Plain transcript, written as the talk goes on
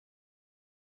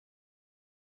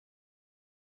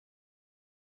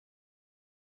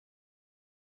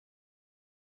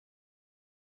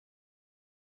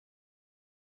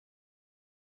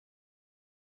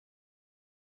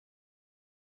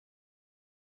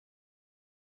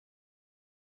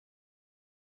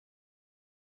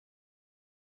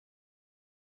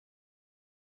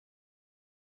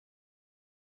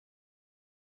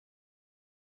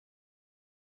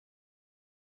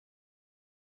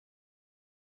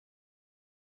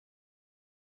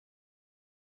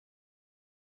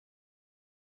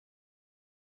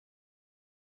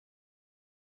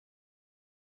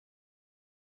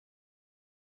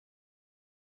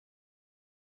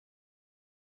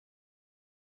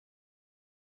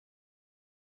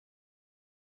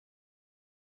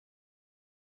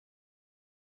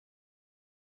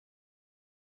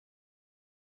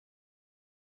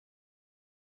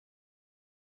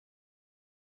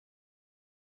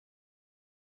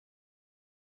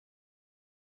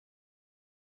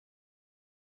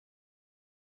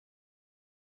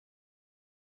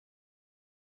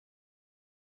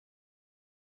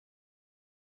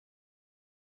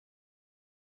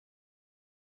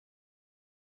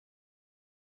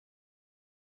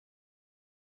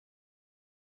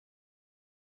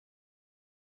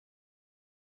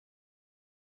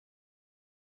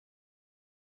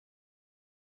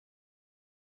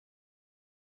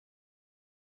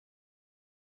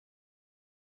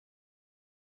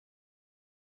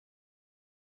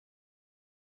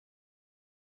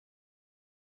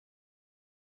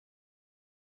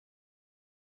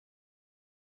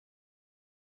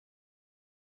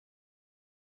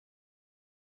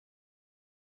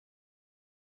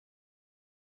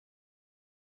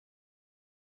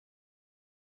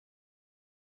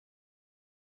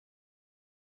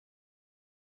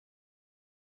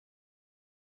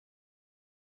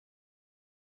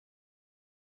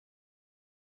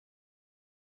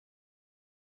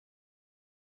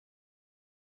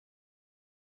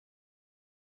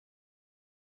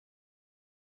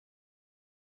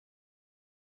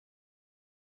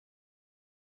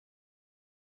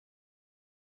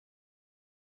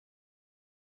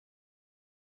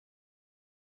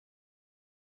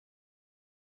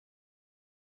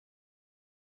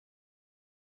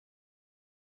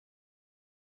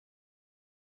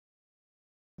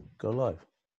go live.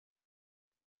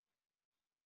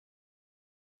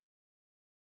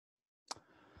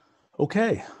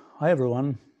 Okay, hi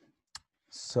everyone.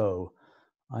 So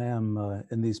I am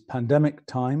in these pandemic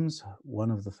times. One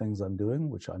of the things I'm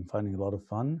doing, which I'm finding a lot of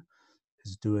fun,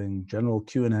 is doing general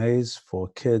Q&As for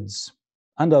kids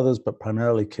and others, but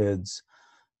primarily kids,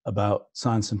 about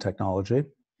science and technology.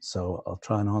 So I'll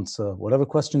try and answer whatever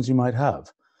questions you might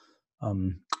have.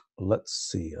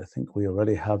 Let's see, I think we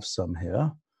already have some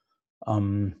here.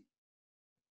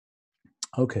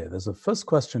 Okay, there's a first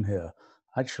question here.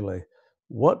 Actually,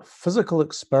 what physical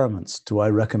experiments do I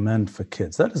recommend for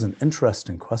kids? That is an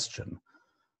interesting question.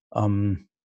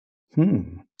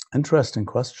 Interesting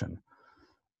question.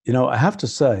 You know, I have to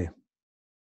say,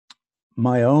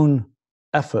 my own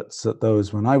efforts at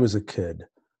those when I was a kid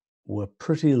were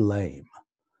pretty lame.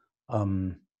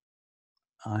 I'm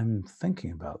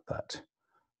thinking about that.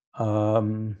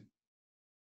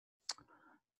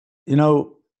 You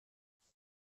know,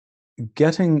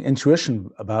 getting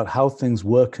intuition about how things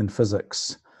work in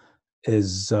physics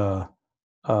is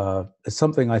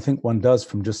something I think one does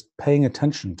from just paying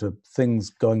attention to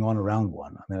things going on around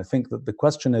one. I mean, I think that the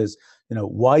question is, you know,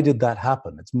 why did that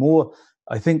happen? It's more,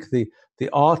 I think the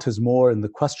art is more in the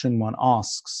question one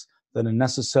asks than in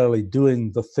necessarily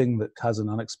doing the thing that has an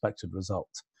unexpected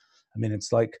result. I mean,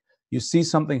 it's like you see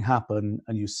something happen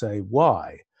and you say,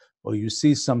 why? Or you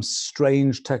see some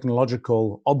strange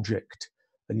technological object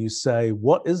and you say,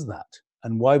 what is that?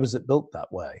 And why was it built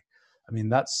that way? I mean,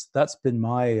 that's been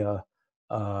my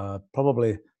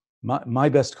probably my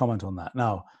best comment on that.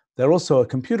 Now, there also are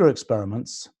computer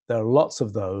experiments. There are lots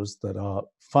of those that are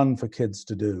fun for kids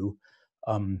to do.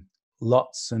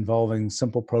 Lots involving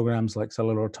simple programs like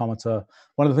cellular automata.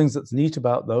 One of the things that's neat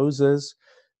about those is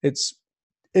it's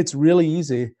really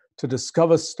easy to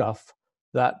discover stuff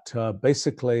that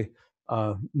basically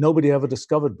nobody ever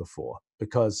discovered before,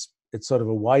 because it's sort of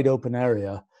a wide open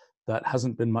area that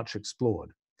hasn't been much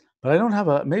explored. But I don't have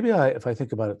a, maybe if I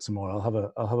think about it some more, I'll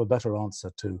have a better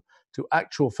answer to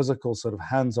actual physical sort of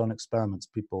hands-on experiments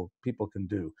people can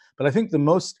do. But I think the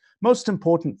most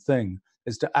important thing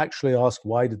is to actually ask,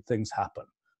 why did things happen,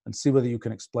 and see whether you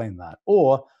can explain that.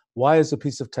 Or why is a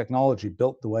piece of technology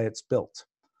built the way it's built?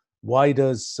 Why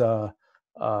does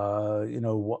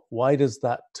why does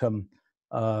that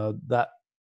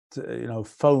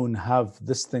phone have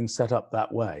this thing set up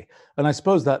that way? And I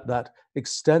suppose that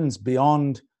extends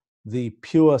beyond the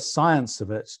pure science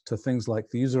of it to things like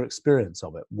the user experience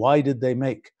of it. Why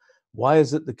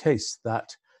is it the case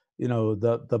that, you know,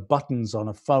 the buttons on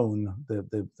a phone,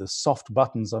 the soft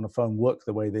buttons on a phone work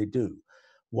the way they do?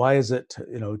 Why is it,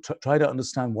 you know, try to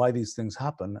understand why these things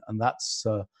happen, and that's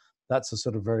a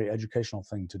sort of very educational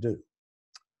thing to do.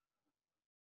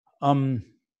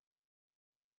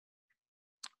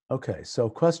 Okay, so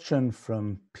question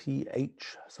from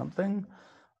PH something,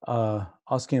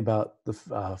 asking about the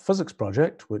physics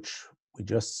project, which we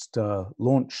just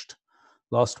launched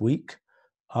last week,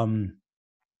 and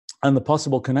the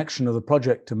possible connection of the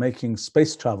project to making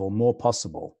space travel more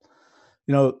possible.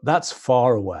 You know, that's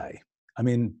far away. I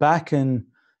mean, back in,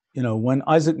 you know, when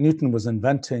Isaac Newton was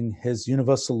inventing his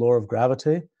universal law of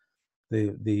gravity,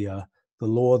 the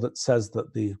law that says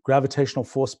that the gravitational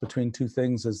force between two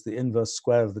things is the inverse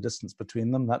square of the distance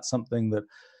between them. That's something that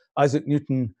Isaac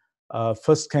Newton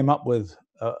first came up with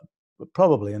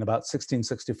probably in about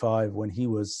 1665, when he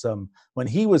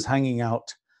was hanging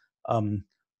out,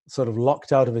 sort of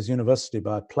locked out of his university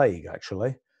by a plague,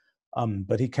 actually.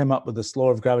 But he came up with this law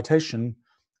of gravitation,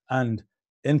 and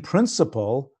in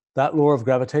principle, that law of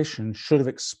gravitation should have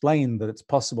explained that it's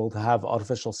possible to have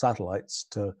artificial satellites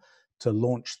to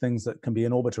launch things that can be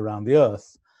in orbit around the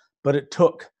Earth. But it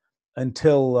took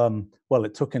until,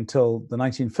 until the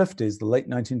 1950s, the late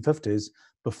 1950s,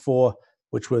 before,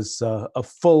 which was a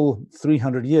full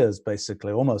 300 years,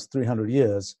 basically, almost 300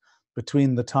 years,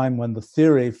 between the time when the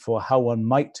theory for how one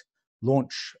might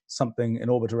launch something in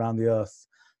orbit around the Earth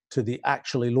to the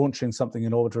actually launching something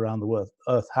in orbit around the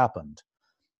Earth happened.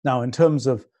 Now, in terms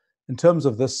of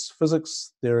this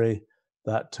physics theory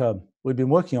that we've been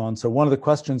working on, so one of the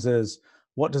questions is,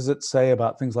 what does it say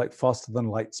about things like faster than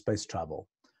light space travel?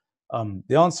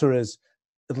 The answer is,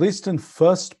 at least in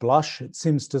first blush, it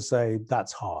seems to say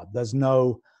that's hard. There's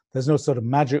no sort of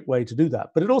magic way to do that.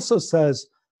 But it also says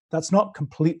that's not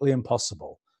completely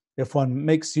impossible. If one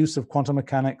makes use of quantum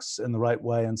mechanics in the right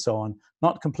way and so on,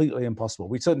 not completely impossible.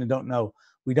 We certainly don't know.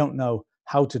 We don't know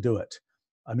how to do it.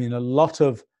 I mean, a lot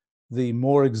of the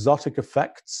more exotic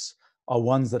effects are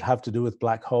ones that have to do with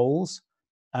black holes.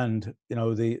 And, you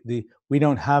know, we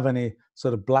don't have any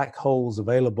sort of black holes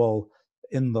available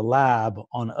in the lab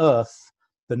on Earth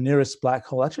the nearest black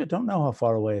hole. Actually, I don't know how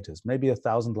far away it is. Maybe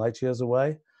 1,000 light years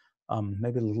away,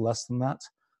 maybe a little less than that.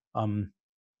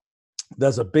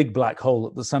 There's a big black hole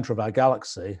at the center of our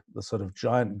galaxy, the sort of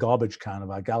giant garbage can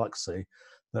of our galaxy,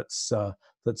 that's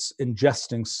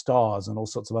ingesting stars and all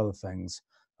sorts of other things.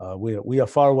 We are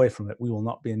far away from it. We will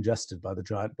not be ingested by the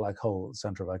giant black hole at the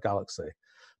center of our galaxy.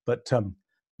 But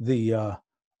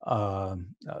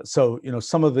so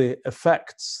some of the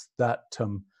effects that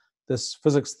this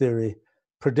physics theory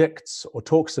predicts or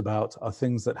talks about are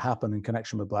things that happen in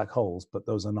connection with black holes, but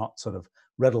those are not sort of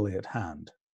readily at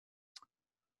hand.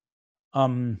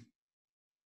 Okay,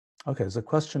 there's a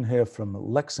question here from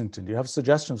Lexington. Do you have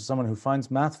suggestions for someone who finds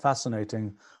math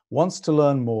fascinating, wants to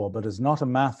learn more, but is not a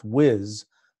math whiz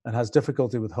and has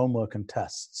difficulty with homework and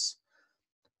tests?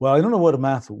 Well, I don't know what a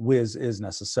math whiz is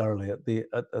necessarily at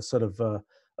a sort of a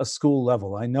school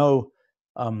level. I know,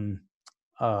 I'm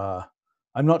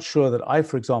not sure that I,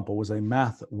 for example, was a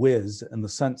math whiz in the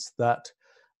sense that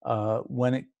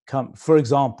when it comes, for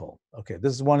example, okay,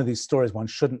 this is one of these stories one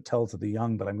shouldn't tell to the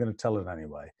young, but I'm going to tell it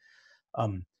anyway.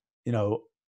 You know,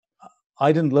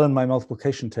 I didn't learn my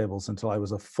multiplication tables until I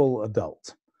was a full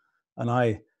adult. And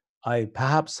I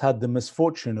perhaps had the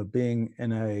misfortune of being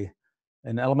in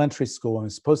elementary school. I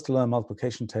was supposed to learn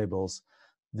multiplication tables.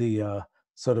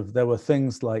 There were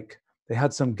things like, they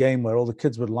had some game where all the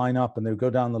kids would line up and they would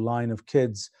go down the line of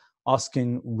kids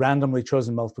asking randomly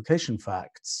chosen multiplication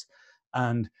facts.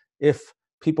 And if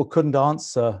people couldn't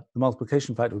answer the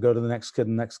multiplication fact, would go to the next kid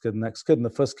and next kid and next kid. And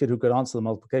the first kid who could answer the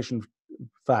multiplication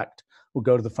fact would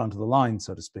go to the front of the line,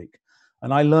 so to speak.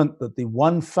 And I learned that the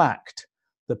one fact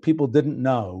that people didn't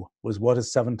know was what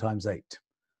is 7 times 8.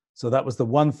 So that was the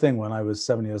one thing when I was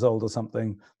 7 years old or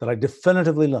something that I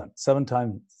definitively learned. 7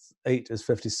 times 8 is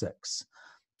 56.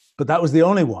 But that was the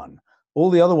only one. All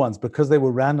the other ones, because they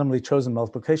were randomly chosen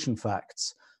multiplication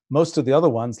facts, most of the other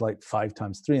ones, like 5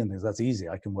 times 3 and things, that's easy.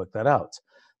 I can work that out.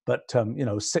 But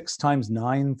 6 times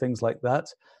 9, things like that,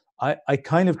 I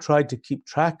kind of tried to keep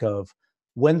track of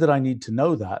when did I need to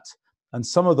know that. And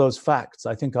some of those facts,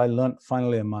 I think I learned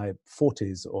finally in my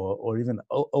 40s or even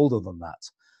older than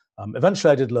that.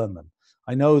 Eventually, I did learn them.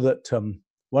 I know that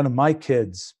one of my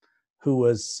kids, who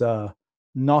was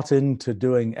not into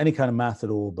doing any kind of math at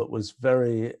all, but was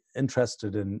very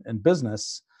interested in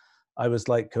business, I was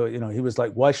like, he was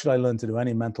like, why should I learn to do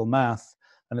any mental math?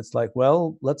 And it's like,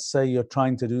 well, let's say you're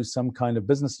trying to do some kind of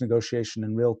business negotiation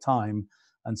in real time,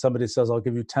 and somebody says, I'll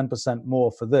give you 10%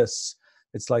 more for this.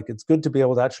 It's like, it's good to be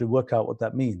able to actually work out what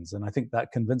that means. And I think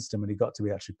that convinced him, and he got to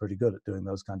be actually pretty good at doing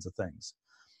those kinds of things.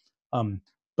 In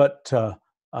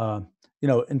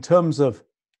terms of,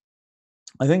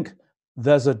 I think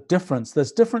there's a difference.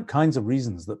 There's different kinds of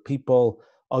reasons that people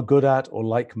are good at or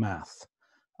like math.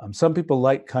 Some people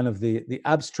like kind of the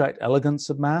abstract elegance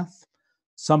of math.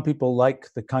 Some people like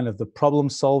the kind of the problem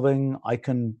solving, I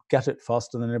can get it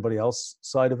faster than anybody else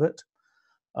side of it.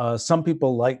 Some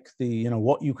people like the,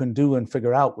 what you can do and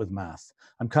figure out with math.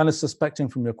 I'm kind of suspecting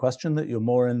from your question that you're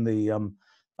more in the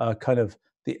kind of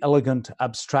the elegant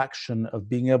abstraction of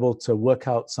being able to work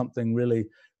out something really,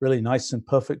 really nice and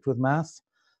perfect with math.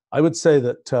 I would say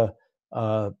that,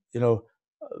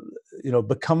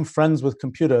 become friends with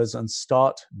computers and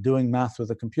start doing math with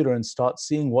a computer and start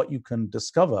seeing what you can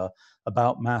discover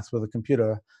about math with a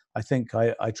computer. I think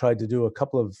I tried to do a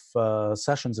couple of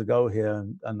sessions ago here,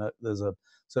 and there's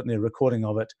certainly a recording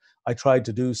of it. I tried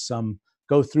to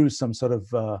go through some sort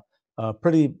of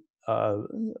pretty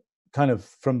kind of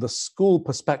from the school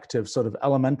perspective, sort of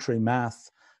elementary math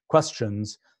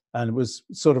questions. And it was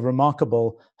sort of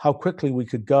remarkable how quickly we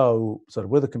could go, sort of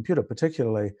with a computer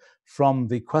particularly, from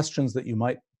the questions that you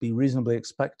might be reasonably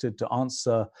expected to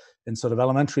answer in sort of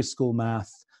elementary school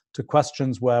math to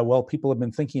questions where, well, people have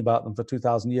been thinking about them for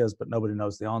 2,000 years, but nobody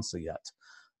knows the answer yet.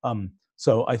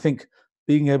 So I think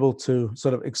being able to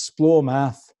sort of explore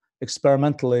math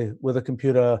experimentally with a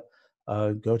computer,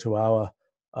 go to our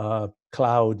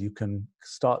cloud, you can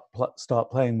start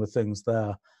playing with things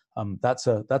there. That's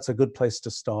a good place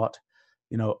to start.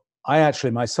 I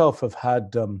actually myself have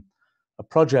had a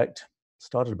project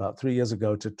started about 3 years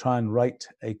ago to try and write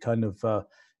a kind of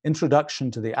introduction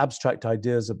to the abstract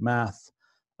ideas of math,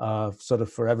 sort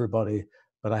of for everybody.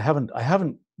 But I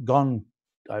haven't gone.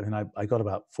 I mean, I got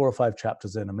about 4 or 5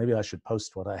 chapters in, and maybe I should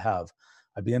post what I have.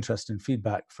 I'd be interested in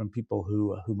feedback from people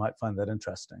who might find that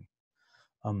interesting.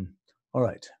 All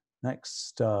right,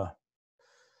 next.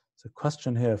 There's a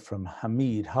question here from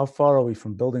Hamid. How far are we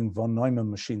from building von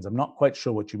Neumann machines? I'm not quite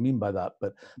sure what you mean by that,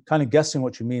 but kind of guessing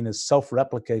what you mean is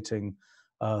self-replicating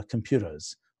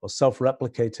computers or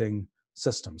self-replicating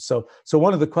systems. So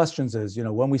one of the questions is,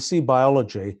 when we see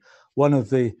biology, one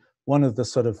of the one of the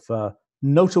sort of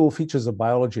notable features of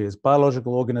biology is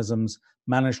biological organisms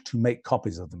manage to make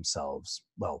copies of themselves.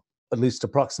 Well, at least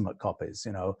approximate copies.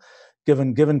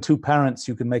 Given two parents,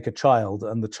 you can make a child,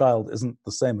 and the child isn't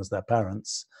the same as their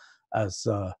parents, as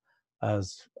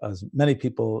many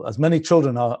people, as many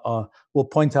children will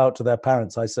point out to their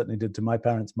parents. I certainly did to my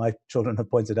parents. My children have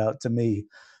pointed out to me.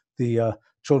 The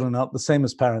children aren't the same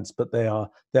as parents, but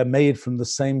they're made from the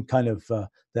same kind of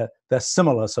they're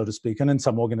similar, so to speak. And in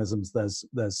some organisms,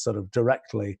 there's sort of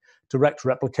direct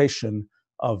replication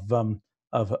of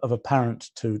a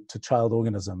parent to child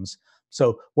organisms.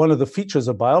 So one of the features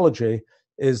of biology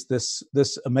is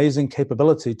this amazing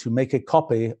capability to make a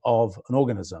copy of an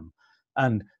organism.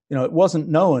 And it wasn't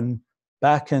known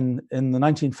back in the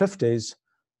 1950s,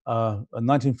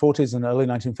 1940s and early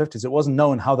 1950s. It wasn't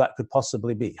known how that could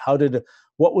possibly be.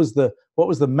 What was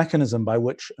the mechanism by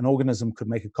which an organism could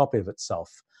make a copy of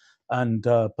itself? And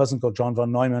a person called John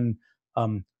von Neumann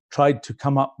tried to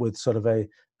come up with sort of an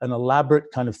elaborate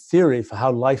kind of theory for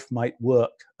how life might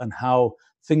work and how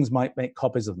things might make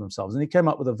copies of themselves. And he came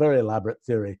up with a very elaborate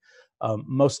theory,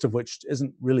 most of which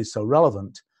isn't really so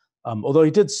relevant. Although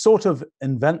he did sort of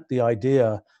invent the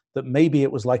idea that maybe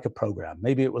it was like a program,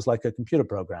 maybe it was like a computer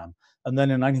program. And then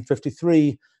in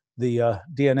 1953, the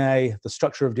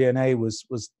structure of DNA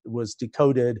was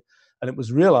decoded, and it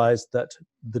was realized that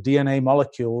the DNA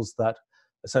molecules that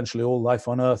essentially all life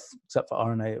on Earth, except for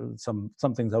RNA, some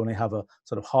things only have a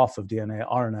sort of half of DNA.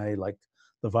 RNA, like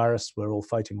the virus we're all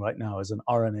fighting right now, is an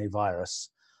RNA virus.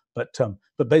 But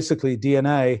basically,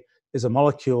 DNA is a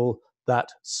molecule that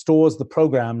stores the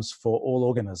programs for all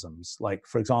organisms. Like,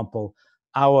 for example,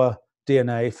 our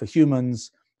DNA for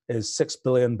humans is 6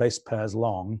 billion base pairs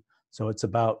long. So it's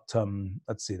about,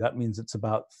 let's see, that means it's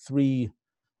about 3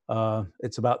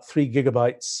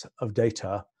 gigabytes of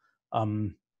data.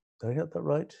 Did I get that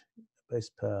right?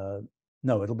 Base pair,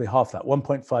 no, it'll be half that,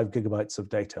 1.5 gigabytes of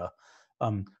data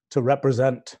to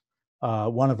represent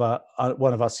one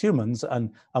of us humans.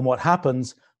 And what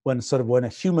happens when a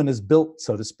human is built,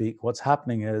 so to speak, what's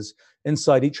happening is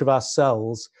inside each of our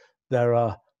cells,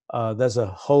 there's a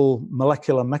whole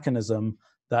molecular mechanism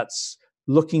that's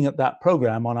looking at that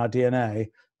program on our DNA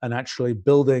and actually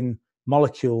building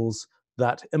molecules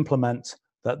that implement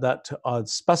that are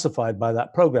specified by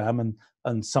that program.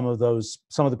 And some of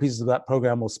the pieces of that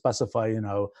program will specify,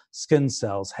 skin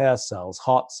cells, hair cells,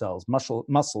 heart cells,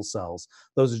 muscle cells.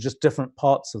 Those are just different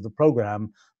parts of the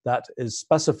program that is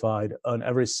specified on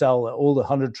every cell. All the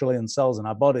 100 trillion cells in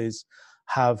our bodies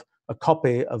have a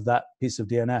copy of that piece of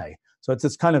DNA. So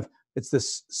it's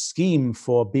this scheme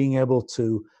for being able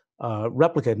to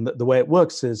replicate. And the way it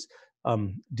works is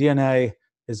DNA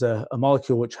is a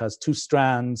molecule which has 2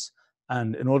 strands.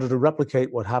 And in order to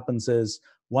replicate, what happens is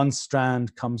one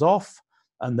strand comes off,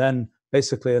 and then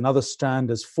basically another strand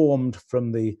is formed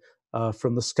from the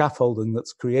scaffolding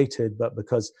that's created. But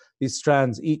because these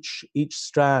strands, each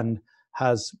strand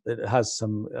has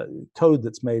some code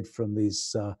that's made from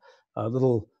these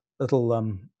little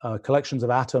collections of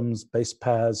atoms, base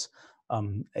pairs,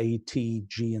 A, T,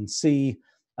 G, and C,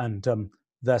 and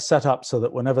they're set up so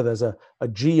that whenever there's a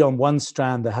G on one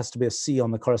strand, there has to be a C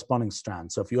on the corresponding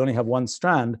strand. So if you only have one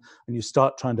strand and you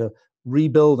start trying to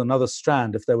rebuild another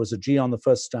strand, if there was a G on the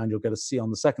first strand, you'll get a C on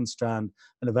the second strand,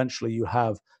 and eventually you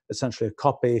have essentially a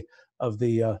copy of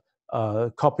the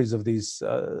copies of these,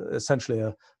 essentially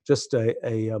a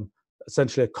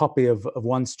copy of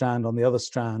one strand on the other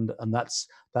strand, and that's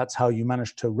how you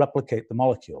manage to replicate the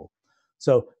molecule.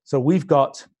 So we've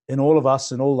got, in all of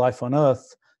us, in all life on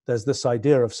Earth, there's this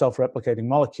idea of self-replicating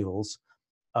molecules.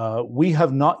 We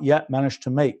have not yet managed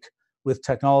to make, with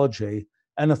technology,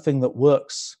 anything that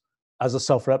works as a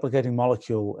self-replicating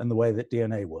molecule in the way that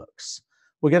DNA works.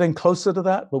 We're getting closer to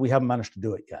that, but we haven't managed to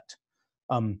do it yet.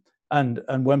 And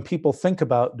when people think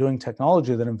about doing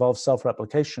technology that involves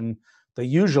self-replication, they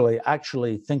usually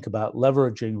actually think about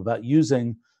leveraging, about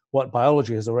using what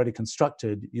biology has already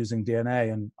constructed using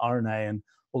DNA and RNA and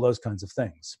all those kinds of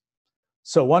things.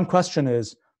 So one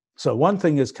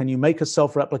thing is, can you make a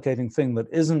self-replicating thing that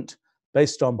isn't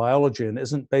based on biology and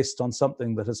isn't based on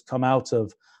something that has come out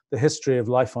of the history of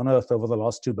life on Earth over the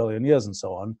last 2 billion years and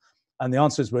so on? And the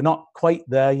answer is we're not quite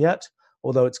there yet,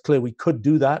 although it's clear we could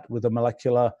do that with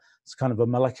it's kind of a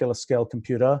molecular scale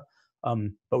computer,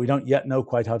 but we don't yet know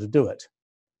quite how to do it.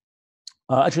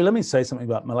 Actually, let me say something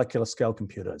about molecular scale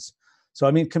computers. So,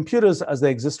 I mean, computers as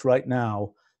they exist right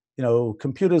now,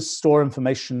 computers store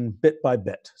information bit by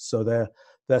bit. So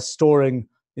they're storing,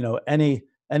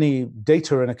 any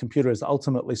data in a computer is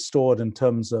ultimately stored in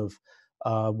terms of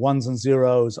ones and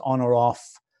zeros, on or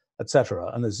off,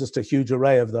 etc. And there's just a huge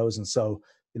array of those. And so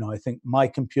I think my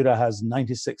computer has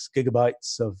 96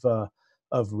 gigabytes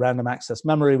of random access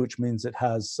memory, which means it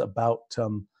has about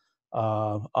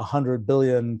 100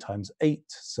 billion times 8.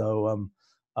 So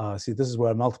see, this is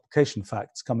where multiplication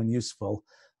facts come in useful.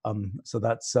 So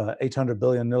that's 800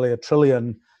 billion, nearly a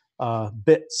trillion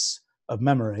bits of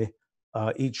memory.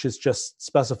 Each is just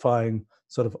specifying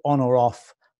sort of on or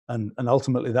off, and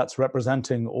ultimately that's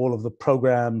representing all of the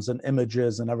programs and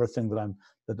images and everything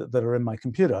that are in my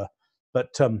computer.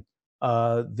 But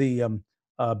the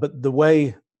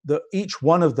way that each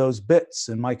one of those bits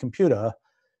in my computer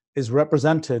is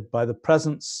represented by the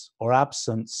presence or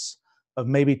absence of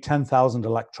maybe 10,000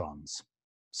 electrons.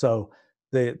 So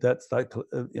that's like,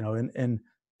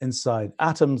 inside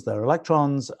atoms, there are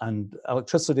electrons, and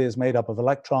electricity is made up of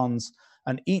electrons,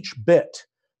 and each bit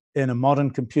in a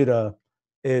modern computer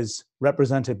is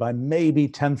represented by maybe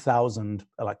 10,000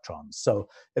 electrons. So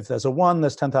if there's a 1,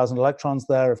 there's 10,000 electrons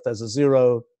there. If there's a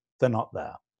 0, they're not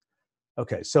there.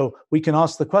 Okay, so we can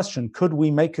ask the question, could we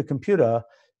make a computer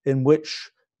in which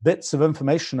bits of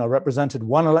information are represented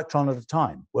 1 electron at a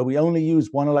time, where we only use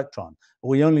 1 electron, or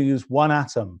we only use 1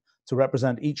 atom to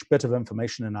represent each bit of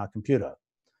information in our computer?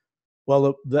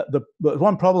 Well, the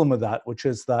one problem with that, which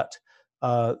is that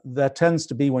there tends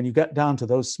to be, when you get down to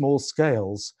those small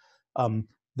scales,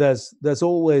 there's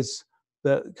always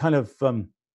the kind of,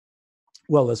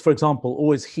 there's, for example,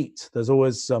 always heat. There's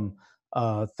always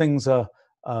things are,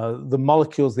 the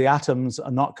molecules, the atoms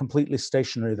are not completely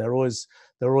stationary. They're always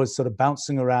sort of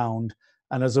bouncing around.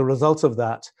 And as a result of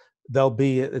that,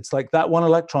 it's like that 1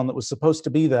 electron that was supposed to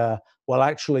be there, well,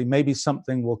 actually, maybe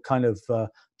something will kind of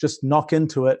just knock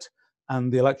into it, and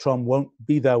the electron won't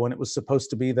be there when it was supposed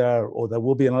to be there, or there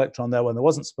will be an electron there when there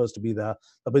wasn't supposed to be there.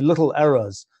 There'll be little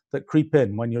errors that creep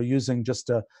in when you're using just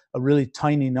a really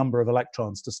tiny number of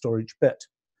electrons to store each bit.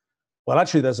 Well,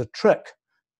 actually, there's a trick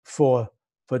so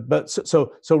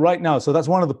right now, so that's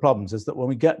one of the problems, is that when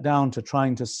we get down to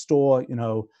trying to store,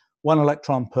 1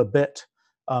 electron per bit,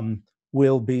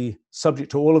 we'll be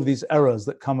subject to all of these errors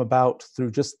that come about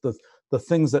through just the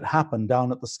things that happen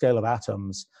down at the scale of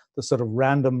atoms, the sort of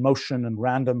random motion and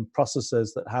random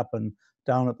processes that happen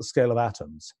down at the scale of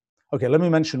atoms. Okay, let me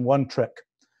mention one trick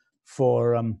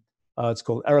for, it's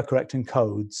called error correcting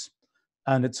codes.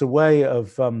 And it's a way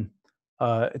of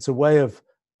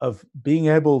being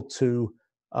able to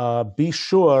be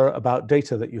sure about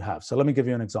data that you have. So let me give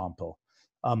you an example.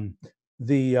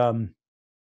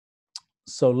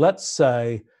 So let's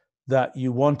say that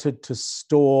you wanted to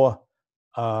store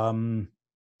a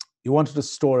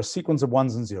sequence of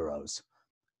 1s and 0s,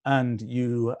 and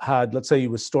you had, let's say you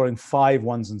were storing 5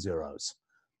 1s and 0s.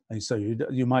 And so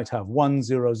you might have 1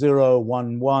 0 0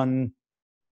 1 1.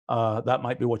 That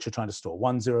might be what you're trying to store,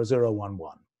 1 0 0 1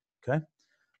 1. Okay,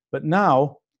 but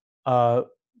now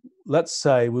let's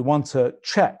say we want to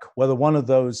check whether one of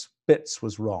those bits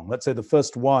was wrong. Let's say the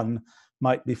first 1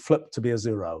 might be flipped to be a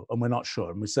 0, and we're not sure,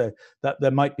 and we say that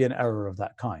there might be an error of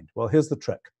that kind. Well, here's the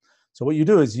trick. So what you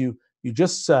do is you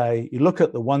just say, you look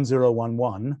at the 1 0 1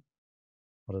 1.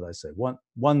 What did I say?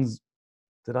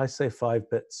 Did I say 5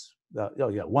 bits? Oh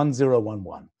yeah, 1 0 1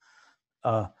 1.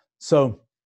 So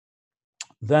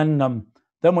then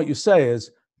what you say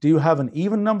is, do you have an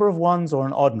even number of 1s or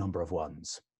an odd number of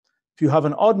 1s? If you have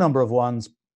an odd number of 1s,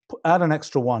 add an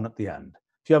extra 1 at the end.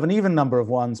 If you have an even number of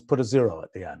 1s, put a 0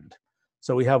 at the end.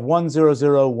 So we have 1 0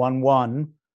 0 1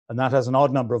 1, and that has an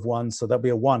odd number of 1s, so there'll be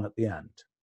a 1 at the end.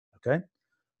 Okay?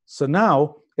 So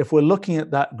now, if we're looking at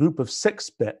that group of 6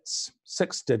 bits,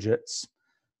 6 digits,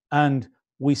 and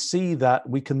we see that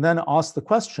we can then ask the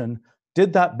question,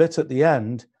 did that bit at the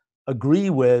end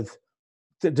agree with,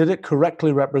 did it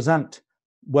correctly represent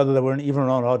whether there were an even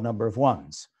or an odd number of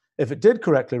 1s? If it did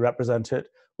correctly represent it,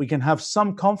 we can have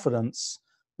some confidence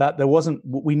that there wasn't,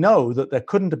 we know that there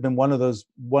couldn't have been one of those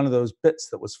bits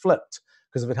that was flipped,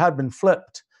 because if it had been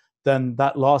flipped, then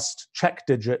that last check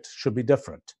digit should be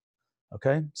different.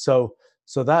 Okay, so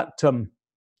that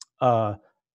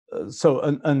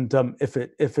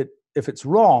if it's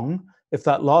wrong, if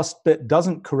that last bit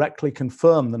doesn't correctly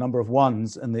confirm the number of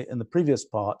 1s in the previous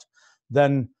part,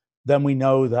 then we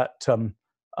know that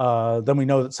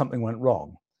something went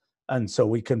wrong, and so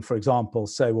we can, for example,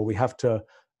 say, well, we have to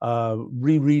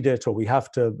reread it, or we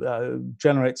have to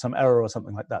generate some error or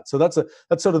something like that. So that's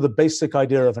sort of the basic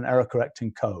idea of an error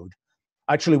correcting code.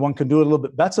 Actually, one can do a little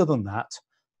bit better than that,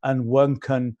 and one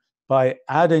can, by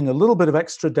adding a little bit of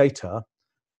extra data,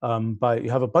 you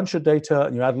have a bunch of data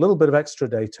and you add a little bit of extra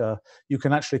data, you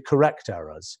can actually correct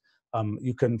errors.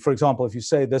 You can, for example, if you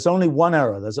say there's only 1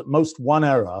 error, there's at most 1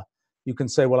 error, you can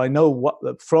say, well, I know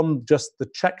what, from just the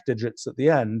check digits at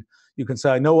the end, you can say,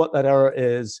 I know what that error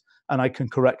is, and I can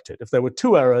correct it. If there were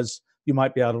 2 errors, you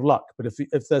might be out of luck. But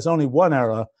if there's only 1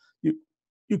 error,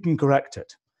 you can correct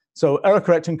it. So error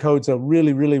correcting codes are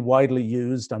really, really widely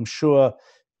used. I'm sure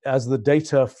as the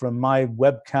data from my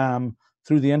webcam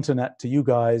through the internet to you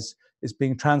guys is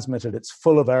being transmitted, it's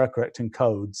full of error correcting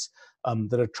codes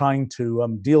that are trying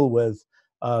to deal with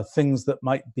things that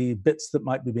might be bits that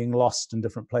might be being lost in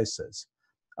different places.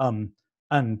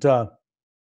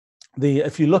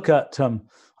 If you look at,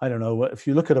 I don't know, if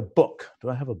you look at a book, do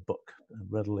I have a book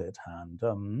readily at hand?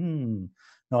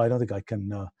 No, I don't think I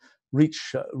can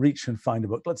reach and find a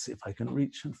book. Let's see if I can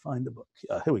reach and find a book.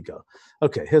 Yeah, here we go.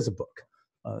 Okay, here's a book.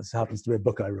 This happens to be a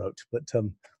book I wrote, but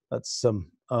that's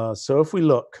so if we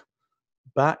look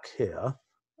back here,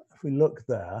 if we look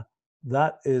there,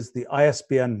 that is the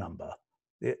ISBN number,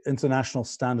 the International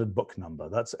Standard Book Number.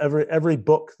 That's every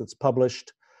book that's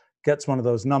published gets one of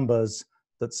those numbers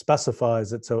that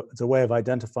specifies it's a way of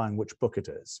identifying which book it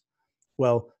is.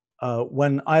 Well,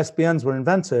 when ISBNs were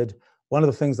invented, one of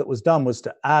the things that was done was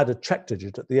to add a check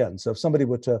digit at the end. So if somebody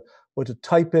were to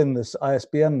type in this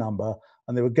ISBN number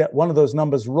and they would get one of those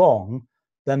numbers wrong,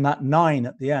 then that 9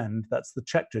 at the end, that's the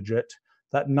check digit,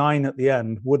 that 9 at the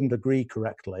end wouldn't agree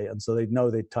correctly, and so they'd know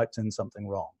they'd typed in something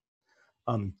wrong.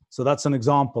 So that's an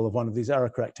example of one of these error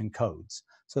correcting codes.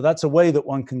 So that's a way that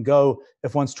one can go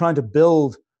if one's trying to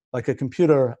build like a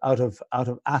computer out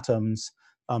of atoms.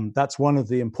 That's one of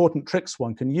the important tricks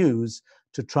one can use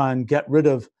to try and get rid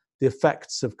of the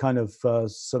effects of kind of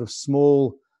sort of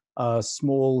small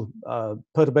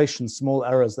perturbations, small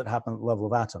errors that happen at the level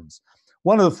of atoms.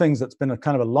 One of the things that's been a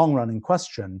kind of a long-running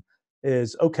question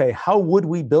is, okay, how would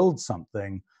we build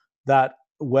something that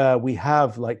where we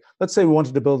have, like, let's say we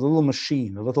wanted to build a little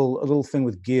machine, a little thing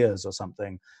with gears or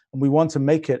something, and we want to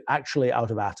make it actually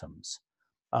out of atoms.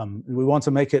 We want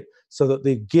to make it so that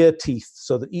the gear teeth,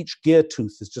 so that each gear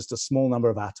tooth is just a small number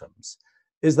of atoms.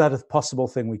 Is that a possible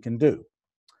thing we can do?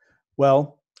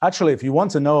 Well, actually, if you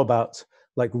want to know about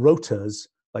like rotors,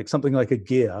 like something like a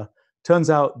gear, turns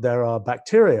out there are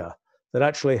bacteria that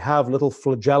actually have little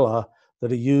flagella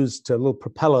that are used to, little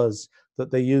propellers that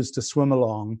they use to swim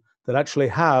along, that actually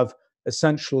have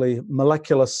essentially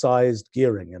molecular-sized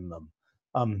gearing in them,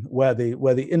 where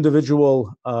the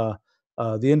individual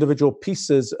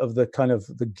pieces of the kind of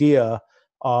the gear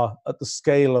are at the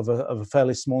scale of a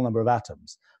fairly small number of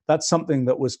atoms. That's something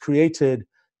that was created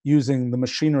using the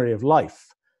machinery of life.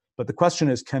 But the question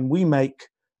is, can we make,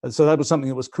 so that was something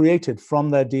that was created from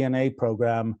their DNA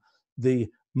program. The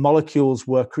molecules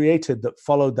were created that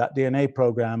followed that DNA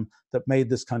program that made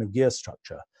this kind of gear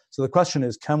structure. So the question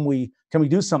is, can we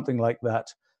do something like that,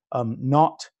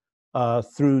 not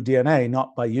through DNA,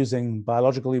 not by using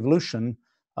biological evolution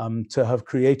to have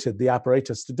created the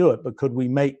apparatus to do it, but could we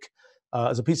make,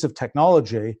 as a piece of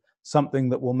technology, something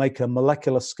that will make a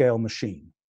molecular scale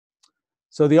machine?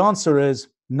 So the answer is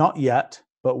not yet,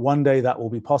 but one day that will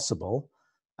be possible.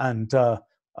 And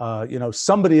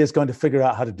somebody is going to figure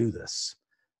out how to do this.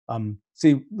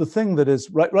 See, the thing that is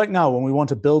right now, when we want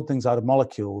to build things out of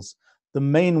molecules, the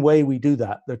main way we do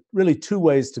that, there are really 2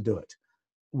 ways to do it.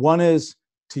 One is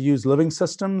to use living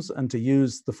systems and to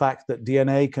use the fact that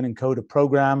DNA can encode a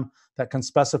program that can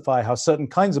specify how certain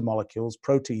kinds of molecules,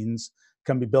 proteins,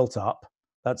 can be built up.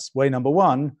 That's way number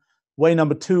 1. Way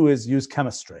number 2 is use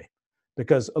chemistry,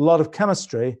 because a lot of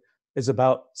chemistry is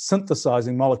about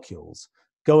synthesizing molecules,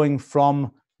 going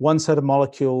from one set of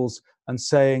molecules and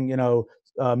saying,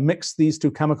 mix these 2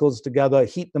 chemicals together,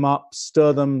 heat them up,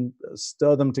 stir them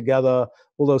together,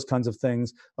 all those kinds of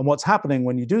things. And what's happening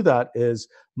when you do that is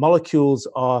molecules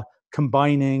are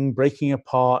combining, breaking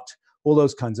apart, all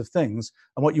those kinds of things.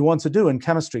 And what you want to do in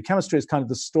chemistry is kind of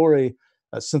the story,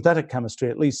 synthetic chemistry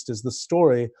at least, is the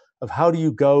story of how do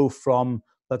you go from,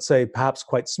 let's say, perhaps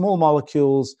quite small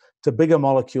molecules to bigger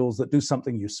molecules that do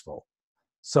something useful.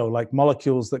 So like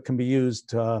molecules that can be used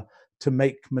to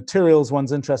make materials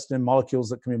one's interested in, molecules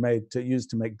that can be used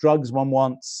to make drugs one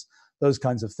wants, those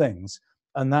kinds of things.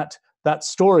 And that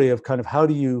story of kind of how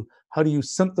do you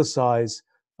synthesize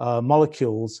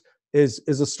molecules is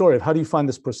a story of how do you find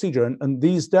this procedure. And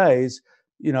these days,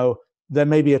 there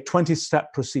may be a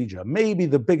 20-step procedure. Maybe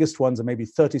the biggest ones are maybe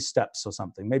 30 steps or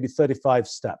something, maybe 35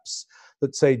 steps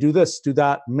that say, do this, do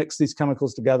that, mix these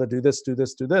chemicals together, do this, do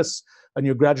this, do this. And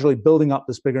you're gradually building up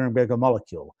this bigger and bigger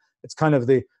molecule. It's kind of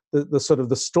the sort of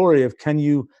the story of can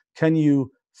you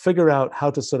figure out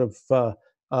how to sort of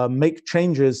make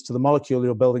changes to the molecule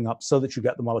you're building up so that you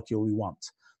get the molecule you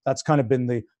want. That's kind of been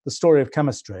the story of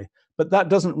chemistry. But that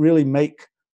doesn't really make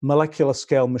molecular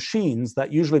scale machines.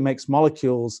 That usually makes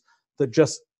molecules that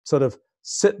just sort of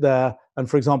sit there and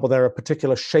for example, they're a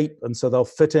particular shape, and so they'll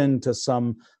fit into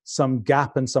some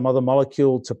gap in some other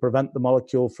molecule to prevent the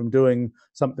molecule from doing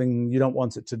something you don't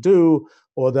want it to do,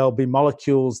 or there'll be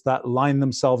molecules that line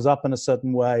themselves up in a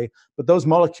certain way. But those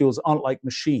molecules aren't like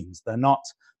machines. They're not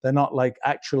like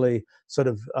actually sort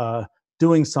of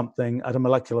doing something at a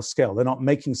molecular scale. They're not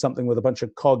making something with a bunch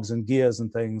of cogs and gears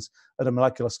and things at a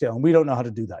molecular scale, and we don't know how to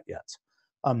do that yet.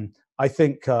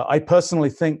 I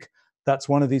personally think that's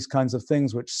one of these kinds of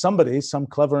things which some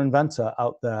clever inventor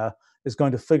out there is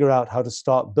going to figure out how to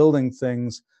start building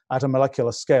things at a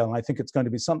molecular scale. And I think it's going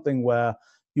to be something where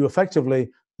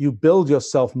you build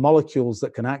yourself molecules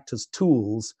that can act as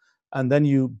tools, and then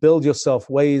you build yourself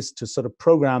ways to sort of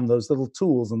program those little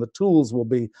tools, and the tools will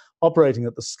be operating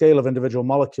at the scale of individual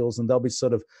molecules, and they'll be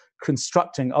sort of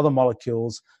constructing other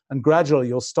molecules. And gradually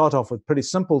you'll start off with pretty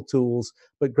simple tools,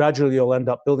 but gradually you'll end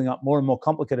up building up more and more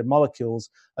complicated molecules,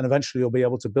 and eventually you'll be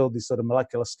able to build these sort of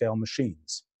molecular scale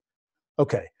machines.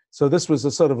 Okay, so this was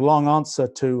a sort of long answer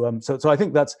to, so I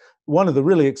think that's one of the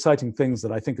really exciting things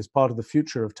that I think is part of the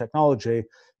future of technology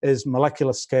is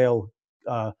molecular scale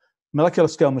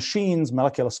machines,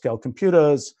 molecular scale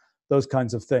computers, those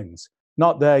kinds of things.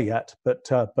 Not there yet, but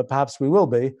perhaps we will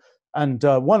be. And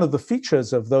one of the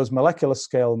features of those molecular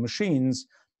scale machines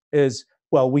is,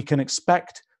 well, we can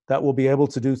expect that we'll be able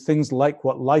to do things like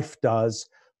what life does,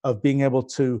 of being able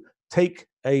to take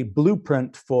a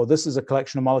blueprint for this is a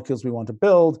collection of molecules we want to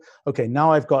build. Okay, now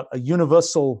I've got a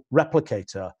universal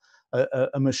replicator,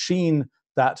 a machine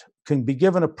that can be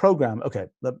given a program. Okay,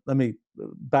 let me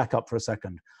back up for a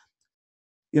second.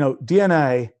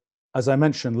 DNA, as I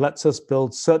mentioned, lets us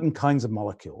build certain kinds of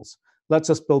molecules, lets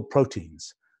us build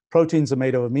proteins. Proteins are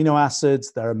made of amino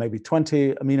acids. There are maybe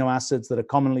 20 amino acids that are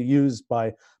commonly used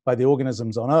by the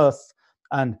organisms on Earth.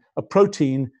 And a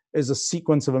protein is a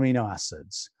sequence of amino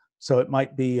acids. So it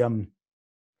might be, what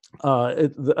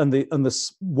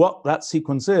that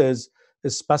sequence is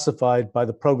specified by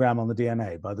the program on the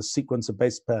DNA, by the sequence of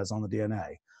base pairs on the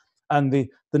DNA. And the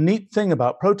neat thing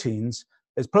about proteins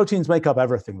is proteins make up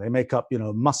everything. They make up,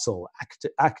 muscle.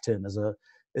 Actin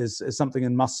is something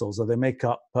in muscles, or they make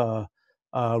up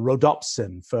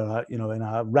rhodopsin for, in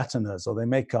our retinas, or they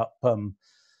make up,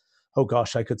 oh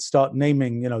gosh, I could start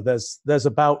naming, there's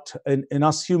about, in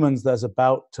us humans, there's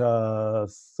about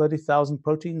 30,000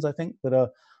 proteins, I think, that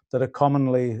are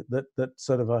commonly, that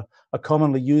sort of are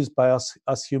commonly used by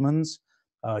us humans.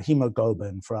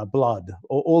 Hemoglobin for our blood,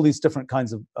 or all these different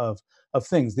kinds of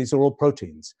things. These are all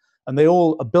proteins. And they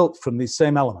all are built from these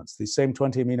same elements, these same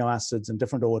 20 amino acids in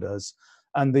different orders.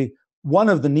 And one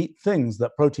of the neat things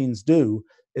that proteins do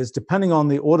is, depending on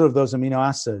the order of those amino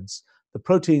acids, the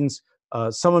proteins,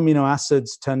 some amino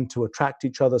acids tend to attract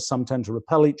each other, some tend to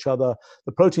repel each other.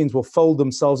 The proteins will fold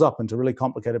themselves up into really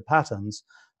complicated patterns,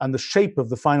 and the shape of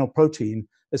the final protein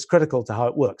is critical to how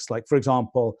it works. Like, for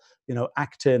example,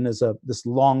 actin is this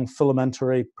long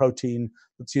filamentary protein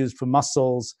that's used for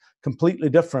muscles, completely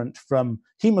different from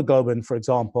hemoglobin, for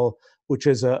example, which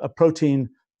is a protein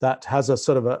that has a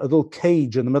sort of a little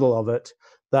cage in the middle of it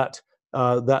that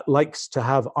likes to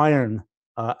have iron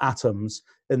atoms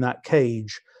in that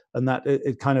cage, and that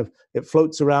it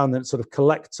floats around and it sort of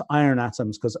collects iron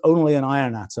atoms, because only an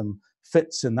iron atom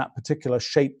fits in that particular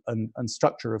shape and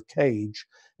structure of cage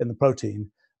in the protein.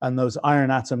 And those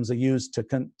iron atoms are used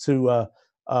to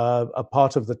a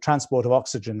part of the transport of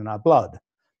oxygen in our blood.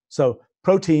 So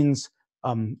proteins,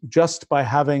 just by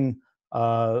having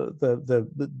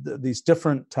these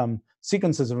different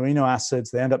sequences of amino acids,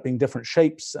 they end up being different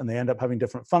shapes, and they end up having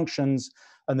different functions,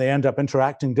 and they end up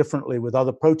interacting differently with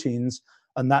other proteins.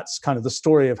 And that's kind of the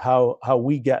story of how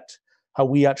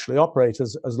we actually operate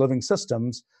as living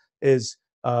systems. Is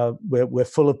we're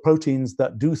full of proteins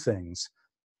that do things.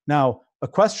 Now, a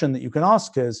question that you can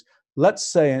ask is, let's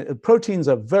say proteins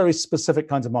are very specific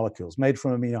kinds of molecules made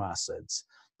from amino acids,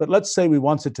 but let's say we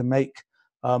wanted to make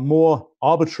more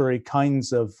arbitrary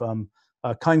kinds of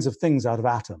things out of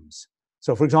atoms.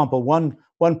 So, for example,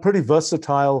 one pretty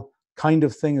versatile kind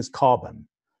of thing is carbon.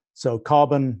 So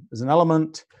carbon is an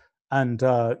element, and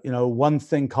one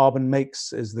thing carbon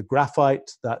makes is the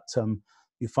graphite that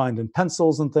you find in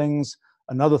pencils and things.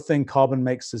 Another thing carbon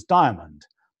makes is diamond.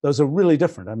 Those are really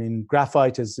different. I mean,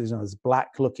 graphite is this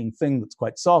black-looking thing that's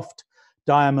quite soft.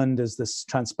 Diamond is this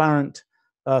transparent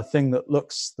thing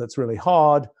that's really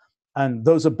hard. And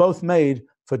those are both made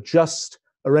for just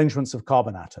arrangements of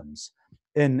carbon atoms.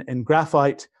 In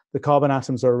graphite, the carbon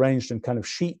atoms are arranged in kind of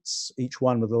sheets, each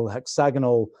one with a little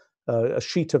hexagonal, a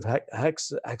sheet of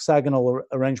hexagonal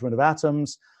arrangement of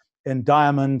atoms. In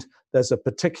diamond, there's a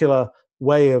particular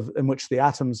way in which the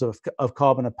atoms of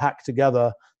carbon are packed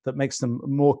together that makes them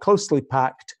more closely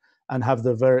packed, and have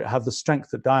the strength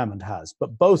that diamond has.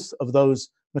 But both of those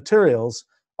materials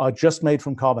are just made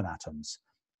from carbon atoms.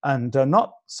 And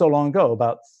not so long ago,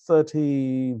 about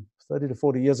 30 to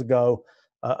 40 years ago,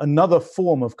 another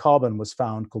form of carbon was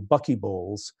found called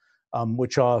buckyballs,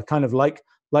 which are kind of like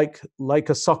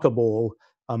a soccer ball.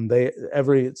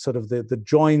 Every sort of the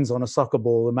joins on a soccer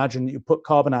ball, imagine you put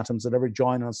carbon atoms at every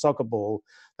join on a soccer ball.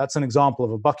 That's an example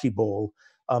of a buckyball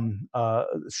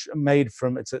made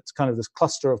from, it's kind of this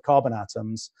cluster of carbon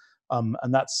atoms.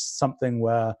 And that's something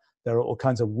where there are all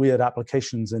kinds of weird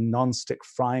applications in non-stick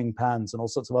frying pans and all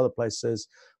sorts of other places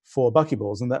for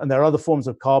buckyballs. And there are other forms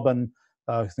of carbon,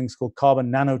 things called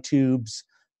carbon nanotubes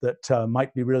that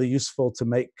might be really useful to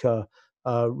make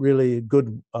really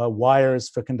good wires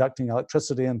for conducting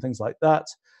electricity and things like that.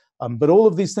 But all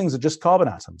of these things are just carbon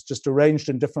atoms, just arranged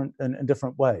in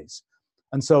different ways.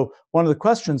 And so one of the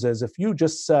questions is, if you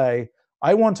just say,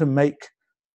 I want to make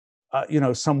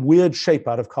some weird shape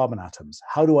out of carbon atoms,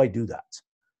 how do I do that?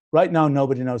 Right now,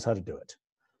 nobody knows how to do it.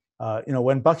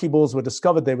 When buckyballs were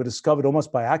discovered, they were discovered almost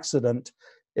by accident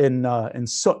in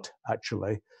soot,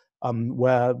 actually,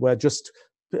 where just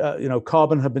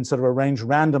carbon had been sort of arranged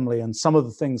randomly, and some of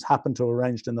the things happened to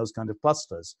arranged in those kind of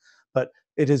clusters. But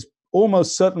it is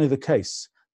almost certainly the case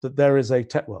that there is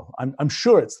I'm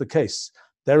sure it's the case.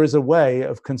 There is a way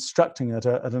of constructing it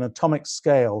at an atomic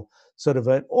scale, sort of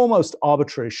an almost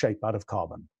arbitrary shape out of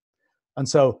carbon. And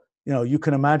so, you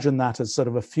can imagine that as sort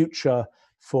of a future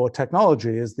for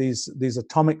technology, is these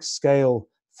atomic scale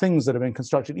things that have been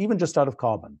constructed, even just out of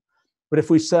carbon. But if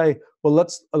we say, well,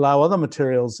 let's allow other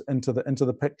materials into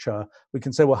the picture, we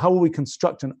can say, well, how will we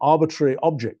construct an arbitrary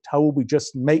object? How will we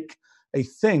just make a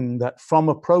thing that from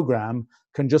a program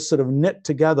can just sort of knit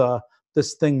together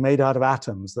this thing made out of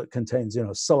atoms that contains,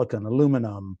 silicon,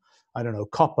 aluminum, I don't know,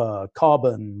 copper,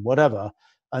 carbon, whatever,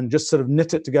 and just sort of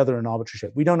knit it together in an arbitrary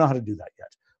shape? We don't know how to do that yet.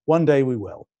 One day we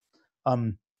will.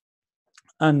 And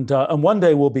one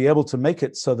day we'll be able to make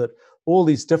it so that all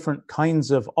these different kinds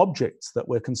of objects that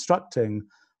we're constructing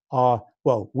are,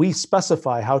 well, we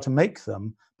specify how to make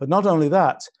them, but not only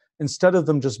that, instead of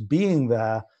them just being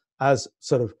there as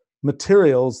sort of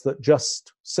materials that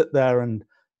just sit there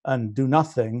and do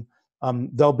nothing,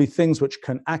 there'll be things which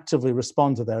can actively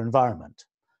respond to their environment.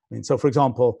 I mean, so for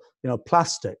example,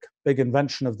 plastic, big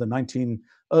invention of the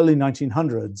early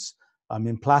 1900s.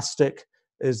 Plastic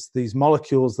is these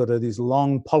molecules that are these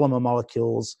long polymer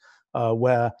molecules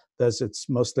where it's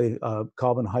mostly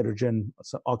carbon, hydrogen,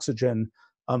 oxygen,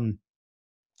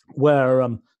 where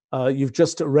you've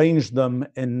just arranged them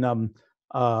in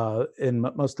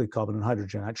mostly carbon and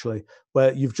hydrogen, actually,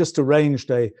 where you've just arranged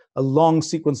a long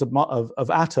sequence of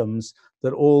atoms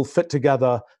that all fit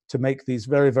together to make these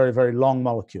very, very, very long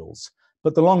molecules.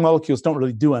 But the long molecules don't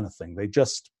really do anything. They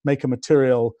just make a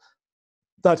material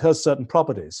that has certain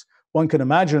properties. One can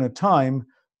imagine a time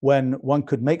when one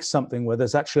could make something where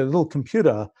there's actually a little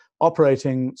computer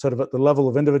operating sort of at the level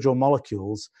of individual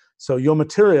molecules. So your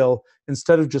material,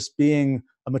 instead of just being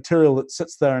a material that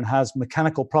sits there and has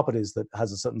mechanical properties, that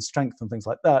has a certain strength and things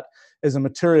like that, is a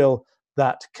material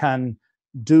that can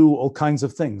do all kinds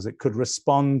of things. It could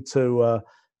respond to,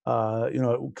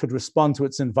 it could respond to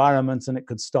its environment, and it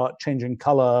could start changing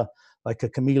color like a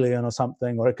chameleon or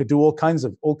something, or it could do all kinds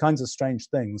of strange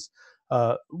things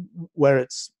where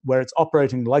it's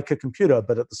operating like a computer,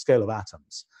 but at the scale of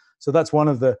atoms. So that's one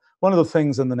of the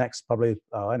things in the next probably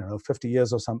 50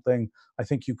 years or something. I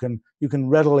think you can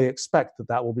readily expect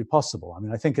that will be possible. I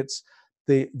mean, I think it's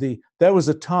there was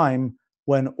a time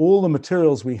when all the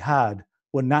materials we had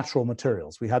were natural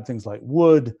materials. We had things like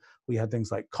wood, we had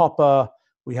things like copper,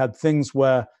 we had things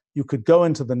where you could go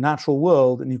into the natural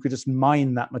world and you could just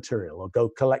mine that material or go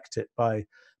collect it by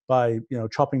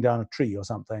chopping down a tree or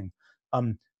something.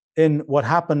 In what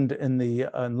happened in the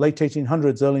late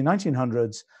 1800s, early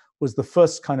 1900s, was the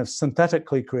first kind of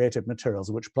synthetically created materials,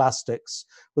 of which plastics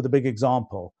were the big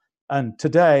example. And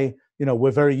today,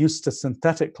 we're very used to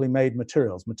synthetically made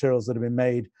materials that have been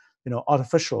made,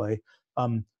 artificially.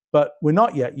 But we're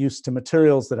not yet used to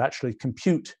materials that actually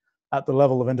compute at the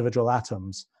level of individual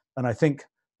atoms. And I think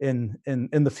in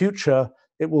the future,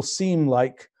 it will seem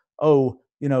like,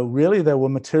 really there were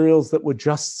materials that were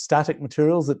just static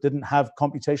materials that didn't have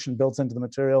computation built into the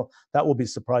material. That will be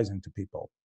surprising to people.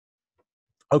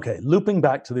 Okay, looping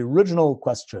back to the original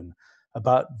question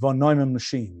about von Neumann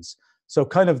machines. So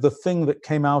kind of the thing that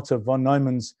came out of von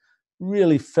Neumann's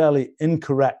really fairly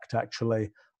incorrect,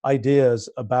 actually, ideas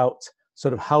about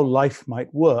sort of how life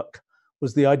might work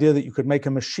was the idea that you could make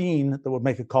a machine that would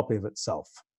make a copy of itself.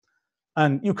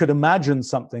 And you could imagine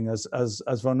something as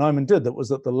von Neumann did that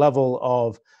was at the level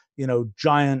of,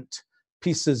 giant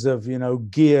pieces of,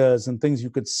 gears and things you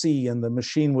could see, and the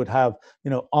machine would have,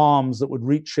 arms that would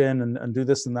reach in and do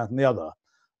this and that and the other.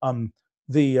 Um,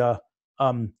 the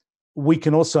We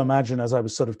can also imagine, as I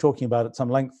was sort of talking about at some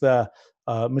length there,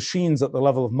 machines at the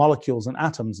level of molecules and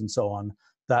atoms and so on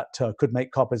that could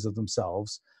make copies of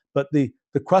themselves. But the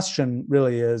question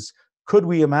really is, could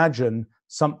we imagine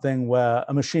something where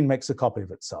a machine makes a copy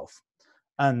of itself?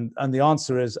 And the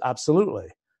answer is absolutely.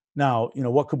 Now,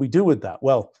 what could we do with that?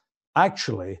 Well,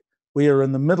 actually, we are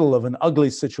in the middle of an ugly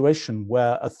situation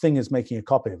where a thing is making a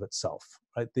copy of itself,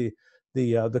 right? The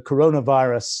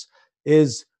coronavirus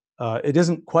it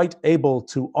isn't quite able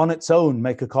to, on its own,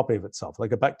 make a copy of itself.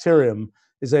 Like a bacterium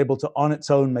is able to, on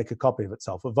its own, make a copy of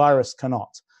itself. A virus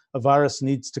cannot. A virus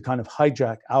needs to kind of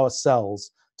hijack our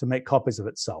cells to make copies of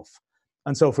itself.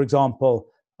 And so, for example,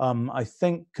 I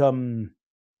think,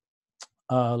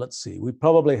 let's see, we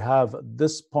probably have at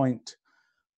this point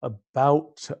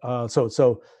about,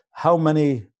 so how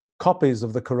many copies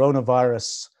of the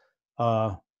coronavirus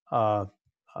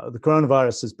the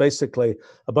coronavirus is basically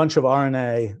a bunch of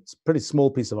RNA. It's a pretty small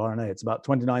piece of RNA. It's about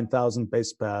 29,000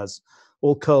 base pairs,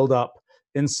 all curled up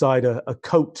inside a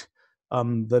coat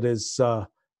that is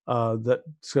that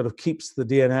sort of keeps the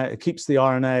DNA, keeps the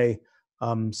RNA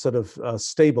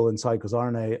stable inside, because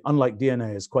RNA, unlike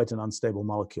DNA, is quite an unstable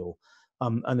molecule,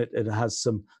 and it has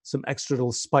some extra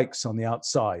little spikes on the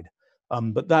outside.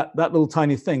 But that little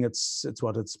tiny thing, it's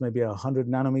maybe 100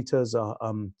 nanometers.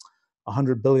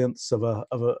 100 billionths of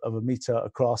a meter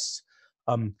across.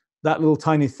 That little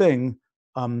tiny thing,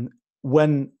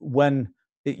 when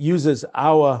it uses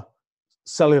our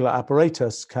cellular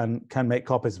apparatus, can make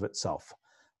copies of itself.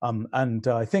 And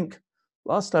I think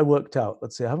last I worked out,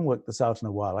 let's see, I haven't worked this out in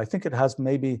a while. I think it has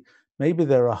maybe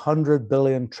there are 100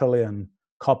 billion trillion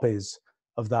copies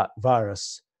of that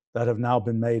virus that have now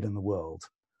been made in the world.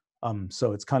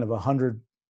 So it's kind of 100,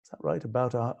 is that right?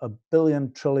 About a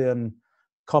billion trillion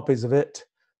copies of it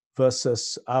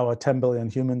versus our 10 billion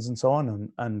humans and so on.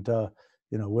 And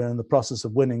we're in the process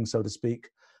of winning, so to speak.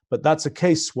 But that's a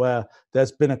case where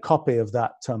there's been a copy of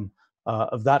that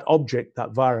object,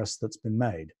 that virus, that's been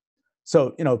made.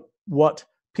 So, what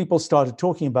people started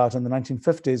talking about in the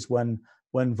 1950s when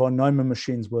von Neumann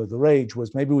machines were the rage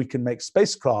was, maybe we can make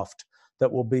spacecraft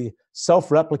that will be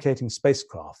self-replicating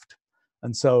spacecraft.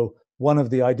 And so one of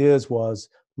the ideas was,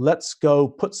 let's go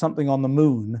put something on the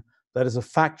moon that is a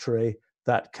factory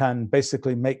that can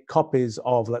basically make copies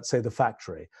of, let's say, the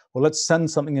factory. Or let's send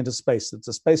something into space that's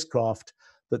a spacecraft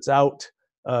that's out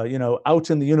in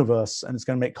the universe, and it's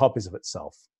going to make copies of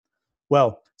itself.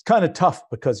 Well, it's kind of tough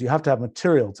because you have to have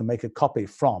material to make a copy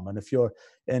from. And if you're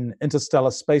in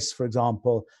interstellar space, for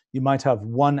example, you might have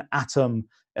one atom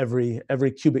every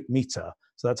cubic meter.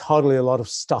 So that's hardly a lot of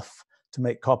stuff to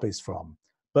make copies from.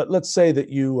 But let's say that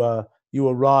you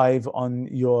arrive on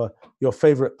your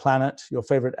favorite planet, your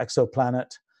favorite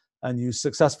exoplanet, and you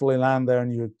successfully land there,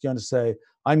 and you're going to say,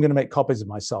 I'm going to make copies of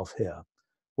myself here.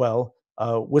 Well,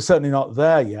 we're certainly not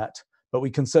there yet, but we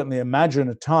can certainly imagine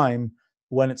a time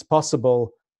when it's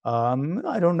possible.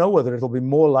 I don't know whether it'll be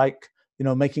more like,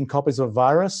 making copies of a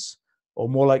virus, or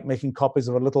more like making copies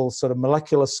of a little sort of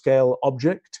molecular scale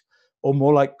object, or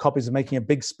more like copies of making a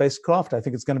big spacecraft. I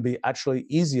think it's going to be actually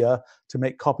easier to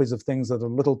make copies of things that are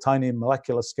little tiny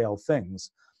molecular scale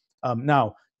things.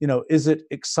 Now, is it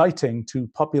exciting to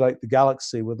populate the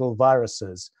galaxy with little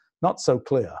viruses? Not so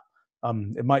clear.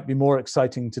 It might be more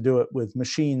exciting to do it with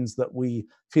machines that we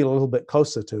feel a little bit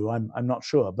closer to. I'm not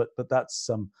sure, but that's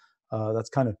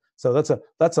kind of, so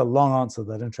that's a long answer to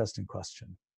that interesting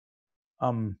question.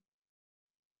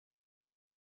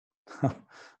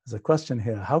 There's a question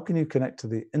here. How can you connect to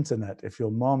the internet if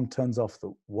your mom turns off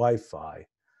the Wi-Fi?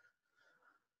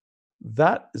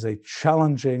 That is a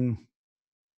challenging,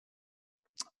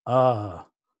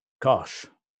 gosh.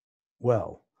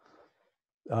 Well,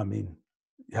 I mean,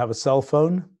 you have a cell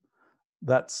phone.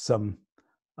 That's,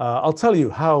 I'll tell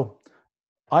you how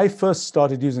I first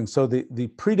started using, so the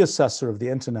predecessor of the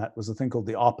internet was a thing called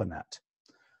the ARPANET.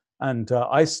 And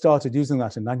I started using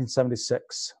that in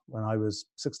 1976 when I was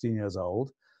 16 years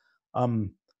old. It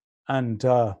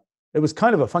was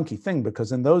kind of a funky thing,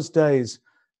 because in those days,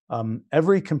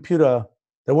 every computer,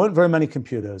 there weren't very many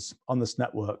computers on this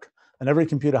network, and every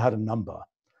computer had a number.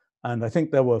 And I think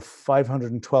there were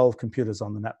 512 computers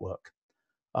on the network.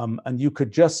 And you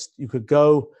could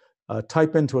go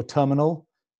type into a terminal,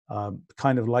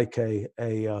 kind of like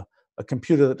a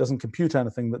computer that doesn't compute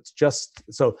anything, that's just,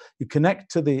 so you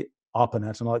connect to the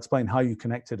ARPANET, and I'll explain how you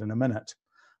connect it in a minute.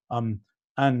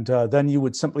 Then you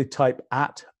would simply type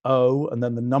 @O and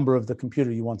then the number of the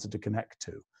computer you wanted to connect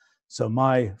to. So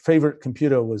my favorite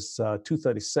computer was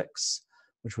 236,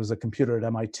 which was a computer at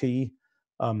MIT.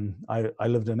 I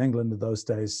lived in England in those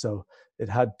days, so it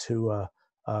had to,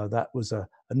 that was a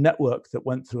network that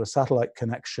went through a satellite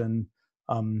connection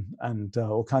and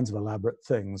all kinds of elaborate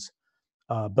things.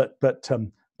 But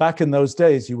back in those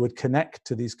days, you would connect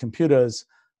to these computers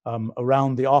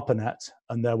around the ARPANET,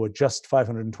 and there were just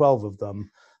 512 of them,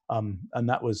 and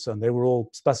they were all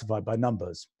specified by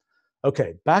numbers.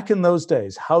 Okay, back in those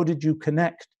days, how did you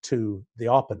connect to the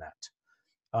ARPANET?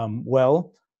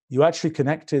 Well, you actually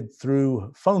connected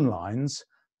through phone lines,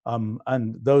 and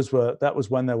that was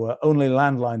when there were only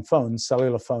landline phones.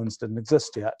 Cellular phones didn't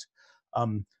exist yet,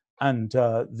 the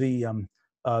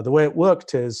way it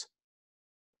worked is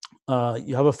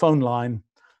you have a phone line,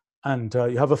 and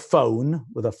you have a phone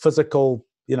with a physical,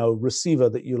 receiver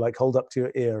that you like hold up to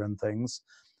your ear and things,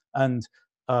 and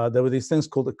there were these things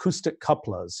called acoustic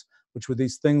couplers, which were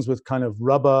these things with kind of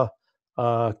rubber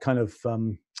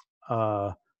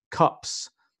cups,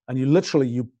 and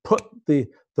you put the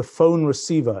phone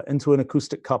receiver into an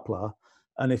acoustic coupler,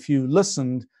 and if you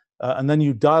listened, and then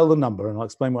you dial the number, and I'll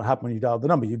explain what happened when you dialed the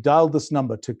number. You dialed this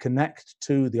number to connect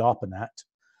to the ARPANET,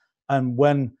 and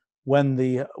when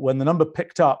the number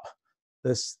picked up,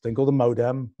 this thing called a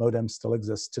modem still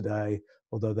exists today,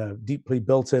 although they're deeply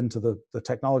built into the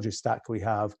technology stack we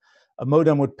have. A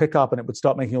modem would pick up and it would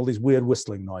start making all these weird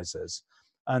whistling noises.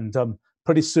 And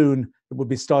pretty soon it would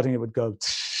be starting, it would go,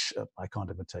 I can't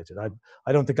imitate it.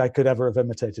 I don't think I could ever have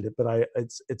imitated it, but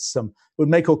it would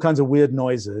make all kinds of weird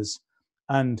noises.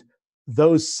 And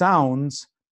those sounds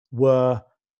were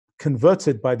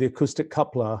converted by the acoustic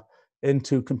coupler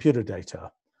into computer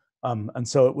data. And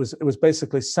so it was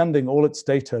basically sending all its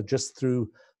data just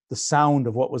through the sound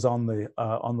of what was on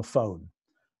the phone.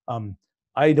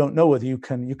 I don't know whether you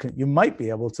might be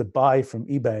able to buy from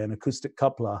eBay an acoustic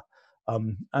coupler,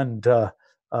 and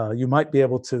you might be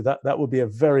able to. That would be a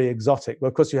very exotic. But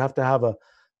of course, you have to have an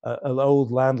old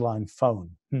landline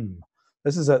phone.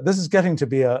 This is getting to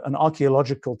be an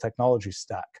archaeological technology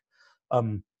stack.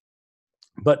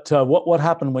 But what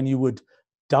happened when you would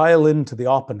dial into the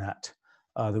ARPANET?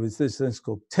 There was this thing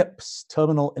called TIPS,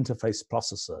 Terminal Interface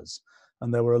Processors,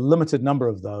 and there were a limited number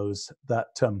of those that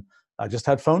just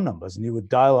had phone numbers, and you would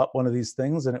dial up one of these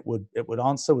things, and it would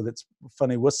answer with its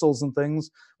funny whistles and things.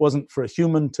 It wasn't for a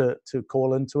human to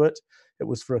call into it; it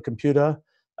was for a computer,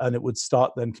 and it would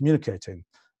start then communicating.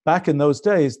 Back in those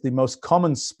days, the most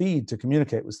common speed to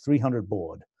communicate was 300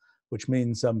 baud, which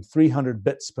means 300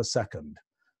 bits per second.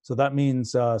 So that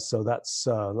means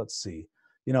let's see.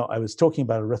 I was talking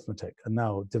about arithmetic, and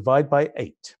now divide by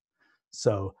 8.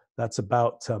 So that's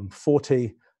about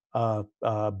 40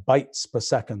 bytes per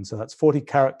second. So that's 40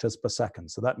 characters per second.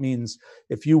 So that means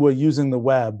if you were using the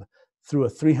web through a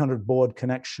 300 baud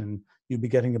connection, you'd be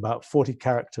getting about 40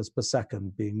 characters per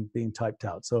second being typed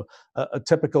out. So a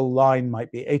typical line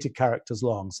might be 80 characters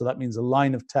long. So that means a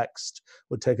line of text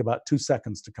would take about 2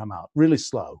 seconds to come out, really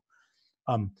slow.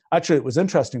 Actually, it was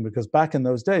interesting because back in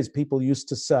those days, people used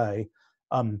to say,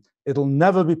 it'll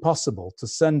never be possible to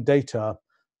send data,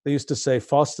 they used to say,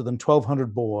 faster than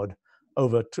 1200 baud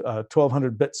over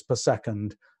 1200 bits per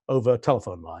second over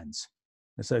telephone lines.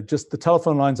 They said just the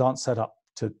telephone lines aren't set up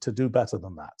to do better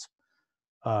than that.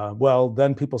 Well,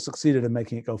 then people succeeded in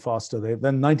making it go faster.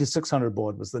 Then 9600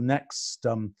 baud was the next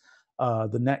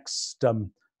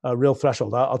real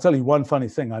threshold. I'll tell you one funny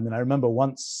thing. I mean, I remember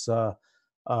once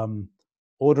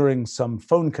ordering some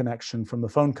phone connection from the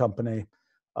phone company,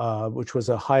 which was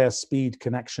a higher speed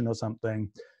connection or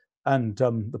something. And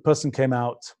the person came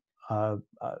out,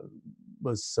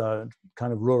 was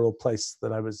kind of rural place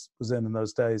that I was in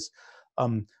those days.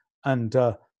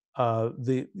 The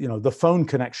phone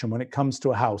connection, when it comes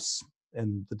to a house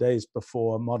in the days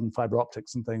before modern fiber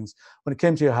optics and things, when it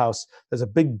came to your house, there's a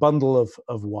big bundle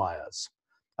of wires.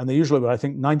 And they usually were, I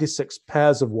think, 96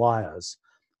 pairs of wires.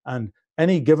 And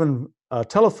any given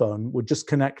telephone would just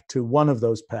connect to one of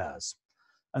those pairs.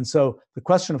 And so the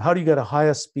question of how do you get a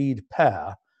higher speed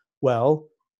pair? Well,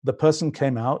 the person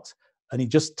came out and he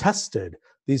just tested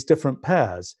these different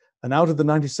pairs. And out of the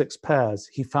 96 pairs,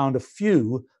 he found a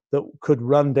few that could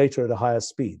run data at a higher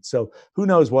speed. So who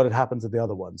knows what had happened to the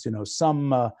other ones?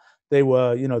 Some there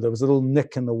was a little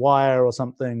nick in the wire or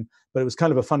something, but it was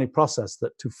kind of a funny process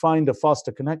that to find a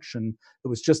faster connection, it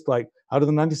was just like out of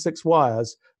the 96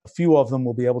 wires, a few of them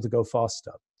will be able to go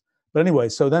faster. But anyway,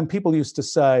 so then people used to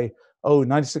say, oh,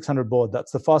 9600 baud,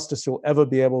 that's the fastest you'll ever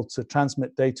be able to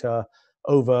transmit data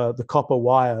over the copper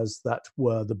wires that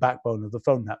were the backbone of the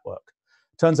phone network.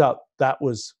 Turns out that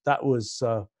was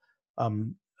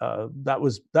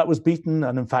beaten,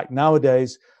 and in fact,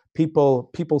 nowadays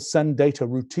people send data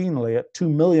routinely at 2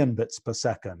 million bits per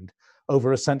second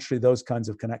over essentially those kinds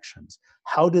of connections.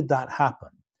 How did that happen?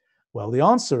 Well, the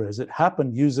answer is it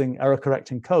happened using error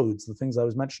correcting codes, the things I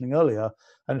was mentioning earlier,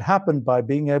 and it happened by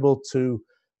being able to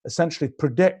essentially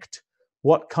predict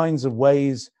what kinds of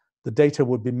ways the data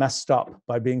would be messed up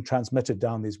by being transmitted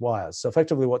down these wires. So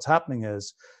effectively what's happening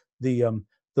is the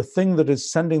thing that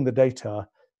is sending the data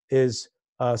is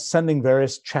sending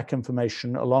various check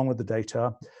information along with the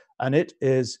data, and it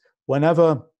is,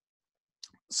 whenever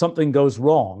something goes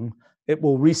wrong, it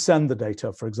will resend the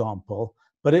data, for example,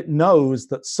 but it knows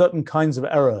that certain kinds of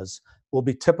errors will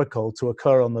be typical to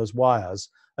occur on those wires,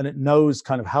 and it knows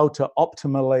kind of how to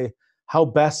optimally, how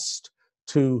best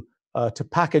to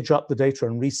package up the data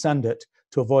and resend it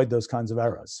to avoid those kinds of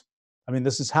errors. I mean,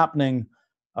 this is happening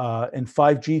in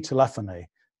 5G telephony.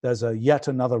 There's yet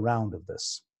another round of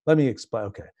this. Let me explain.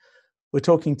 Okay, we're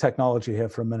talking technology here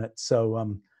for a minute,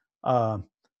 so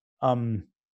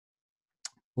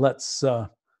let's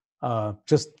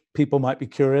just, people might be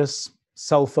curious.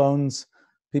 Cell phones,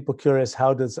 people curious,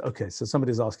 how does, okay, so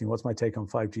somebody's asking, what's my take on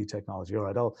 5G technology? All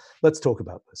right, let's talk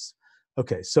about this.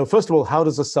 Okay, so first of all, how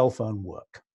does a cell phone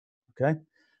work? Okay,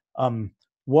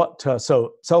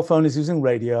 so cell phone is using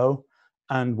radio,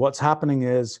 and what's happening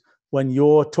is when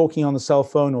you're talking on the cell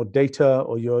phone or data,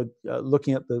 or you're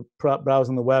looking at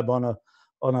browsing the web on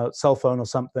a cell phone or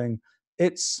something,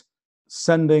 it's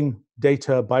sending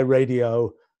data by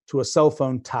radio to a cell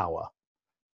phone tower.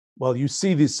 Well, you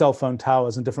see these cell phone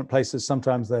towers in different places.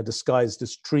 Sometimes they're disguised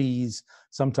as trees.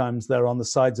 Sometimes they're on the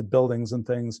sides of buildings and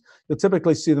things. You'll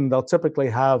typically see them. They'll typically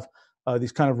have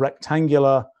these kind of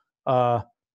rectangular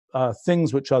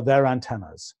things which are their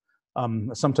antennas.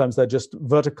 Sometimes they're just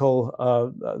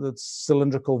vertical,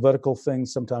 cylindrical vertical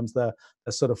things. Sometimes they're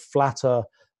sort of flatter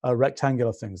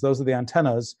rectangular things. Those are the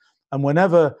antennas. And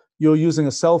whenever you're using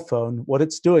a cell phone, what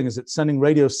it's doing is it's sending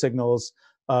radio signals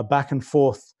back and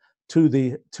forth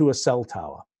to a cell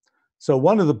tower. So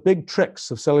one of the big tricks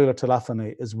of cellular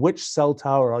telephony is which cell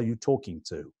tower are you talking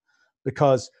to?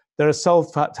 Because there are cell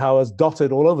towers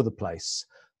dotted all over the place.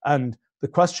 And the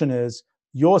question is,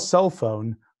 your cell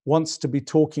phone wants to be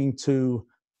talking to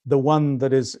the one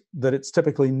that it's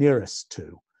typically nearest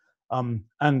to.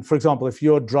 And for example, if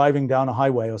you're driving down a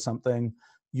highway or something,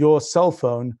 your cell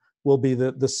phone will be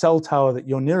the cell tower that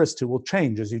you're nearest to will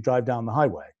change as you drive down the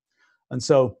highway. And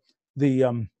so there's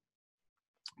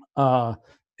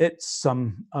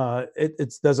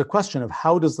a question of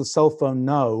how does the cell phone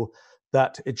know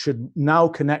that it should now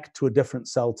connect to a different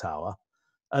cell tower?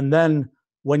 And then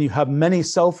when you have many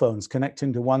cell phones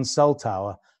connecting to one cell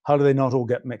tower, how do they not all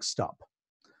get mixed up?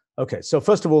 Okay, so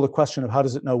first of all, the question of how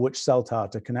does it know which cell tower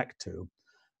to connect to?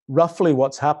 Roughly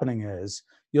what's happening is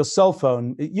your cell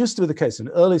phone, it used to be the case in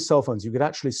early cell phones, you could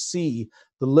actually see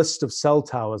the list of cell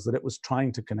towers that it was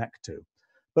trying to connect to.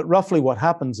 But roughly what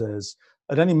happens is,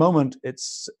 at any moment,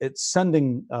 it's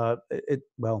sending,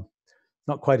 well,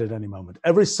 not quite at any moment.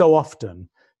 Every so often,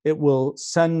 it will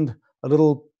send a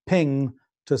little ping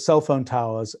to cell phone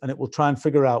towers, and it will try and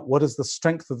figure out what is the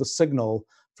strength of the signal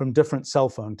from different cell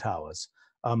phone towers.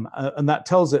 And that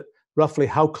tells it roughly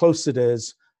how close it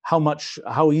is,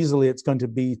 how easily it's going to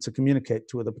be to communicate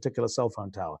to with a particular cell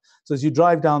phone tower. So as you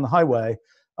drive down the highway,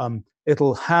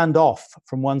 it'll hand off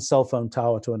from one cell phone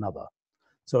tower to another.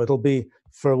 So it'll be,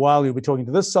 for a while, you'll be talking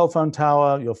to this cell phone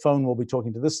tower, your phone will be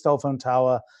talking to this cell phone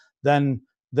tower, then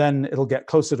it'll get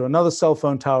closer to another cell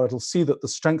phone tower, it'll see that the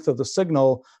strength of the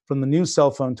signal from the new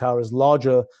cell phone tower is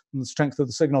larger than the strength of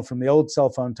the signal from the old cell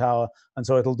phone tower, and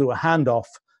so it'll do a handoff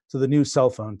to the new cell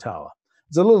phone tower.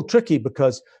 It's a little tricky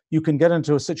because you can get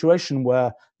into a situation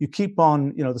where you keep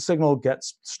on, the signal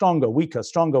gets stronger, weaker,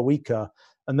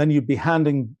 and then you'd be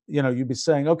you'd be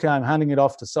saying, okay, I'm handing it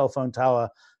off to cell phone tower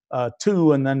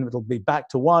 2, and then it'll be back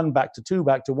to 1, back to 2,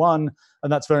 back to 1,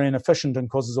 and that's very inefficient and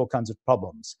causes all kinds of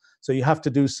problems. So you have to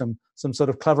do some sort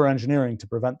of clever engineering to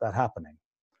prevent that happening.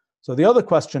 So the other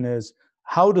question is,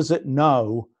 how does it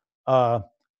know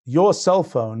your cell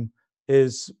phone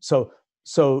is, so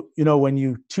when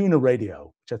you tune a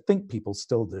radio, which I think people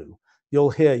still do,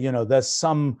 you'll hear, there's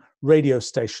some radio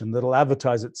station that'll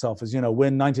advertise itself as, we're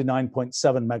 99.7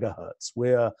 megahertz,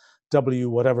 we're W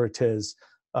whatever it is,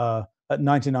 at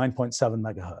 99.7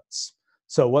 megahertz.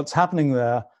 So what's happening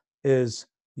there is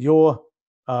the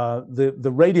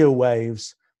radio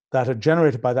waves that are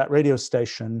generated by that radio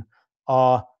station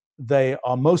are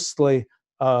mostly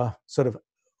sort of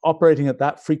operating at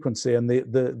that frequency, and the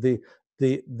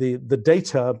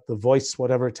data, the voice,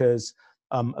 whatever it is,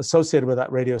 associated with that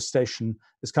radio station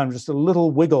is kind of just a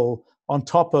little wiggle on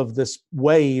top of this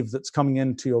wave that's coming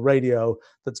into your radio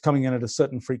that's coming in at a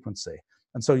certain frequency.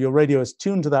 And so your radio is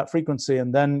tuned to that frequency,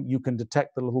 and then you can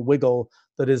detect the little wiggle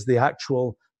that is the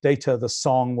actual data, the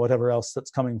song, whatever else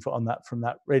that's coming from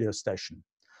that radio station.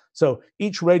 So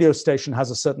each radio station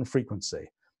has a certain frequency,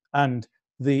 and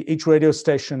each radio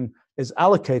station is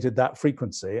allocated that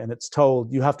frequency, and it's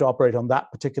told you have to operate on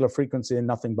that particular frequency and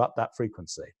nothing but that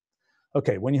frequency.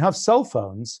 Okay, when you have cell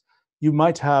phones, you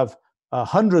might have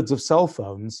hundreds of cell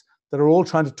phones that are all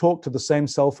trying to talk to the same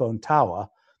cell phone tower,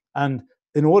 and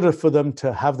in order for them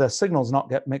to have their signals not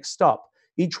get mixed up,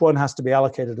 each one has to be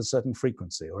allocated a certain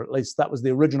frequency, or at least that was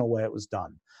the original way it was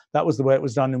done. That was the way it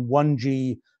was done in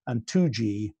 1G and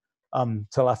 2G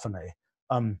telephony.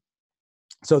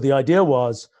 So the idea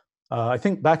was, I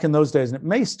think back in those days, and it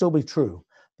may still be true,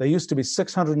 there used to be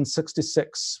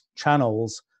 666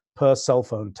 channels per cell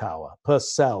phone tower, per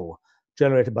cell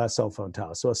generated by a cell phone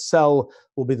tower. So a cell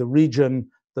will be the region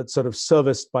that's sort of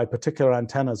serviced by particular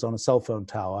antennas on a cell phone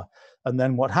tower. And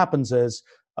then what happens is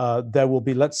there will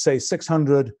be, let's say,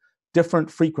 600 different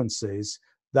frequencies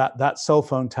that that cell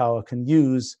phone tower can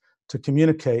use to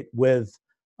communicate with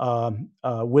different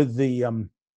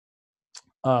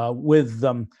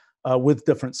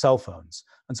cell phones.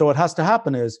 And so what has to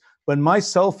happen is when my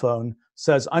cell phone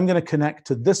says, I'm going to connect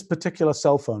to this particular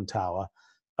cell phone tower,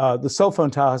 the cell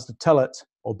phone tower has to tell it,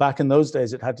 or back in those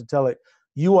days, it had to tell it,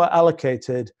 you are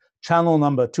allocated channel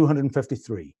number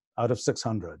 253 out of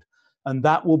 600. And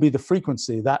that will be the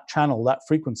frequency, that channel, that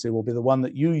frequency will be the one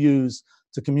that you use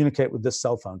to communicate with this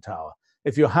cell phone tower.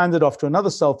 If you're handed off to another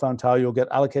cell phone tower, you'll get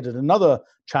allocated another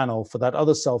channel for that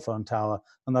other cell phone tower,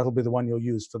 and that'll be the one you'll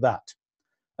use for that.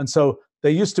 And so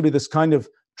there used to be this kind of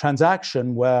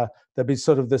transaction where there'd be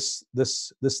sort of this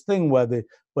thing where the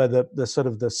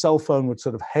cell phone would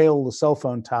sort of hail the cell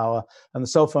phone tower, and the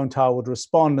cell phone tower would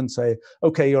respond and say,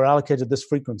 okay, you're allocated this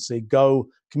frequency, go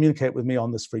communicate with me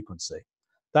on this frequency.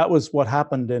 That was what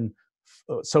happened in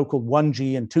so-called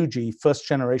 1G and 2G, first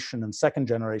generation and second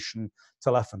generation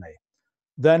telephony.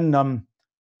 Then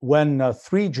when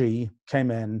 3G came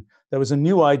in, there was a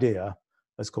new idea.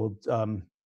 It's called,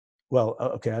 well,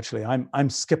 okay, actually, I'm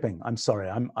skipping. I'm sorry,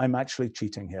 I'm actually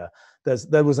cheating here.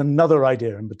 There was another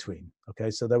idea in between.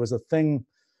 Okay, so there was a thing.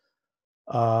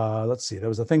 Let's see. There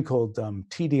was a thing called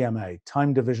TDMA,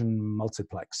 time division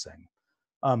multiplexing.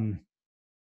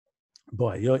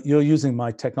 Boy, you're using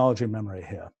my technology memory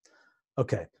here.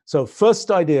 Okay, so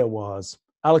first idea was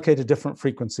allocate a different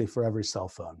frequency for every cell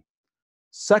phone.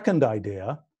 Second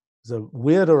idea is a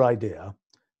weirder idea,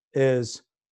 is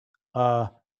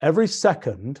every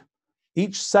second,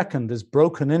 each second is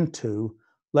broken into,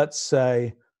 let's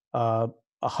say,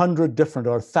 100 different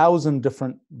or 1,000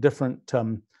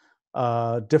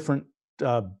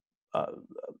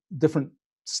 different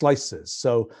slices.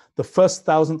 So the first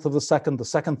thousandth of the second, the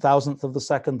second thousandth of the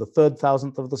second, the third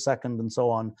thousandth of the second, and so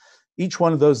on. Each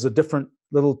one of those is a different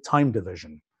little time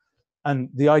division. And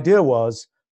the idea was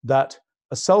that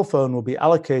a cell phone will be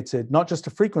allocated not just a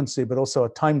frequency, but also a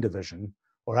time division,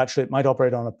 or actually it might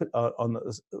operate on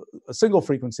a single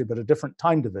frequency, but a different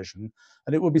time division.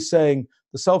 And it would be saying,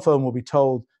 the cell phone will be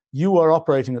told, you are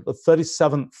operating at the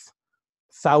 37th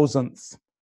thousandth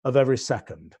of every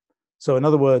second. So in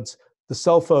other words,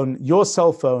 your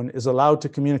cell phone is allowed to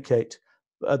communicate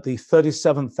at the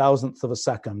 37th thousandth of a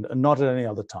second and not at any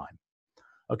other time.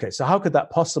 Okay, so how could that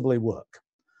possibly work?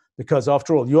 Because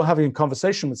after all, you're having a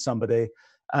conversation with somebody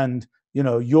and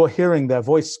you're hearing their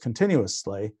voice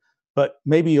continuously, but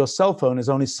maybe your cell phone is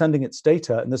only sending its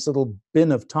data in this little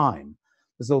bin of time,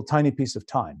 this little tiny piece of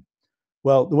time.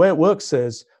 Well, the way it works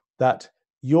is that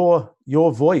your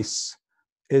voice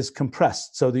is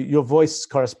compressed, so that your voice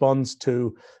corresponds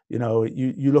to,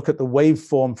 you look at the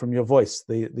waveform from your voice,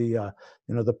 the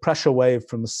pressure wave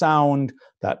from the sound,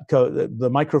 the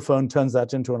microphone turns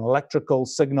that into an electrical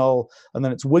signal, and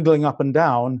then it's wiggling up and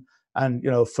down. And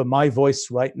for my voice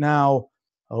right now,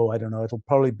 I don't know, it'll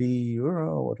probably be,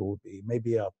 what will it be?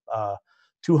 Maybe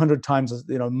 200 times.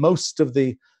 Most of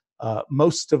the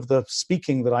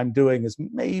speaking that I'm doing is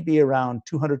maybe around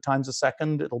 200 times a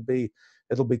second. It'll be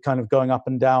kind of going up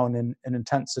and down in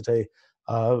intensity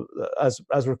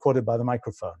as recorded by the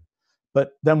microphone.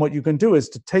 But then what you can do is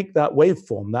to take that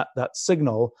waveform, that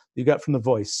signal you get from the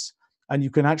voice, and you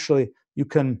can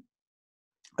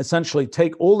essentially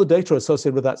take all the data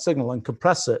associated with that signal and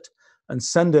compress it and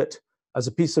send it as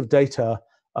a piece of data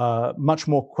much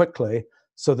more quickly,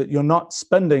 so that you're not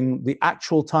spending the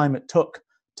actual time it took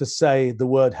to say the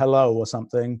word hello or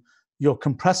something. You're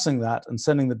compressing that and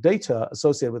sending the data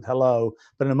associated with hello,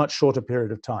 but in a much shorter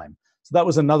period of time. So that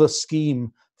was another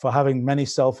scheme for having many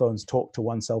cell phones talk to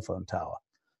one cell phone tower.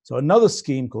 So another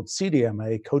scheme called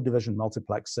CDMA, code division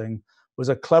multiplexing, was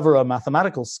a cleverer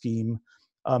mathematical scheme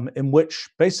in which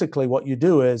basically what you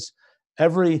do is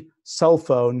every cell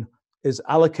phone is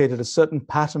allocated a certain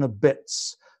pattern of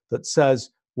bits that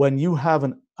says when you have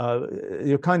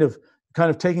you're kind of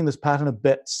taking this pattern of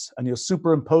bits and you're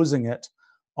superimposing it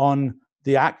on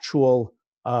the actual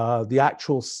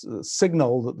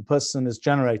signal that the person is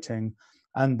generating.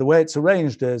 And the way it's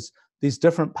arranged is these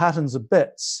different patterns of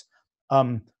bits,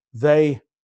 oh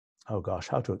gosh,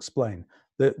 how to explain?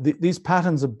 These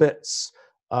patterns of bits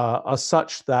are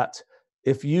such that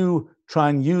if you try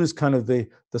and use kind of the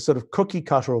sort of cookie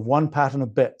cutter of one pattern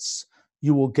of bits,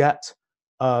 you will get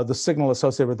the signal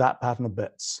associated with that pattern of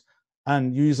bits.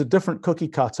 And you use a different cookie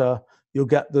cutter, you'll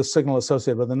get the signal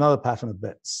associated with another pattern of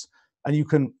bits. And you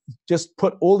can just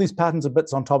put all these patterns of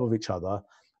bits on top of each other,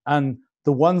 and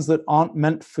the ones that aren't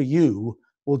meant for you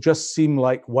will just seem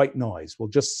like white noise, will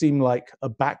just seem like a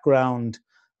background,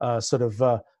 a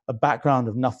background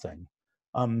of nothing.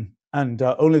 And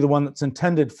only the one that's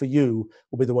intended for you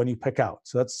will be the one you pick out.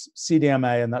 So that's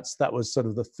CDMA, and that was sort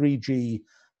of the 3G,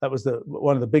 that was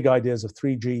one of the big ideas of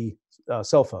 3G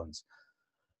cell phones.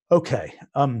 Okay,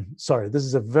 sorry, this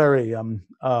is a very,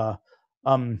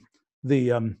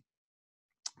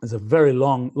 it's a very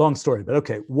long story, but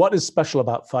okay, what is special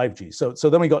about 5G? So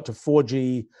then we got to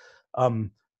 4G,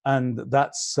 and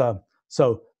that's,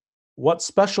 so what's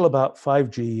special about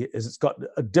 5G is it's got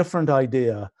a different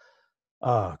idea.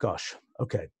 Gosh,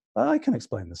 okay, I can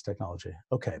explain this technology.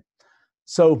 Okay,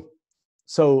 so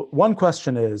one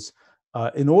question is,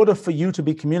 in order for you to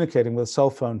be communicating with a cell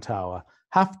phone tower,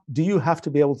 do you have to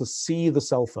be able to see the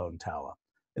cell phone tower?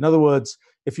 In other words,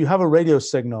 if you have a radio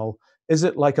signal, is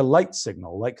it like a light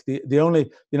signal? Like the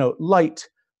only, light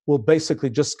will basically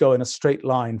just go in a straight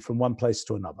line from one place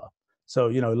to another. So,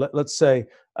 let's say,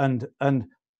 and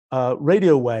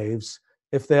radio waves,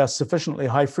 if they are sufficiently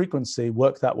high frequency,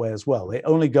 work that way as well. They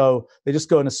just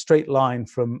go in a straight line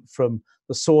from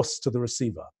the source to the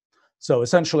receiver. So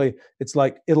essentially, it's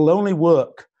like it'll only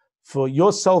work for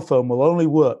your cell phone will only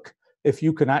work if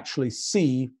you can actually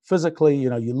see physically,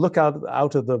 you look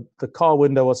out of the car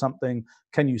window or something,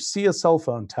 can you see a cell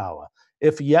phone tower?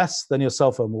 If yes, then your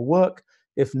cell phone will work.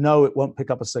 If no, it won't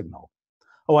pick up a signal.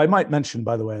 Oh, I might mention,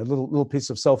 by the way, a little piece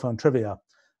of cell phone trivia.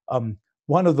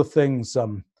 One of the things,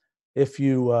 if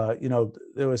you,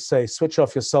 they would say, switch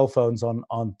off your cell phones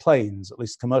on planes, at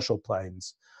least commercial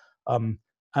planes. There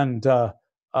are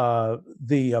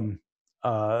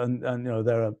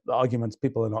arguments,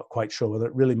 people are not quite sure whether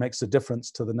it really makes a difference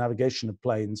to the navigation of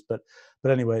planes, but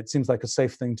anyway, it seems like a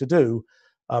safe thing to do.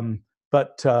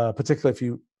 But particularly if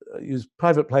you use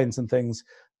private planes and things,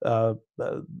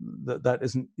 that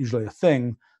isn't usually a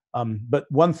thing. But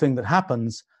one thing that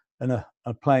happens in a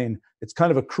plane, it's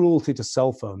kind of a cruelty to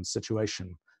cell phone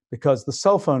situation, because the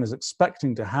cell phone is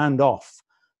expecting to hand off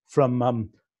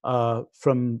from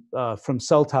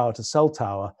cell tower to cell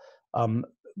tower,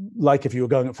 like if you were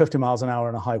going at 50 miles an hour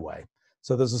on a highway.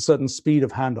 So there's a certain speed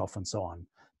of handoff and so on.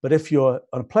 But if you're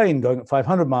on a plane going at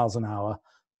 500 miles an hour,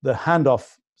 the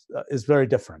handoff is very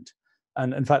different.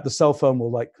 And in fact, the cell phone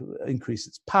will increase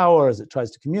its power as it tries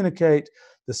to communicate.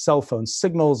 The cell phone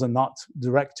signals are not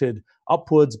directed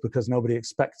upwards because nobody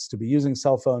expects to be using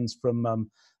cell phones from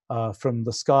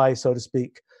the sky, so to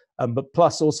speak. But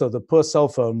plus also the poor cell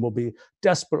phone will be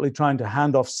desperately trying to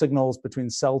hand off signals between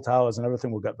cell towers, and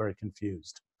everything will get very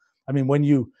confused. I mean, when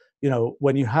you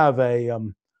have a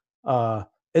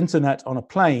internet on a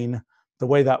plane, the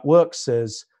way that works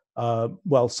is,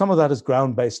 well, some of that is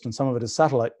ground-based and some of it is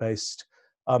satellite-based.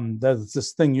 There's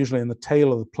this thing usually in the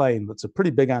tail of the plane that's a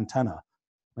pretty big antenna,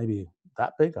 maybe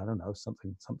that big, I don't know,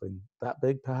 something that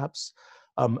big perhaps.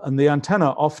 And the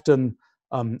antenna often,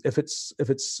 if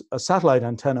it's a satellite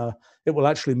antenna, it will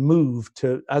actually move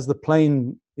as the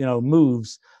plane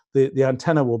moves, the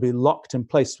antenna will be locked in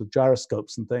place with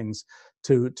gyroscopes and things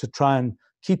to try and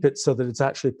keep it so that it's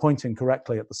actually pointing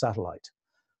correctly at the satellite.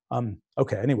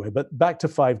 Okay, anyway, but back to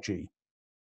 5G.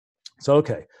 So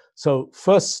okay, so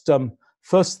first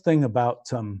thing about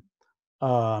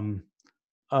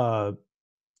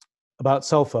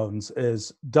cell phones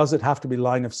is, does it have to be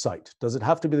line of sight? Does it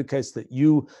have to be the case that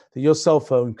your cell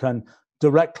phone can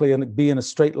directly and be in a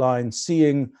straight line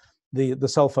seeing the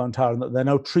cell phone tower, and that there are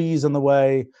no trees in the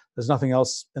way, there's nothing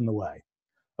else in the way?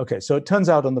 Okay, so it turns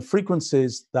out on the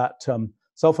frequencies that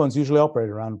cell phones usually operate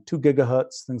around 2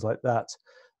 gigahertz, things like that,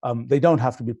 they don't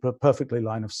have to be perfectly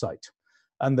line of sight.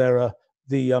 And there are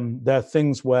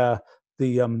things where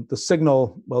the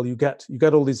signal, well, you get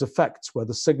all these effects where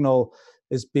the signal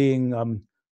is being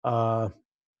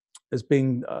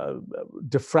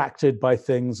diffracted by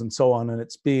things and so on, and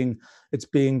it's being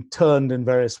turned in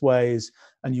various ways,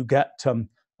 and you get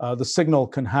the signal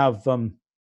can have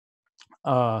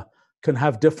can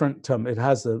have different, it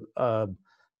has a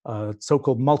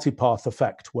so-called multipath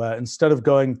effect, where instead of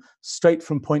going straight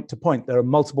from point to point, there are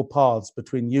multiple paths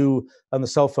between you and the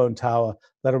cell phone tower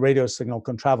that a radio signal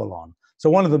can travel on. So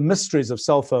one of the mysteries of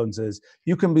cell phones is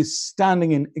you can be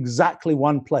standing in exactly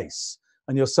one place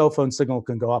and your cell phone signal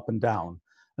can go up and down.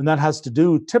 And that has to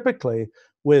do typically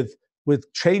with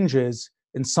changes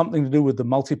in something to do with the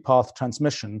multipath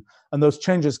transmission. And those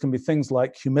changes can be things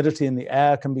like humidity in the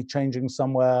air can be changing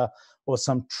somewhere, or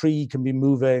some tree can be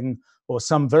moving, or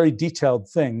some very detailed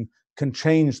thing can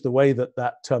change the way that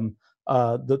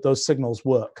those signals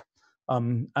work,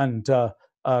 and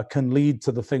can lead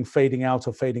to the thing fading out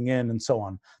or fading in and so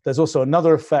on. There's also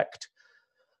another effect.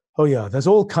 Oh yeah, there's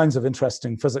all kinds of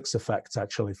interesting physics effects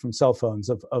actually from cell phones,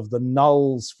 of the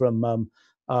nulls, from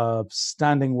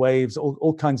standing waves,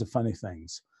 all kinds of funny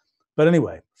things. But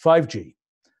anyway, 5G.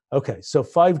 Okay, so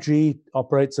 5G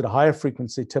operates at a higher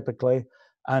frequency typically,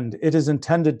 and it is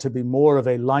intended to be more of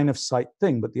a line of sight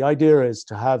thing. But the idea is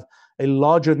to have a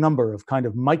larger number of kind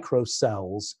of micro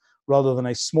cells rather than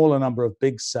a smaller number of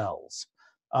big cells.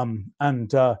 And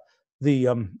so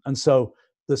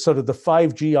the sort of the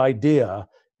 5G idea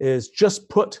is just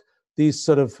put these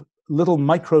sort of little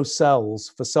micro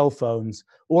cells for cell phones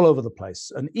all over the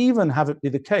place, and even have it be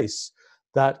the case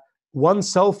that one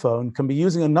cell phone can be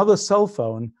using another cell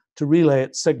phone to relay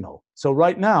its signal. So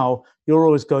right now, you're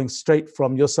always going straight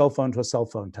from your cell phone to a cell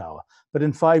phone tower. But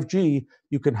in 5G,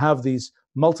 you can have these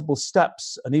multiple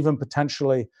steps and even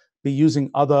potentially be using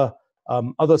other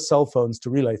cell phones to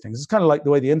relay things. It's kind of like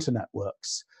the way the internet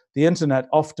works. The internet,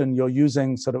 often you're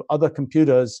using sort of other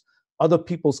computers, other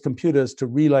people's computers to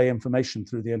relay information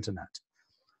through the internet.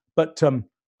 But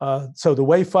so the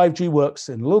way 5G works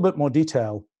in a little bit more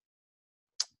detail,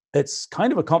 it's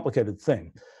kind of a complicated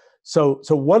thing. So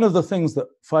one of the things that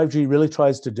 5G really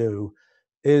tries to do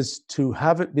is to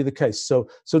have it be the case. So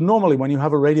normally when you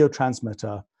have a radio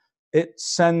transmitter, it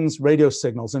sends radio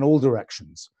signals in all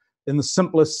directions. In the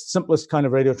simplest kind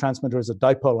of radio transmitter is a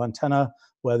dipole antenna,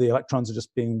 where the electrons are just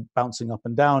bouncing up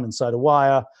and down inside a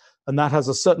wire, and that has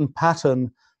a certain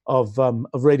pattern of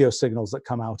radio signals that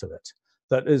come out of it.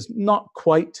 That is not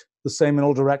quite the same in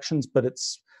all directions, but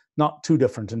it's not too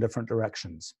different in different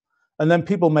directions. And then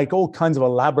people make all kinds of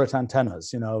elaborate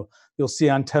antennas. You know, you'll see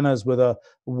antennas with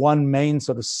one main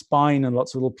sort of spine and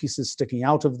lots of little pieces sticking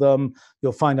out of them.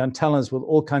 You'll find antennas with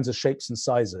all kinds of shapes and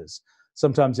sizes.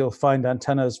 Sometimes you'll find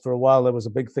antennas. For a while, there was a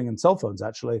big thing in cell phones,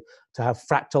 actually, to have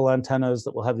fractal antennas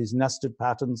that will have these nested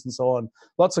patterns and so on.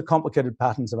 Lots of complicated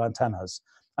patterns of antennas.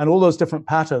 And all those different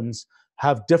patterns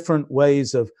have different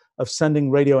ways of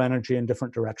sending radio energy in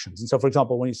different directions. And so, for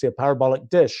example, when you see a parabolic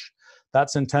dish,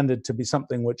 that's intended to be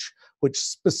something which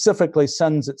specifically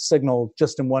sends its signal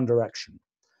just in one direction.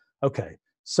 Okay,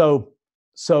 so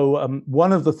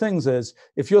one of the things is,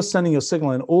 if you're sending your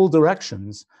signal in all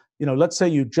directions, you know, let's say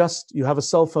you have a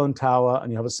cell phone tower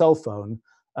and you have a cell phone,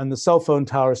 and the cell phone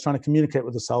tower is trying to communicate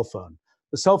with the cell phone.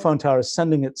 The cell phone tower is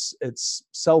sending its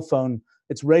cell phone,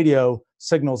 its radio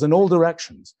signals in all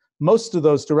directions. Most of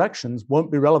those directions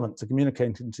won't be relevant to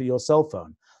communicating to your cell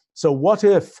phone. So what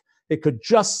if it could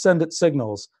just send its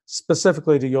signals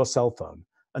specifically to your cell phone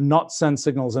and not send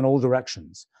signals in all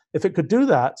directions? If it could do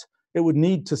that, it would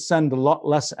need to send a lot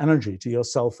less energy to your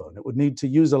cell phone. It would need to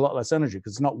use a lot less energy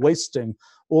because it's not wasting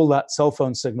all that cell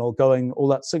phone signal going,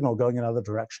 in other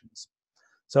directions.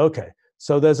 So, okay,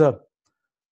 so there's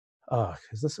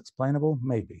is this explainable?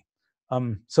 Maybe.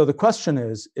 So the question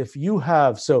is, if you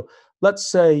have, so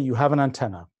let's say you have an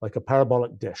antenna, like a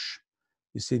parabolic dish.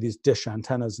 You see these dish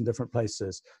antennas in different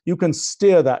places. You can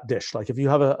steer that dish. Like if you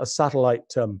have a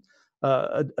satellite,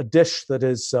 a dish that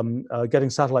is getting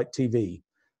satellite TV,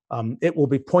 it will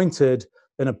be pointed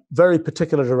in a very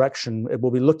particular direction. It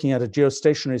will be looking at a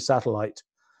geostationary satellite.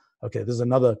 Okay, there's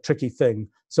another tricky thing.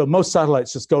 So most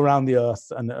satellites just go around the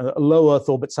Earth, and a low Earth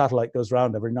orbit satellite goes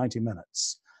around every 90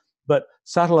 minutes. But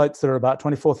satellites that are about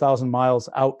 24,000 miles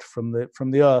out from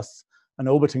the Earth and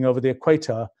orbiting over the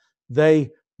equator,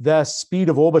 their speed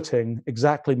of orbiting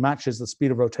exactly matches the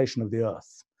speed of rotation of the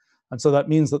Earth. And so that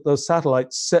means that those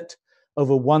satellites sit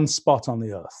over one spot on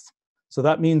the Earth. So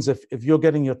that means if you're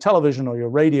getting your television or your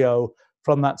radio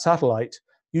from that satellite,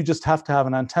 you just have to have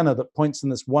an antenna that points in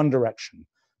this one direction.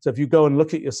 So if you go and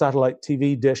look at your satellite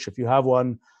TV dish, if you have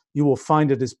one, you will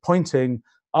find it is pointing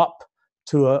up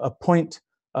to a point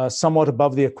somewhat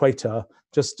above the equator,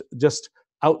 just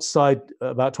outside,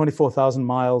 about 24,000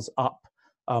 miles up.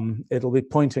 It'll be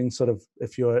pointing sort of,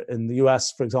 if you're in the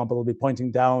US, for example, it'll be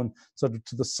pointing down sort of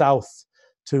to the south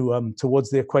towards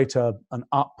the equator and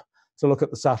up to look at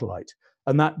the satellite.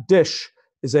 And that dish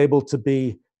is able to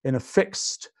be in a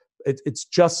fixed it's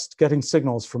just getting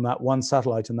signals from that one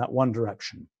satellite in that one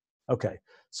direction. Okay,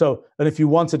 so, and if you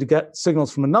wanted to get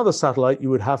signals from another satellite, you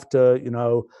would have to,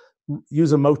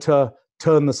 use a motor,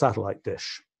 turn the satellite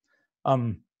dish.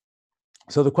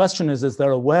 So the question is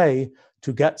there a way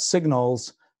to get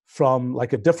signals from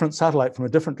like a different satellite from a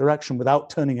different direction without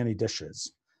turning any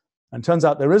dishes? And it turns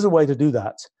out there is a way to do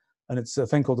that, and it's a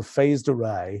thing called a phased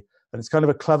array, and it's kind of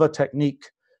a clever technique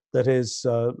that is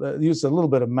used a little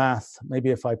bit of math. Maybe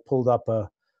if I pulled up a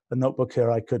notebook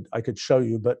here, I could show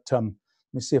you, but let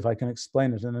me see if I can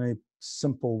explain it in any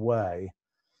simple way.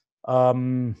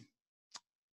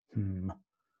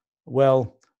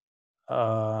 Well,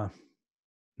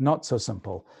 not so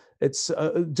simple. It's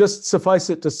just suffice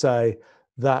it to say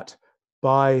that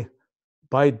by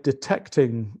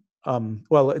detecting,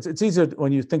 well, it's easier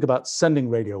when you think about sending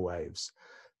radio waves.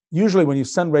 Usually when you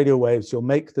send radio waves, you'll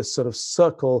make this sort of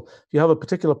circle. If you have a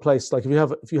particular place, like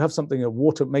if you have something of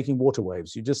water, making water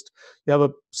waves, you have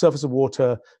a surface of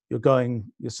water, you're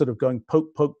sort of going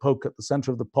poke, poke, poke at the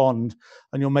center of the pond,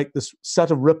 and you'll make this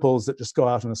set of ripples that just go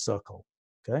out in a circle,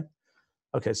 okay?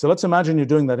 Okay, so let's imagine you're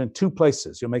doing that in two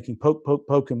places. You're making poke, poke,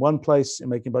 poke in one place, you're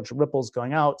making a bunch of ripples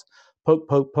going out, poke,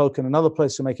 poke, poke in another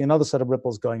place, you're making another set of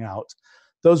ripples going out.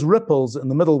 Those ripples in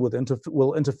the middle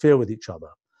will interfere with each other.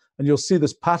 And you'll see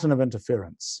this pattern of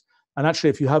interference. And actually,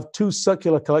 if you have two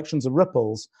circular collections of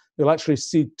ripples, you'll actually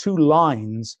see two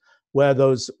lines where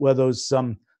those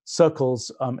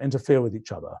circles interfere with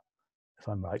each other. If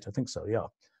I'm right, I think so, yeah.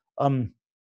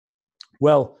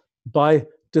 Well, by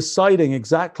deciding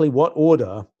exactly what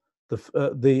order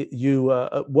what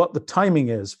the timing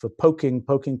is for poking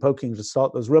to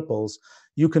start those ripples,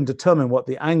 you can determine what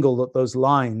the angle that those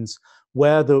lines,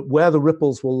 where the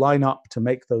ripples will line up to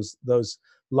make those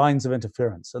lines of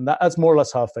interference. And that's more or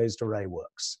less how a phased array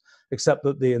works, except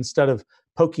that instead of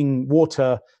poking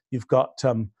water, you've got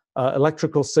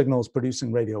electrical signals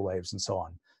producing radio waves and so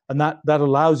on. And that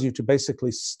allows you to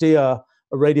basically steer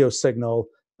a radio signal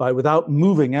without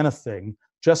moving anything.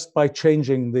 Just by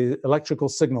changing the electrical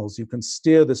signals, you can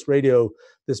steer this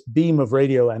beam of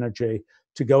radio energy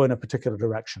to go in a particular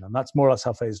direction. And that's more or less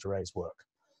how phased arrays work.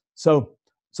 So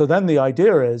then the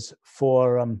idea is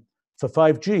for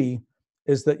 5G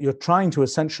is that you're trying to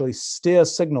essentially steer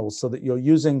signals so that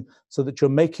you're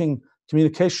making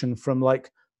communication from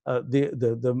like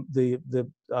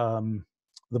the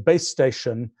base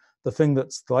station, the thing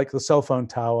that's like the cell phone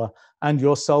tower, and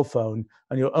your cell phone,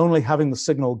 and you're only having the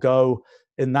signal go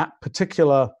in that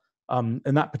particular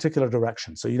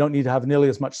direction. So you don't need to have nearly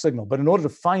as much signal. But in order to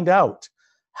find out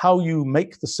how you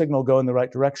make the signal go in the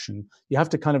right direction, you have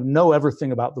to kind of know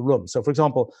everything about the room. So for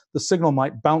example, the signal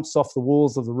might bounce off the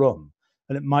walls of the room,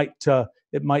 and it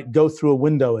might go through a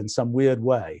window in some weird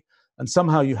way. And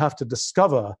somehow you have to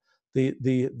discover,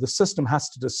 the system has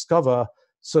to discover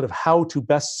sort of how to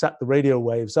best set the radio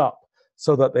waves up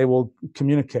so that they will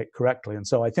communicate correctly. And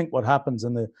so I think what happens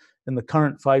in the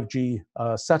current 5G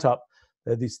setup,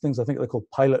 there are these things, I think they're called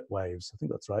pilot waves, I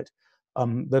think that's right,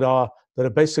 that are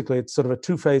basically, it's sort of a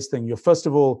two-phase thing. First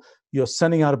of all, you're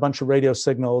sending out a bunch of radio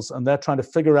signals, and they're trying to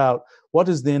figure out what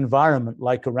is the environment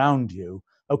like around you.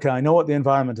 Okay, I know what the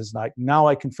environment is like. Now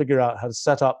I can figure out how to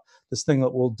set up this thing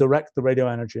that will direct the radio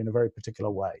energy in a very particular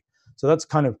way. So that's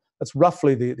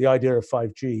roughly the idea of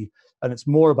 5G, and it's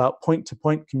more about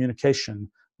point-to-point communication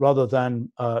rather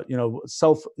than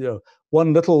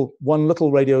one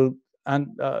little radio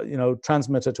and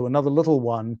transmitter to another little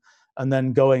one, and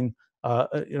then going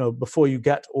before you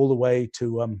get all the way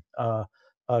to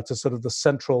sort of the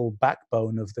central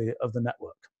backbone of the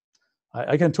network.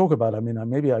 I can talk about. I mean,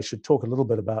 maybe I should talk a little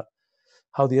bit about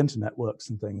how the internet works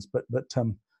and things. But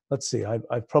let's see. I've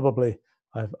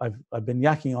been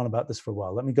yakking on about this for a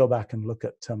while. Let me go back and look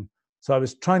at. So I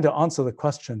was trying to answer the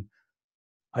question.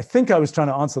 I think I was trying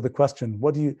to answer the question.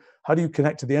 How do you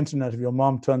connect to the internet if your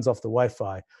mom turns off the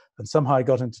Wi-Fi? And somehow I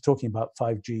got into talking about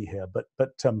 5G here. But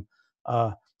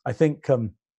I think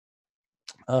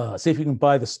see if you can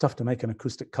buy the stuff to make an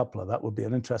acoustic coupler. That would be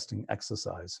an interesting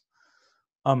exercise.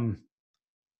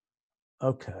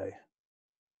 Okay.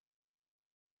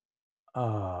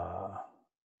 Talking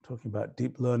about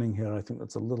deep learning here, I think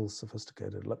that's a little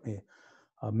sophisticated. Let me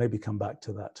maybe come back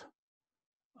to that.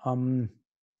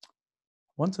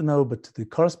 Want to know but the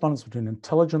correspondence between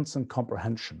intelligence and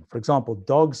comprehension. For example,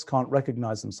 dogs can't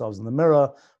recognize themselves in the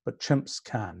mirror, but chimps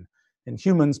can. In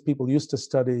humans, people used to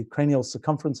study cranial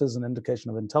circumference as an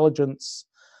indication of intelligence.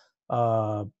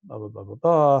 Blah, blah, blah, blah,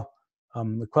 blah.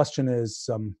 The question is,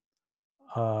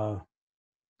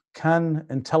 can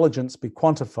intelligence be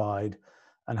quantified,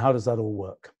 and how does that all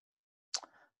work?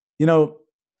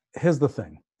 Here's the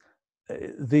thing.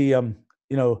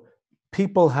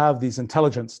 people have these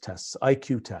intelligence tests,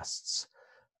 IQ tests,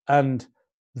 and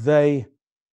they,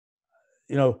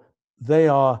 they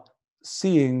are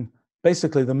seeing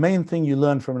basically the main thing you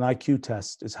learn from an IQ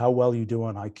test is how well you do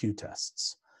on IQ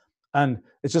tests. And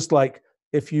it's just like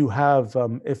if you have,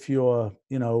 if you're,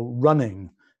 running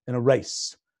in a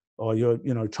race, or you're,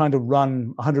 trying to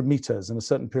run 100 meters in a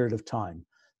certain period of time.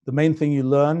 The main thing you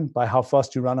learn by how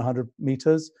fast you run 100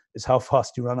 meters is how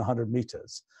fast you run 100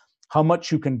 meters. How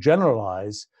much you can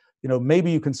generalize,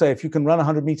 maybe you can say if you can run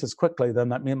 100 meters quickly, then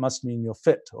that must mean you're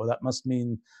fit, or that must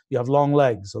mean you have long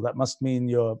legs, or that must mean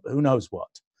you're who knows what.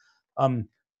 And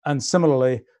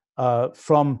similarly,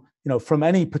 from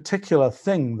any particular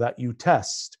thing that you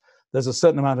test, there's a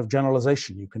certain amount of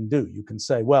generalization you can do. You can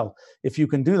say, well, if you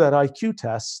can do that IQ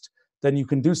test, then you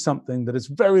can do something that is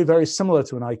very, very similar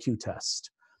to an IQ test,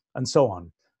 and so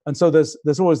on. And so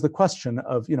there's always the question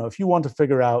of, if you want to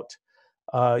figure out,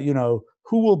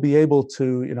 who will be able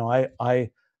to, I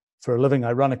for a living,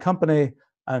 I run a company,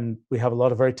 and we have a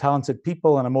lot of very talented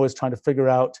people, and I'm always trying to figure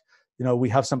out, we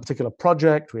have some particular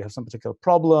project, we have some particular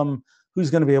problem, who's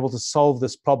going to be able to solve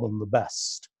this problem the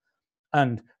best?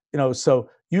 And, so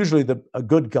usually a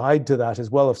good guide to that is,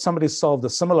 well, if somebody's solved a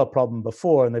similar problem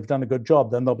before and they've done a good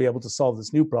job, then they'll be able to solve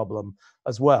this new problem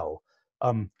as well.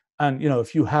 And,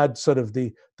 if you had sort of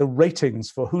the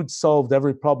ratings for who'd solved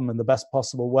every problem in the best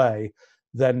possible way,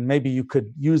 then maybe you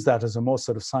could use that as a more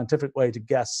sort of scientific way to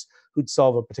guess who'd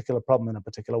solve a particular problem in a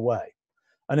particular way.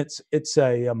 And it's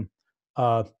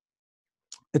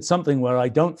something where I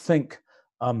don't think,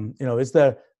 is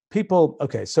there people,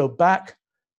 okay, so back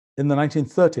in the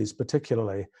 1930s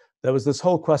particularly, there was this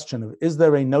whole question of, is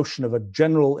there a notion of a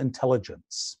general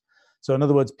intelligence? So in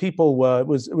other words, people were, it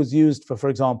was used for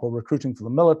example, recruiting for the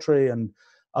military and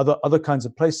other kinds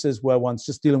of places where one's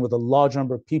just dealing with a large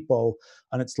number of people,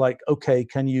 and it's like, okay,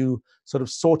 can you sort of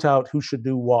sort out who should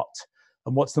do what?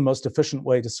 And what's the most efficient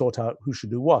way to sort out who should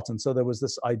do what? And so there was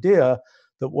this idea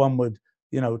that one would,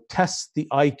 test the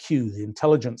IQ, the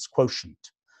intelligence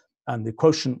quotient. And the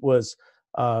quotient was,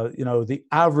 the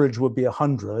average would be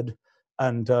 100.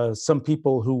 And some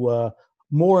people who were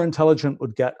more intelligent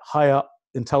would get higher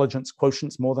intelligence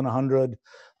quotients, more than 100.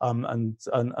 And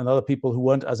other people who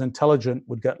weren't as intelligent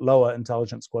would get lower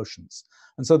intelligence quotients.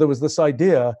 And so there was this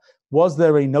idea, was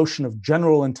there a notion of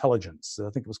general intelligence? I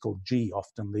think it was called G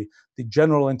often, the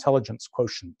general intelligence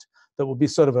quotient, that would be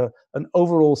sort of an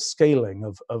overall scaling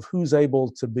of who's able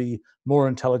to be more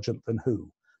intelligent than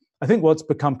who. I think what's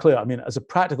become clear, I mean, as a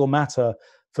practical matter,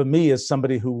 for me as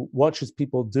somebody who watches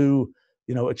people do,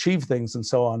 achieve things and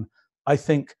so on, I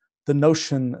think the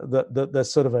notion that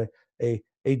there's sort of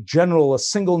a general, a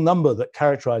single number that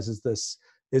characterizes this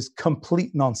is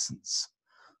complete nonsense.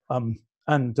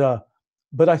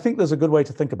 But I think there's a good way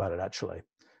to think about it, actually,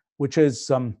 which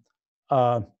is,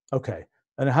 okay,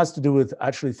 and it has to do with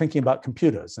actually thinking about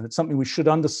computers, and it's something we should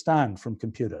understand from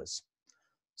computers.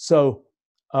 So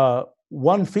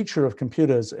one feature of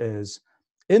computers is,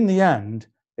 in the end,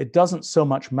 it doesn't so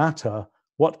much matter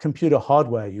what computer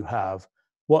hardware you have.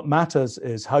 What matters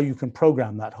is how you can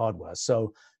program that hardware.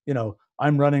 So,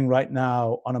 I'm running right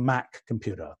now on a Mac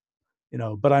computer,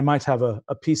 but I might have a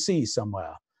PC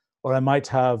somewhere, or I might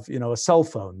have, a cell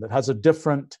phone that has a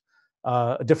different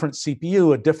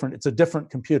CPU, it's a different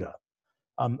computer,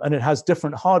 and it has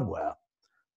different hardware.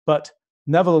 But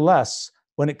nevertheless,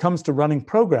 when it comes to running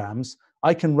programs,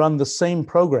 I can run the same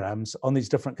programs on these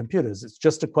different computers. It's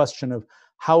just a question of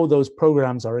how those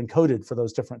programs are encoded for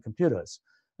those different computers.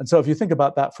 And so if you think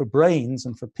about that for brains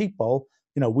and for people,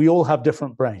 we all have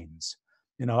different brains.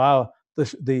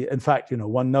 In fact,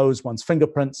 one knows one's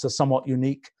fingerprints are somewhat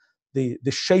unique. The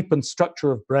shape and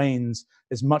structure of brains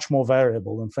is much more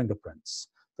variable than fingerprints.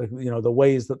 The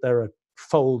ways that there are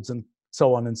folds and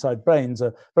so on inside brains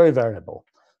are very variable.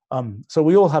 So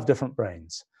we all have different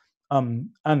brains, and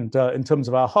in terms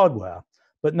of our hardware.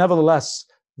 But nevertheless,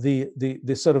 the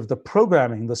sort of the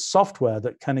programming, the software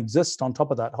that can exist on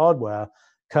top of that hardware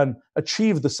can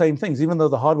achieve the same things, even though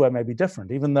the hardware may be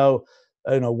different, even though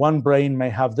one brain may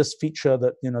have this feature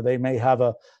that they may have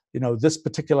this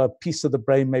particular piece of the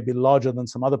brain may be larger than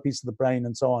some other piece of the brain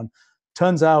and so on.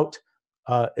 Turns out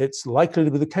it's likely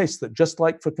to be the case that just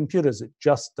like for computers, it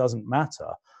just doesn't matter,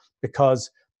 because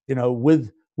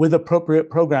with appropriate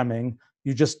programming,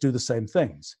 you just do the same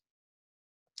things.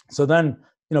 So then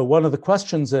one of the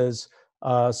questions is,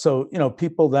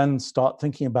 people then start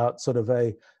thinking about sort of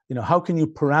how can you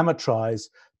parameterize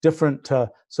different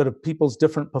sort of people's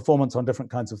different performance on different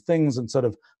kinds of things, and sort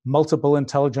of multiple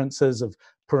intelligences of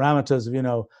parameters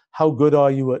of, how good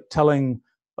are you at telling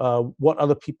what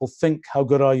other people think? How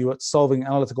good are you at solving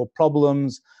analytical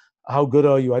problems? how good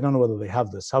are you? I don't know whether they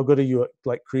have this. How good are you at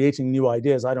like creating new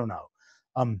ideas? I don't know.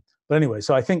 But anyway,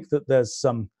 so I think that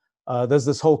there's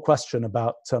this whole question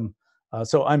about.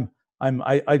 So I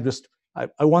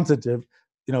wanted to,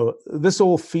 this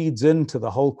all feeds into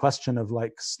the whole question of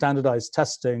like standardized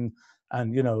testing,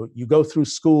 and you go through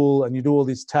school and you do all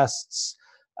these tests,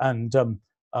 and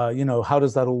how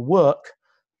does that all work?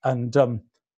 And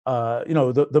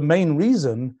the main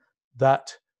reason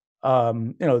that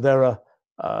there are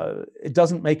it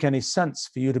doesn't make any sense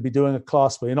for you to be doing a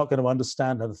class where you're not going to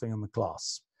understand everything in the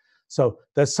class. So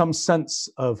there's some sense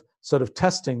of sort of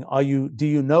testing. Do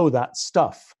you know that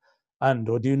stuff?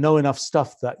 Or do you know enough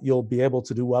stuff that you'll be able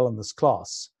to do well in this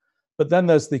class? But then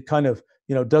there's the kind of,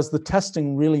 does the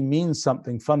testing really mean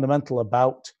something fundamental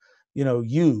about,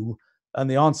 you? And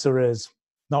the answer is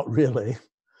not really.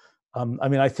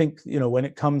 I think, when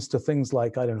it comes to things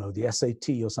like, I don't know, the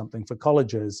SAT or something for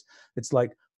colleges, it's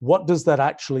like, what does that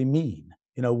actually mean?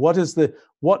 What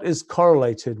is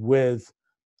correlated with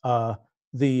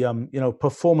the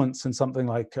performance in something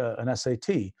like an SAT?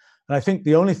 And I think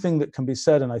the only thing that can be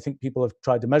said, and I think people have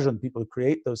tried to measure, and people who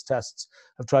create those tests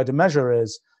have tried to measure,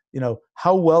 is,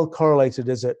 how well correlated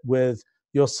is it with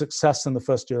your success in the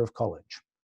first year of college?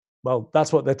 Well,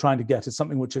 that's what they're trying to get. It's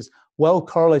something which is well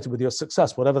correlated with your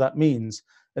success, whatever that means,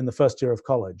 in the first year of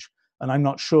college. And I'm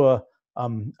not sure,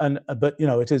 but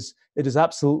it is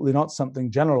absolutely not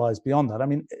something generalized beyond that. I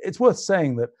mean, it's worth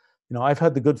saying that I've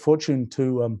had the good fortune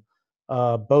to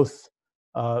both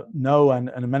know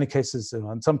and in many cases,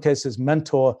 in some cases,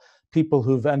 mentor people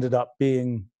who've ended up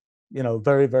being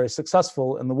very, very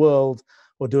successful in the world,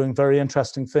 or doing very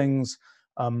interesting things,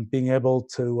 being able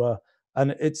to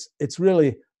and it's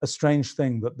really a strange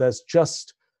thing that there's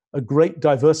just a great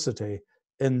diversity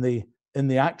in the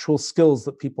actual skills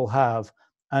that people have,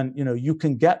 and you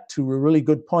can get to a really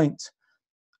good point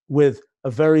with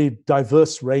a very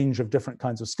diverse range of different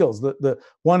kinds of skills.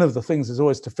 One of the things is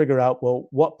always to figure out, well,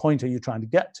 what point are you trying to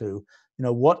get to?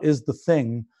 What is the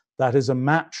thing that is a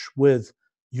match with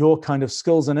your kind of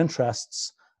skills and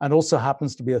interests, and also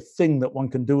happens to be a thing that one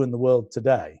can do in the world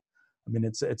today? I mean,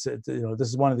 it's this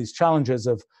is one of these challenges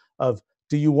of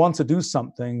do you want to do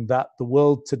something that the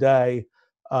world today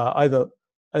either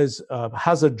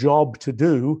has a job to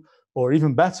do, or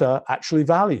even better, actually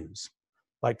values?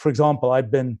 Like, for example,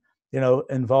 I've been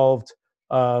involved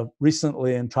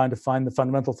recently in trying to find the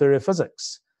fundamental theory of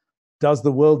physics. Does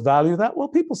the world value that? Well,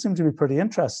 people seem to be pretty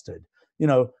interested.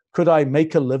 Could I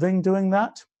make a living doing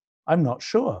that? I'm not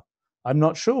sure. I'm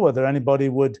not sure whether anybody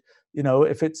would,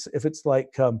 if it's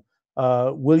like,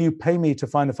 will you pay me to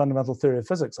find a fundamental theory of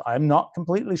physics? I'm not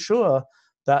completely sure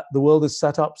that the world is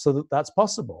set up so that that's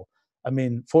possible. I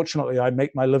mean, fortunately, I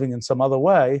make my living in some other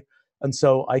way, and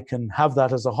so I can have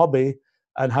that as a hobby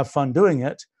and have fun doing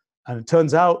it. And it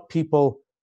turns out people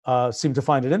seem to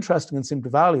find it interesting and seem to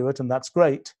value it, and that's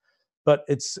great. But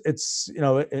it's a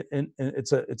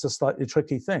slightly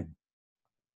tricky thing.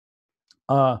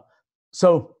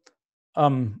 So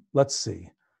let's see.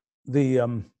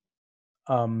 Well,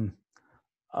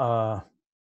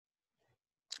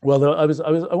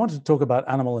 I wanted to talk about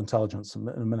animal intelligence in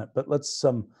a minute, but let's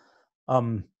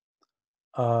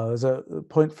there's a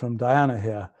point from Diana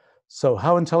here. So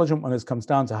how intelligent one is comes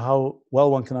down to how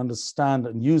well one can understand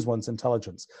and use one's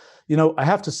intelligence. I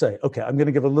have to say, okay, I'm going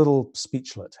to give a little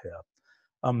speechlet here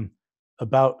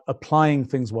about applying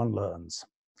things one learns.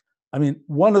 I mean,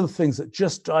 one of the things that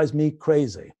just drives me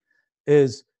crazy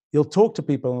is you'll talk to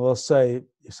people and they'll say,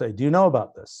 do you know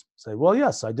about this? Say, well,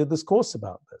 yes, I did this course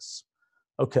about this.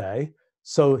 Okay,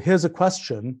 so here's a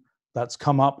question that's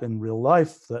come up in real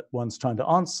life that one's trying to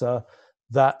answer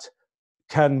that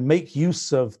can make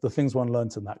use of the things one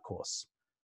learned in that course.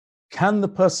 Can the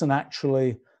person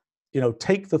actually,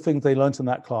 take the things they learned in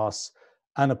that class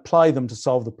and apply them to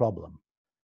solve the problem?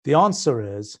 The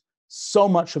answer is, so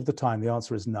much of the time, the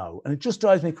answer is no. And it just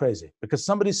drives me crazy, because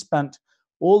somebody spent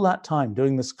all that time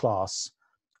doing this class,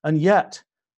 and yet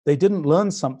they didn't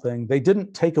learn something, they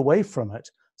didn't take away from it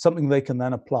something they can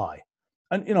then apply.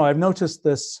 And I've noticed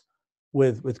this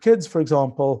with kids, for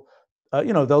example.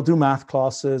 They'll do math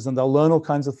classes and they'll learn all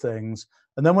kinds of things.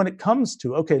 And then when it comes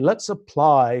to, okay, let's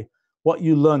apply what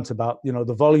you learned about,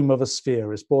 the volume of a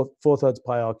sphere is 4/3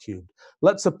 pi r cubed.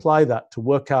 Let's apply that to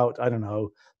work out, I don't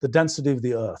know, the density of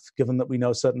the Earth, given that we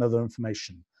know certain other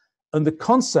information. And the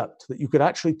concept that you could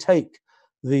actually take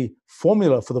the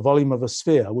formula for the volume of a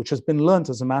sphere, which has been learned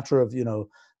as a matter of,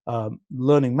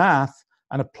 learning math,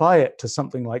 and apply it to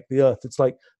something like the Earth, it's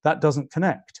like that doesn't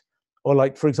connect. Or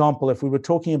like, for example, if we were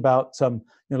talking about,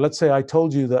 let's say I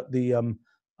told you that the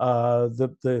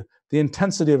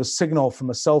intensity of a signal from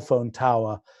a cell phone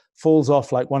tower falls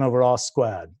off like 1 over r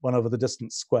squared, 1 over the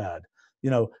distance squared.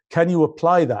 Can you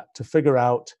apply that to figure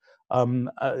out,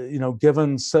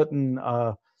 given certain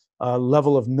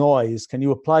level of noise, can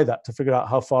you apply that to figure out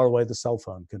how far away the cell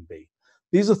phone can be?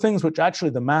 These are things which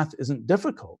actually the math isn't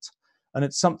difficult. And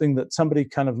it's something that somebody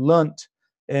kind of learnt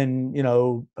in,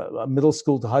 middle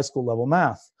school to high school level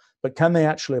math. But can they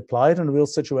actually apply it in a real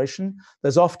situation?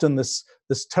 There's often this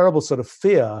terrible sort of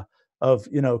fear of,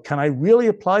 can I really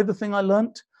apply the thing I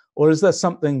learnt? Or is there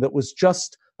something that was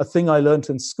just a thing I learnt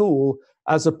in school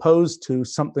as opposed to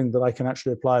something that I can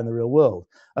actually apply in the real world?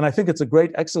 And I think it's a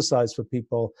great exercise for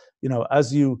people,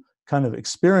 as you kind of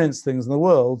experience things in the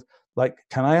world, like,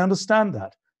 can I understand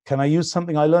that? Can I use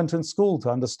something I learnt in school to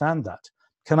understand that?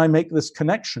 Can I make this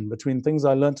connection between things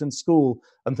I learnt in school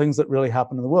and things that really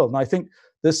happen in the world? And I think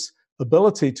this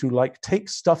ability to like take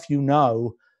stuff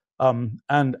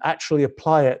and actually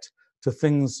apply it to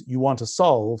things you want to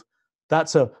solve,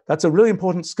 that's a really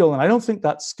important skill. And I don't think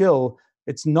that skill,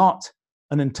 it's not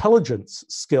an intelligence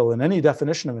skill in any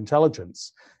definition of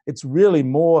intelligence. It's really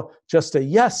more just a,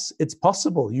 yes, it's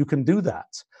possible, you can do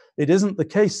that. It isn't the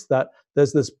case that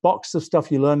there's this box of stuff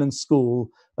you learn in school,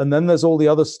 and then there's all the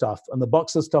other stuff, and the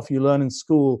box of stuff you learn in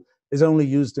school is only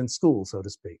used in school, so to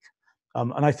speak.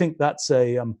 And I think that's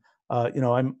I'm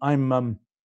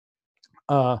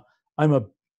a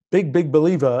big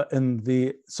believer in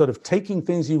the sort of taking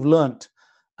things you've learnt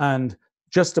and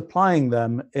just applying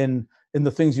them in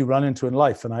the things you run into in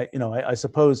life. And I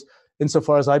suppose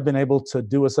insofar as I've been able to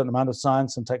do a certain amount of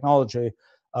science and technology,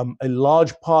 a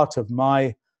large part of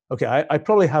my, I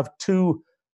probably have 2,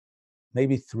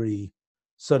 maybe 3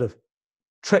 sort of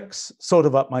tricks sort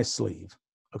of up my sleeve,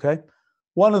 okay?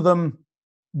 One of them,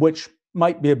 which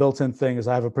might be a built-in thing, is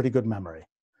I have a pretty good memory.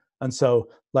 And so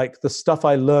like the stuff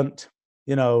I learnt,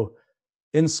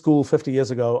 in school 50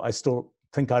 years ago, I still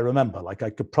think I remember. Like I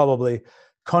could probably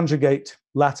conjugate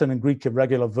Latin and Greek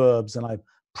irregular verbs, and I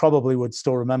probably would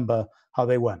still remember how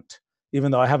they went,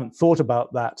 even though I haven't thought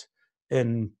about that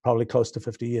in probably close to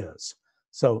 50 years.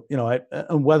 So,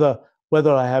 and whether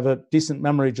I have a decent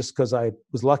memory just because I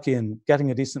was lucky in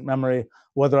getting a decent memory,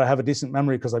 whether I have a decent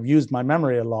memory because I've used my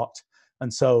memory a lot,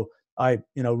 and so I,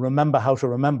 remember how to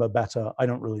remember better, I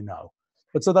don't really know.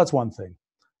 But so that's one thing.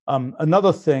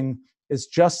 Another thing is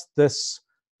just this,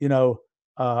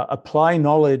 apply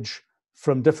knowledge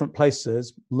from different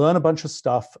places, learn a bunch of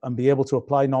stuff, and be able to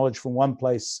apply knowledge from one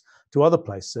place to other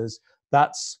places.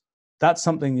 That's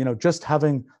something, just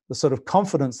having the sort of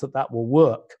confidence that that will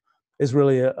work is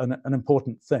really an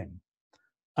important thing.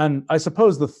 And I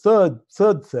suppose the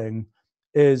third thing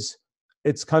is,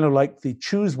 it's kind of like the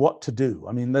choose what to do.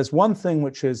 I mean, there's one thing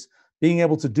which is being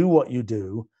able to do what you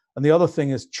do, and the other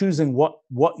thing is choosing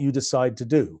what you decide to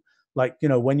do. Like,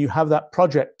 when you have that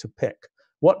project to pick,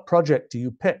 what project do you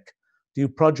pick? Do you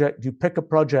pick a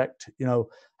project?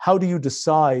 How do you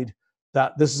decide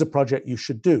that this is a project you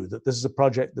should do, that this is a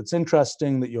project that's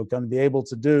interesting, that you're going to be able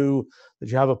to do, that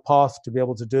you have a path to be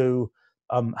able to do?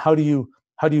 How do you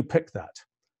pick that?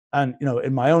 And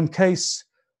in my own case,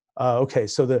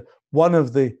 so one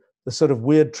of the sort of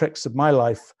weird tricks of my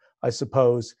life, I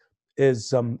suppose, is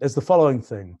the following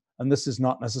thing, and this is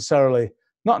not necessarily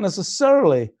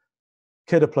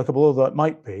kid applicable, although it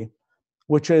might be,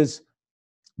 which is,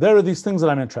 there are these things that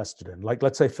I'm interested in, like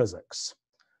let's say physics,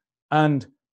 and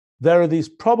there are these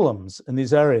problems in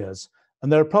these areas,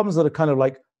 and there are problems that are kind of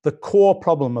like the core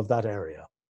problem of that area,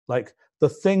 like the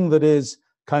thing that is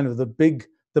kind of the big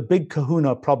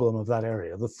kahuna problem of that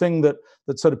area, the thing that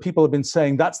sort of people have been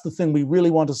saying, that's the thing we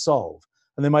really want to solve.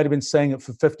 And they might have been saying it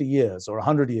for 50 years or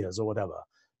 100 years or whatever.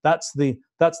 That's the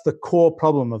core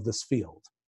problem of this field.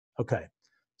 Okay,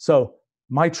 so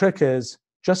my trick is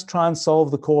just try and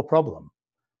solve the core problem.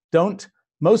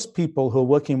 Most people who are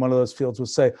working in one of those fields will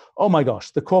say, oh my gosh,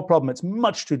 the core problem, it's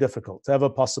much too difficult to ever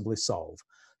possibly solve.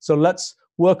 So let's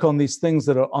work on these things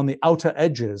that are on the outer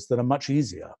edges that are much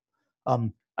easier.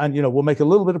 And we'll make a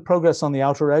little bit of progress on the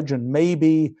outer edge, and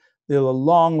maybe a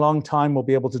long time we'll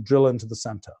be able to drill into the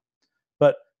center.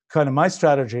 But kind of my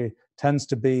strategy tends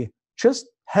to be just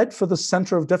head for the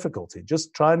center of difficulty.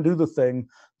 Just try and do the thing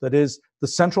that is the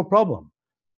central problem.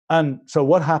 And so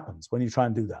what happens when you try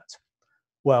and do that?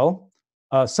 Well,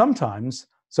 sometimes,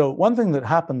 so one thing that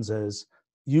happens is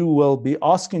you will be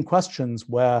asking questions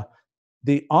where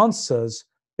the answers,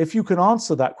 if you can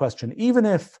answer that question, even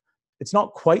if it's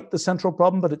not quite the central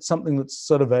problem, but it's something that's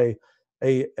sort of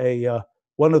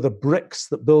one of the bricks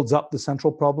that builds up the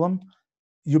central problem,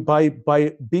 you by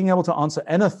being able to answer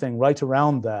anything right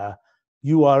around there,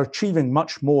 you are achieving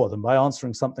much more than by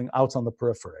answering something out on the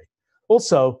periphery.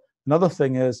 Also, Another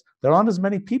thing is there aren't as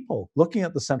many people looking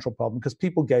at the central problem because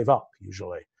people gave up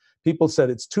usually. People said,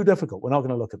 it's too difficult, we're not going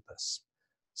to look at this.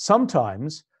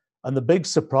 Sometimes, and the big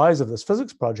surprise of this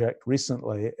physics project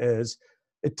recently is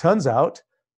it turns out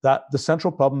that the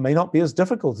central problem may not be as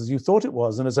difficult as you thought it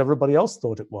was and as everybody else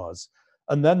thought it was.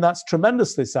 And then that's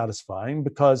tremendously satisfying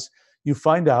because you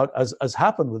find out, as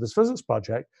happened with this physics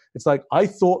project, it's like, I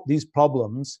thought these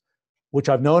problems, which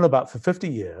I've known about for 50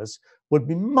 years, would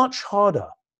be much harder.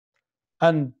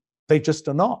 And they just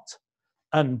are not.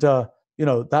 And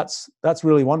that's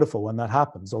really wonderful when that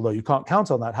happens, although you can't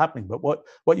count on that happening. But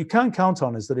what you can count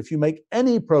on is that if you make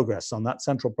any progress on that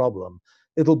central problem,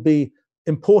 it'll be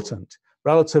important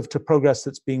relative to progress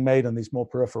that's being made on these more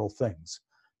peripheral things.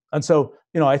 And so,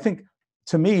 I think,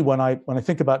 to me, when I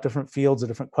think about different fields or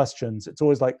different questions, it's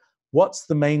always like, what's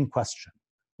the main question?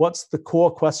 What's the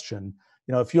core question?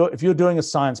 If you're doing a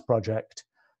science project,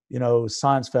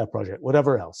 science fair project,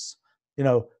 whatever else,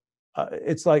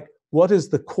 it's like, what is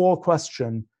the core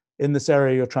question in this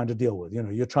area you're trying to deal with?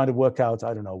 You're trying to work out,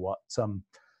 I don't know what,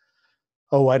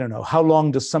 how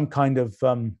long does some kind of,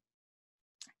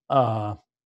 I'm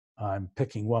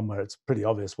picking one where it's pretty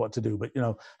obvious what to do, but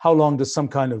how long does some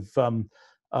kind of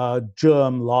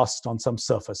germ last on some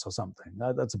surface or something?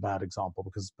 That's a bad example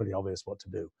because it's pretty obvious what to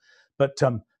do. But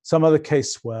some other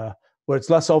case where it's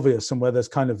less obvious and where there's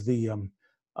kind of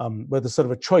where there's sort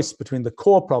of a choice between the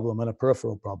core problem and a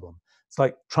peripheral problem. It's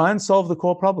like, try and solve the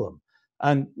core problem.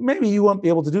 And maybe you won't be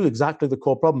able to do exactly the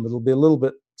core problem. It'll be a little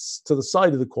bit to the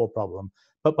side of the core problem.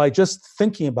 But by just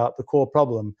thinking about the core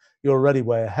problem, you're already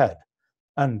way ahead.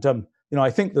 And I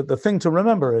think that the thing to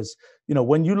remember is,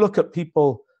 when you look at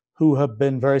people who have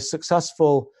been very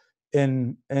successful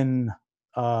in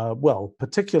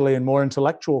particularly in more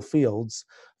intellectual fields,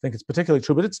 I think it's particularly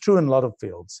true, but it's true in a lot of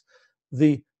fields.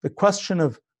 The question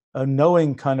of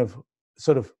knowing kind of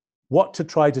sort of what to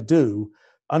try to do,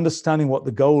 understanding what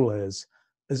the goal is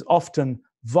often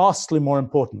vastly more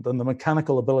important than the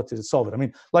mechanical ability to solve it. I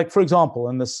mean, like, for example,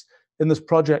 in this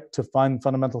project to find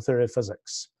fundamental theory of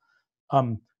physics,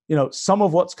 some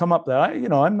of what's come up there,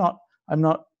 I'm not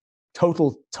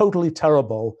totally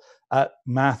terrible at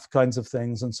math kinds of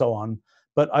things and so on,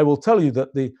 but I will tell you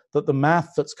that the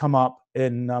math that's come up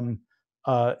in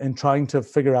trying to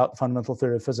figure out the fundamental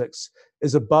theory of physics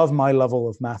is above my level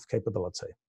of math capability.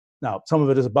 Now, some of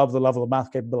it is above the level of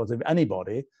math capability of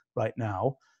anybody right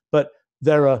now, but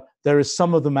there is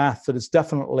some of the math that is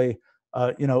definitely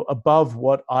above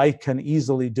what I can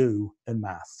easily do in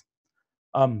math.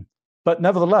 But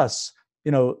nevertheless,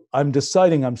 I'm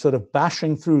deciding, I'm sort of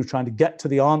bashing through trying to get to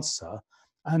the answer,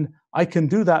 and I can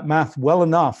do that math well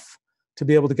enough to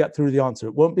be able to get through the answer.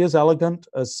 It won't be as elegant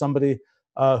as somebody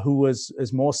who is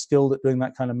more skilled at doing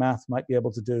that kind of math might be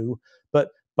able to do,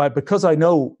 but because I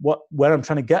know where I'm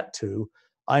trying to get to,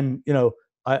 I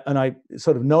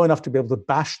sort of know enough to be able to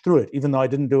bash through it, even though I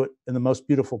didn't do it in the most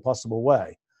beautiful possible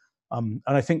way. And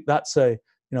I think that's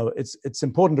it's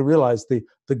important to realize the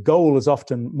goal is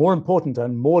often more important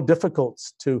and more difficult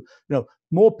to,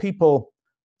 more people,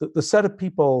 the set of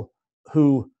people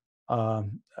who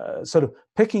sort of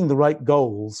picking the right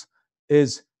goals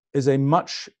is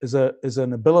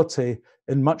an ability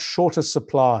in much shorter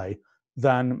supply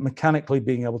than mechanically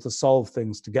being able to solve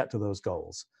things to get to those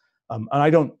goals. And I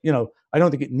don't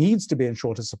think it needs to be in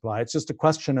shorter supply. It's just a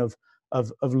question of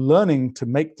learning to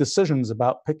make decisions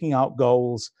about picking out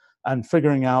goals and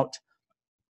figuring out,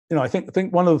 I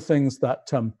think one of the things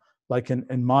that, like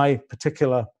in my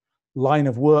particular line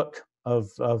of work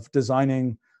of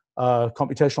designing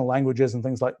computational languages and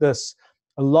things like this,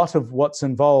 a lot of what's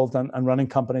involved and running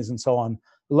companies and so on,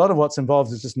 a lot of what's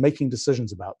involved is just making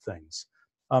decisions about things.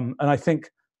 And I think,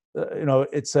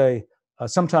 it's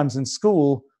sometimes in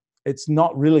school, it's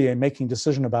not really a making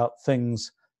decision about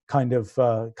things kind of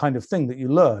thing that you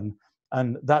learn,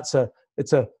 and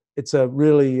it's a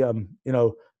really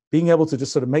being able to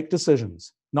just sort of make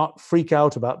decisions, not freak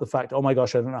out about the fact, oh my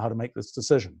gosh, I don't know how to make this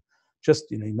decision.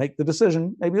 Just, you make the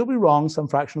decision. Maybe you'll be wrong some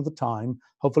fraction of the time.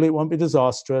 Hopefully it won't be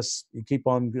disastrous. You keep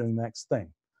on doing the next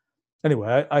thing.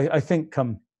 Anyway, I think,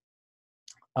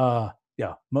 more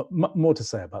to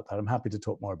say about that. I'm happy to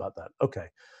talk more about that. Okay,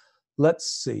 let's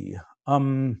see.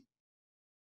 So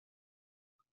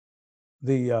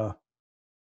there's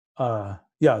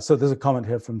a comment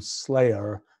here from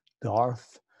Slayer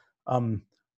Darth,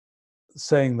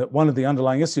 saying that one of the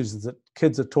underlying issues is that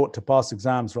kids are taught to pass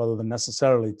exams rather than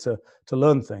necessarily to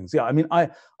learn things. Yeah, I mean, I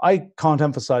can't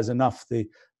emphasize enough the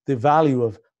value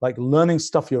of like learning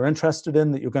stuff you're interested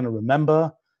in that you're going to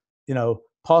remember.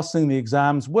 passing the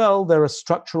exams. Well, there are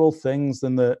structural things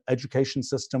in the education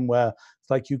system where it's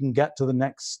like you can get to the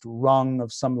next rung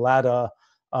of some ladder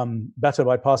better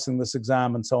by passing this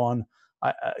exam and so on.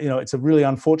 It's a really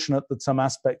unfortunate that some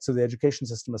aspects of the education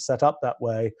system are set up that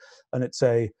way. And it's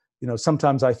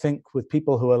sometimes I think with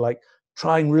people who are like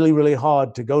trying really, really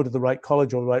hard to go to the right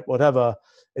college or the right whatever,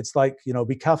 it's like,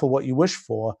 be careful what you wish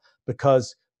for,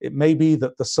 because it may be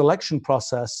that the selection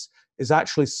process is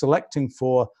actually selecting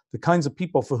for the kinds of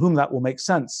people for whom that will make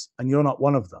sense, and you're not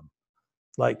one of them.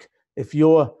 Like if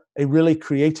you're a really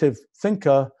creative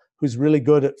thinker who's really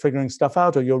good at figuring stuff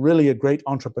out, or you're really a great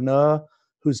entrepreneur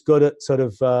who's good at sort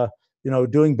of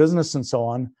doing business and so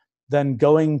on, then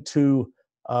going to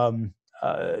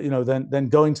then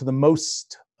going to the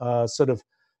most sort of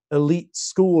elite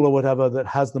school or whatever that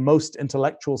has the most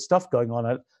intellectual stuff going on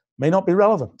it may not be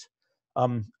relevant,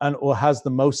 or has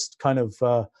the most kind of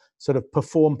sort of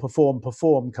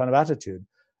perform kind of attitude.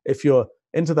 If you're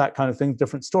into that kind of thing,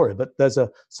 different story. But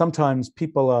sometimes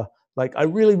people are like, I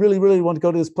really, really, really want to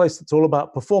go to this place that's all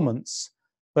about performance,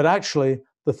 but actually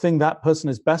the thing that person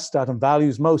is best at and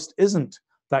values most isn't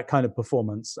that kind of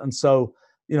performance. And so,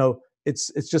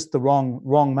 it's just the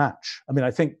wrong match. I mean,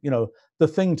 I think, the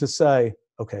thing to say,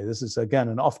 okay, this is again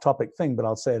an off-topic thing, but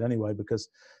I'll say it anyway because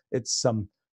it's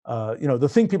the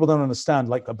thing people don't understand,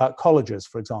 like about colleges,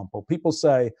 for example. People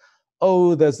say,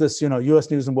 oh, there's this,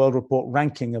 U.S. News and World Report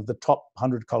ranking of the top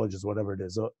 100 colleges, whatever it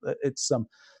is.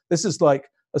 This is like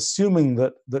assuming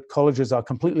that colleges are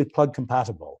completely plug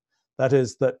compatible. That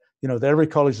is that, every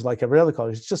college is like every other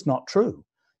college. It's just not true.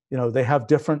 They have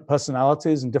different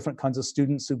personalities and different kinds of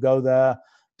students who go there,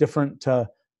 different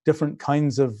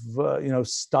kinds of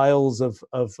styles of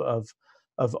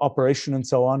operation and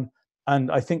so on.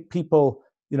 And I think people,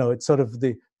 it's sort of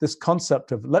this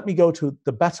concept of let me go to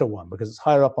the better one because it's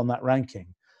higher up on that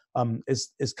ranking,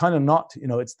 is kind of not,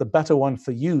 it's the better one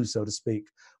for you, so to speak,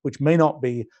 which may not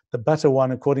be the better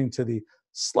one according to the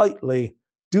slightly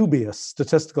dubious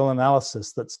statistical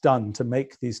analysis that's done to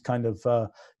make these kind of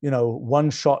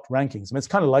one-shot rankings. I mean, it's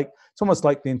almost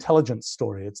like the intelligence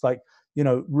story. It's like,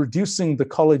 reducing the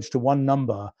college to one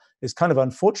number is kind of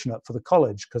unfortunate for the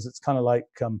college, because it's kind of like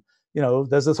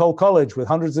there's this whole college with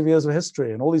hundreds of years of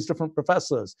history and all these different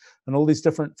professors and all these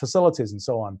different facilities and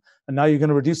so on, and now you're going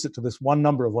to reduce it to this one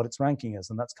number of what its ranking is,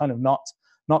 and that's kind of not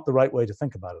the right way to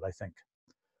think about it, I think.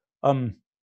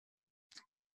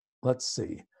 Let's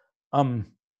see.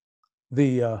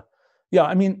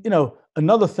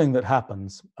 Another thing that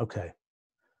happens, okay,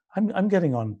 I'm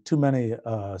getting on too many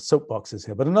soapboxes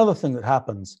here, but another thing that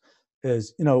happens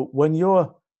is, when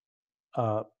you're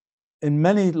in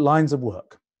many lines of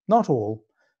work, not all,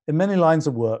 in many lines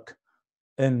of work,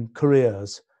 in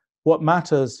careers, what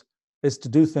matters is to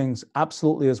do things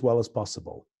absolutely as well as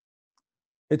possible.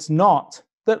 It's not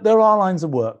that there are lines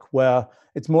of work where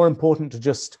it's more important to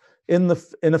just, in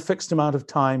a fixed amount of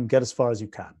time, get as far as you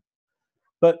can.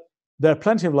 But there are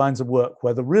plenty of lines of work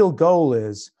where the real goal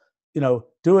is,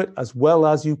 do it as well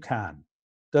as you can.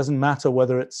 Doesn't matter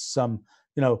whether it's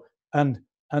and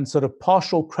sort of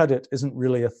partial credit isn't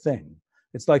really a thing.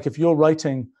 It's like if you're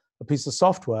writing a piece of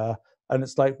software and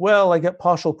it's like, well, I get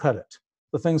partial credit.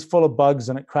 The thing's full of bugs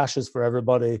and it crashes for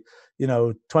everybody,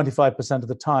 25% of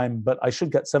the time, but I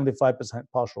should get 75%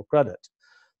 partial credit.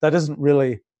 That doesn't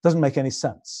make any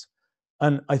sense.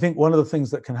 And I think one of the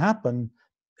things that can happen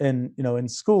in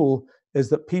school is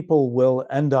that people will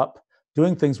end up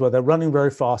doing things where they're running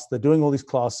very fast, they're doing all these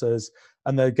classes,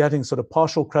 and they're getting sort of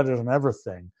partial credit on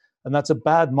everything. And that's a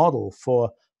bad model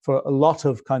for a lot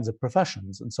of kinds of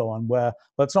professions and so on, where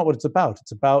that's not what it's about.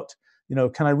 It's about,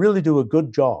 can I really do a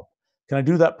good job? Can I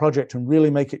do that project and really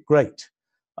make it great?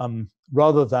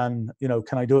 Rather than,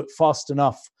 can I do it fast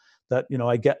enough that,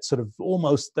 I get sort of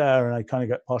almost there and I kind of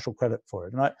get partial credit for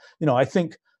it. And I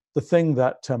think the thing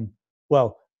that,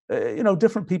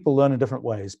 different people learn in different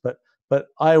ways, but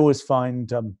I always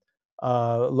find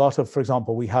a lot of, for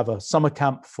example, we have a summer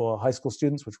camp for high school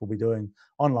students, which we'll be doing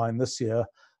online this year.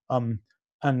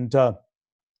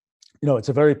 It's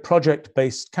a very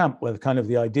project-based camp where kind of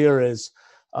the idea is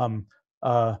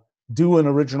do an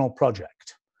original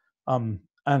project.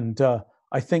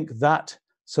 I think that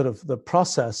sort of the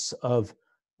process of,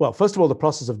 well, first of all, the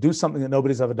process of do something that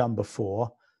nobody's ever done before,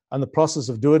 and the process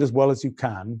of do it as well as you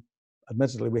can.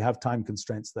 Admittedly, we have time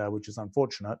constraints there, which is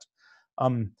unfortunate.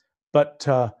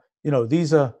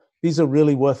 These are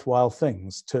really worthwhile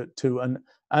things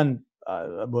and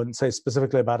I wouldn't say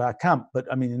specifically about our camp, but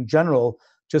I mean, in general,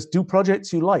 just do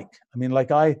projects you like. I mean, like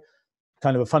kind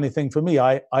of a funny thing for me,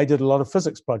 I did a lot of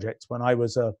physics projects when I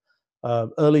was a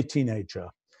early teenager.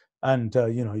 And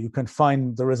you can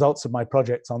find the results of my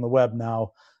projects on the web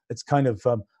now. It's kind of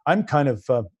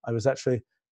I was actually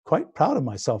quite proud of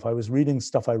myself. I was reading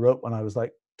stuff I wrote when I was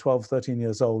like 12, 13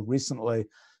 years old recently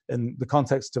in the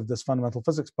context of this fundamental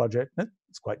physics project.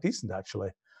 It's quite decent, actually.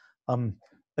 But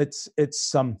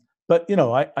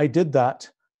I did that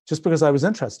just because I was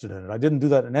interested in it. I didn't do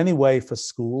that in any way for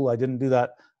school. I didn't do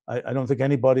that. I don't think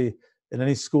anybody in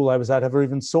any school I was at ever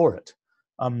even saw it.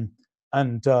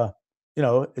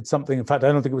 It's something, in fact,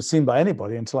 I don't think it was seen by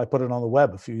anybody until I put it on the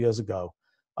web a few years ago.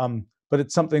 But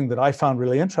it's something that I found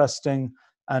really interesting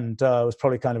and was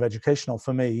probably kind of educational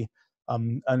for me.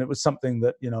 And it was something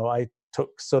that, I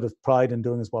took sort of pride in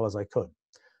doing as well as I could.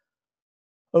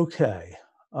 Okay.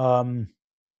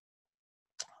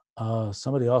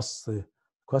 Somebody asked the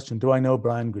question, do I know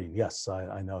Brian Greene? Yes,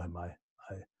 I know him. I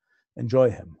enjoy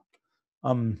him.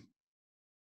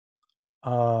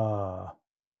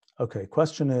 Okay,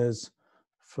 question is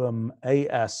from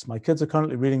AS. My kids are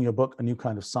currently reading your book, A New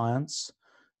Kind of Science.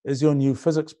 Is your new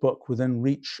physics book within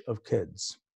reach of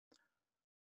kids?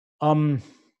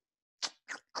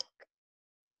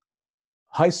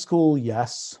 High school,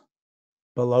 yes.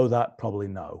 Below that, probably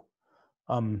no.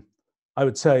 I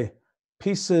would say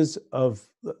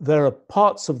there are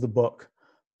parts of the book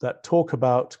that talk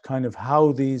about kind of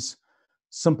how these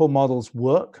simple models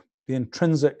work, the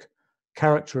intrinsic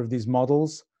character of these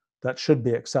models that should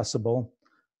be accessible.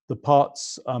 The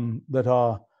parts that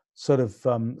are sort of,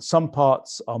 some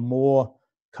parts are more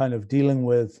kind of dealing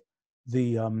with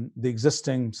the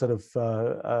existing sort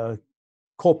of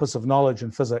corpus of knowledge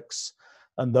in physics,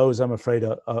 and those, I'm afraid,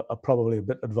 are probably a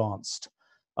bit advanced.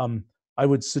 I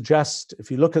would suggest,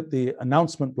 if you look at the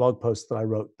announcement blog post that I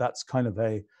wrote, that's kind of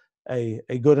a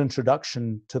good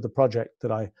introduction to the project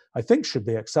that I think should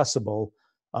be accessible,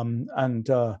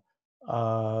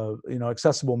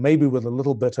 accessible maybe with a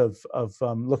little bit of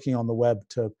looking on the web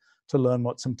to learn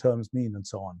what some terms mean and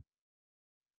so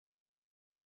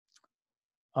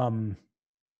on.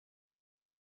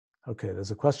 Okay,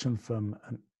 there's a question from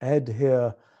an Ed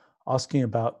here asking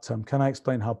about, can I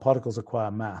explain how particles acquire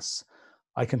mass?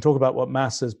 I can talk about what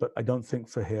mass is, but I don't think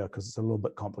for here because it's a little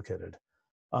bit complicated.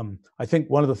 I think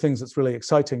one of the things that's really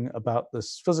exciting about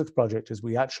this physics project is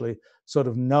we actually sort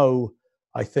of know,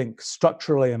 I think,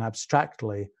 structurally and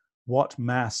abstractly what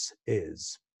mass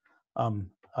is.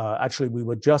 Actually,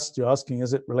 you're asking,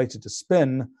 is it related to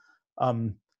spin?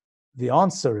 The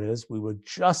answer is we were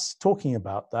just talking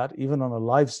about that, even on a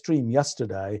live stream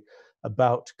yesterday,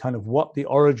 about kind of what the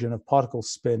origin of particle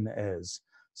spin is.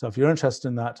 So if you're interested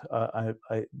in that,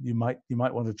 you might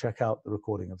want to check out the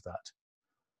recording of that.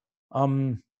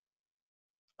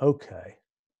 Okay,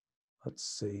 let's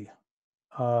see.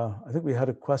 I think we had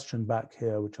a question back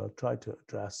here, which I'll try to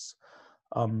address,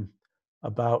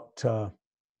 about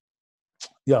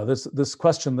this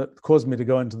question that caused me to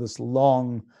go into this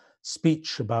long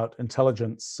speech about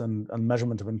intelligence and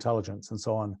measurement of intelligence and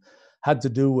so on, had to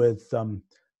do with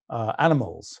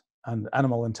animals and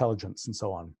animal intelligence and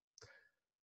so on.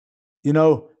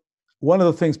 One of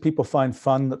the things people find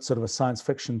fun, that's sort of a science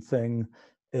fiction thing,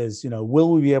 is,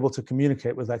 will we be able to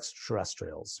communicate with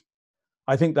extraterrestrials?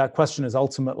 I think that question is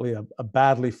ultimately a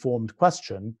badly formed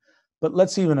question, but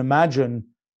let's even imagine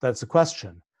that's a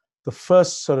question. The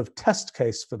first sort of test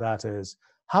case for that is,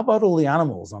 how about all the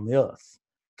animals on the Earth?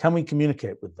 Can we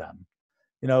communicate with them?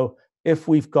 If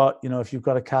you've got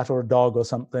a cat or a dog or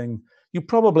something, you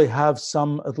probably have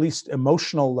some at least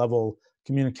emotional level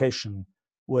communication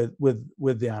with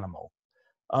the animal.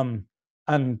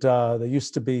 There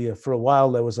used to be, for a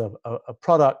while, there was a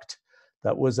product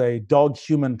that was a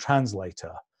dog-human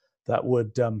translator that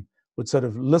would sort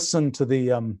of listen to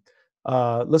the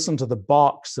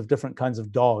barks of different kinds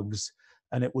of dogs,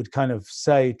 and it would kind of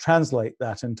translate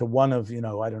that into one of,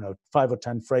 I don't know, 5 or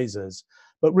 10 phrases,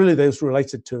 but really those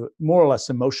related to more or less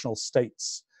emotional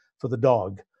states for the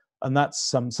dog. And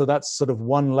that's so that's sort of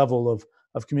one level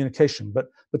of communication. But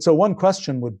so one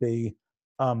question would be,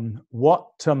 how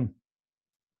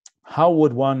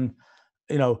would one,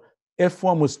 if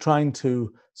one was trying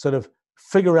to sort of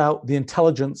figure out the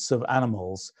intelligence of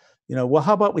animals, well,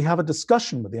 how about we have a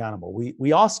discussion with the animal?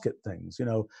 We ask it things,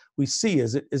 we see,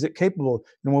 is it capable?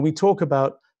 When we talk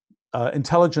about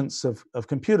intelligence of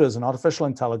computers and artificial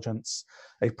intelligence,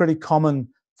 a pretty common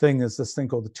thing is this thing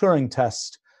called the Turing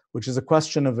test, which is a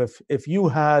question of if you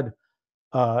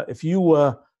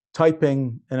were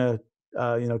typing in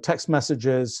text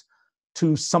messages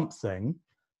to something,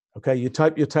 okay, you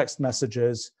type your text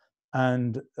messages,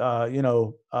 and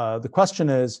the question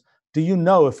is, do you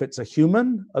know if it's a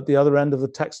human at the other end of the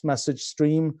text message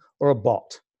stream or a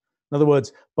bot? In other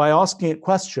words, by asking it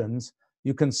questions,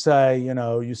 you can say,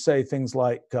 you say things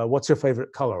like, what's your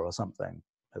favorite color or something?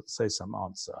 It'll say some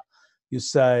answer. You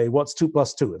say, what's 2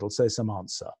 plus 2? It'll say some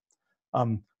answer.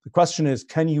 The question is,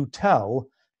 can you tell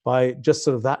by just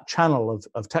sort of that channel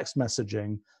of text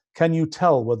messaging, can you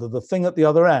tell whether the thing at the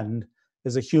other end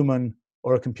is a human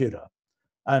or a computer?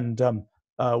 And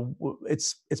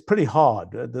it's pretty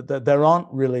hard. There aren't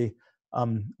really,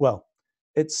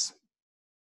 there's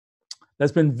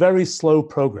been very slow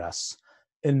progress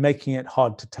in making it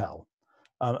hard to tell.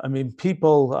 I mean,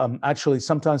 people actually,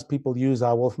 sometimes people use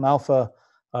our Wolfram Alpha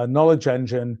knowledge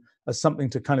engine as something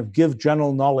to kind of give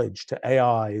general knowledge to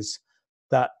AIs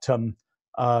that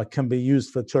can be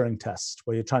used for Turing tests,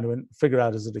 where you're trying to figure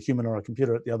out, is it a human or a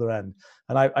computer at the other end?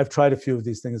 And I've tried a few of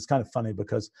these things. It's kind of funny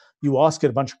because you ask it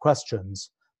a bunch of questions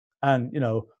and,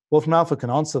 Wolfram Alpha can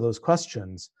answer those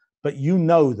questions, but you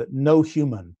know that no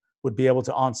human would be able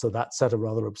to answer that set of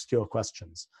rather obscure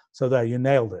questions. So there, you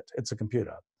nailed it. It's a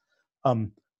computer.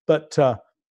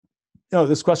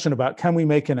 This question about, can we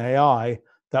make an AI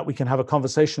that we can have a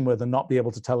conversation with and not be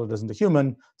able to tell it isn't a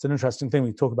human? It's an interesting thing.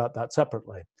 We talk about that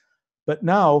separately. But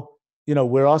now,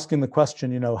 we're asking the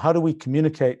question, how do we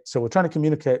communicate? So we're trying to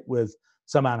communicate with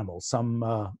some animal, some,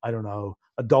 I don't know,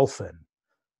 a dolphin,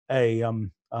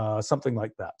 something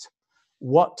like that.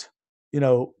 What's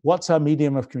our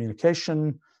medium of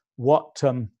communication?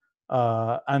 For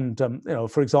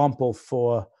example,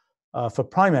 for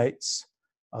primates,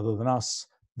 other than us,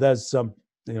 there's,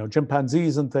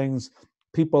 chimpanzees and things.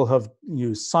 People have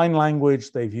used sign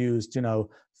language. They've used,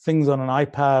 things on an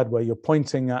iPad where you're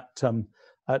pointing at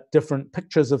different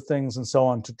pictures of things and so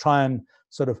on to try and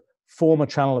sort of form a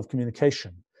channel of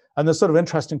communication. And there's sort of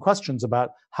interesting questions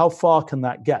about how far can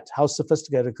that get? How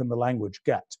sophisticated can the language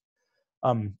get?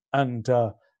 And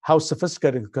how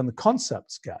sophisticated can the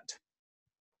concepts get?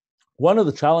 One of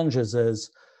the challenges is,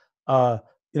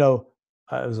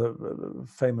 there's a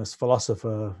famous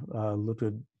philosopher,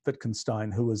 Ludwig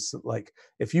Wittgenstein, who was like,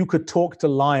 if you could talk to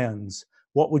lions,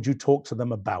 what would you talk to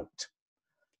them about?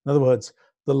 In other words,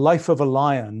 the life of a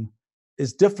lion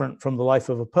is different from the life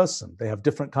of a person. They have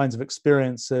different kinds of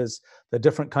experiences. There are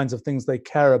different kinds of things they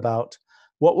care about.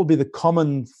 What would be the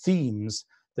common themes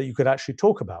that you could actually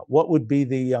talk about? What would be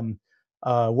the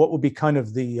kind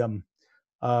of the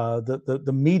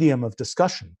medium of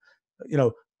discussion?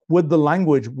 Would the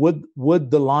language,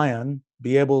 would the lion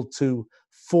be able to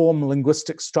form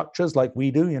linguistic structures like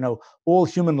we do? All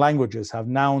human languages have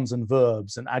nouns and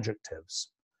verbs and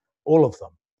adjectives, all of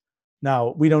them.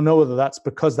 Now, we don't know whether that's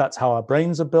because that's how our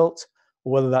brains are built,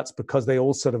 or whether that's because they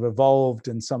all sort of evolved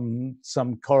in some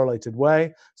correlated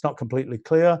way. It's not completely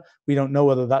clear. We don't know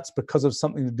whether that's because of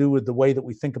something to do with the way that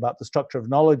we think about the structure of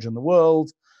knowledge in the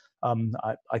world.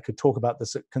 I could talk about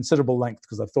this at considerable length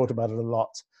because I've thought about it a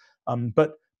lot.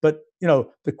 But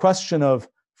the question of,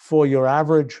 for your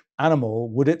average animal,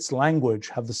 would its language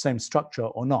have the same structure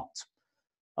or not?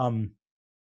 I'm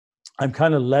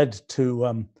kind of led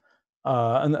to,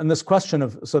 and this question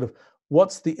of sort of,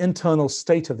 what's the internal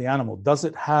state of the animal? Does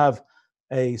it have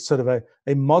a sort of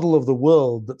a model of the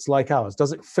world that's like ours?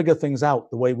 Does it figure things out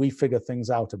the way we figure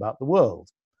things out about the world?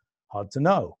 Hard to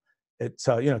know. It's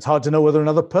hard to know whether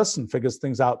another person figures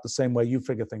things out the same way you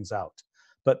figure things out.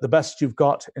 But the best you've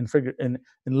got in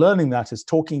learning that is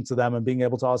talking to them and being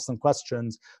able to ask them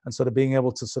questions and sort of being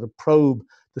able to sort of probe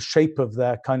the shape of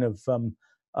their kind of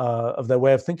their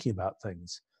way of thinking about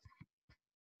things.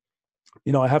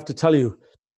 I have to tell you,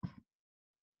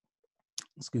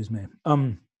 excuse me,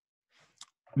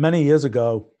 many years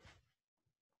ago,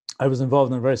 I was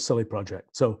involved in a very silly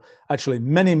project. So actually,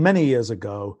 many, many years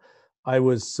ago, I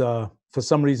was, for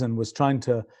some reason, was trying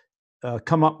to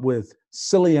come up with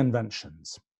silly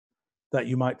inventions that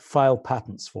you might file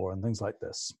patents for and things like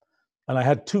this. And I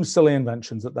had two silly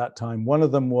inventions at that time. One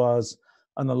of them was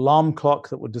an alarm clock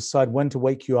that would decide when to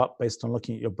wake you up based on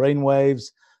looking at your brain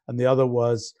waves. And the other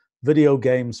was video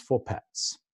games for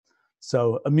pets.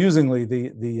 So amusingly,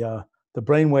 the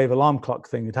brainwave alarm clock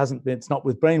thing, it's not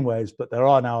with brainwaves, but there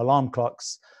are now alarm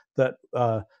clocks that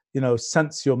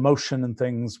sense your motion and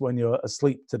things when you're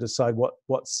asleep to decide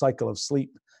what cycle of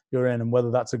sleep you're in and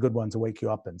whether that's a good one to wake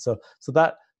you up in. So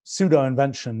that pseudo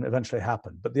invention eventually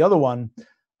happened. But the other one,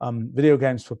 video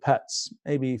games for pets,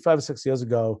 maybe 5 or 6 years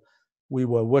ago, we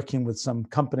were working with some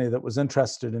company that was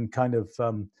interested in kind of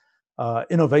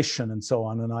innovation and so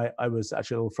on. And I was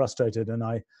actually a little frustrated. And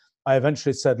I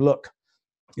eventually said, look,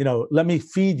 let me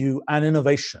feed you an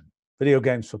innovation, video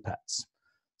games for pets.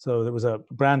 So there was a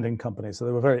branding company. So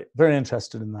they were very, very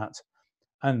interested in that.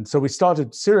 And so we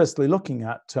started seriously looking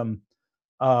at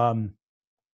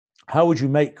how would you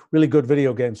make really good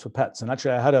video games for pets? And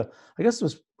actually, I guess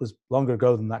it was longer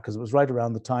ago than that, because it was right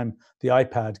around the time the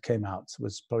iPad came out. So it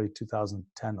was probably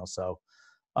 2010 or so.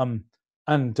 Um,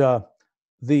 and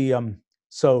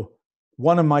so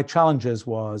one of my challenges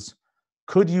was,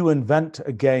 could you invent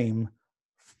a game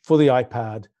for the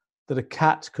iPad that a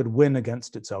cat could win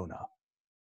against its owner?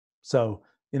 So,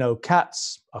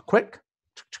 cats are quick.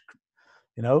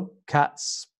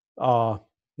 Cats are,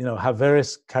 have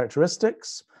various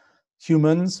characteristics.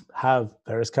 Humans have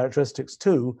various characteristics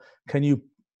too. Can you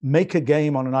make a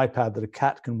game on an iPad that a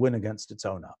cat can win against its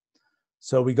owner?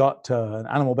 So we got an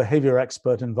animal behavior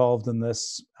expert involved in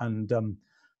this, and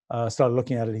started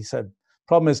looking at it. He said,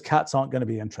 problem is cats aren't going to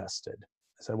be interested.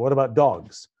 I said, what about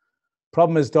dogs?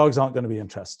 Problem is dogs aren't going to be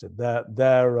interested. They're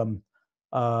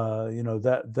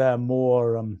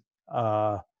more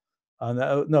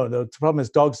no, the problem is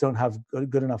dogs don't have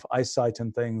good enough eyesight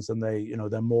and things, and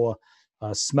they're more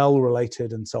smell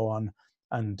related and so on,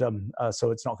 and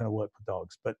so it's not going to work with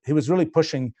dogs. But he was really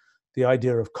pushing the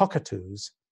idea of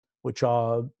cockatoos, which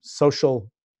are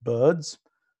social birds,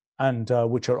 and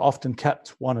which are often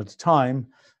kept one at a time.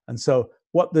 And so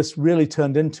what this really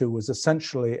turned into was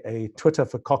essentially a Twitter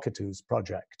for cockatoos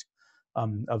project,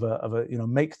 of a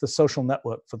make the social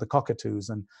network for the cockatoos.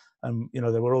 And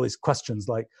there were all these questions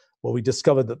like, well, we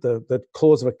discovered that the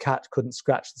claws of a cat couldn't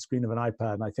scratch the screen of an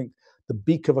iPad, and I think the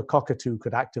beak of a cockatoo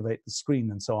could activate the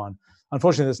screen, and so on.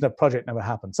 Unfortunately, this project never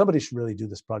happened. Somebody should really do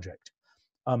this project.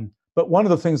 But one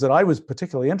of the things that I was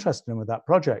particularly interested in with that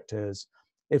project is,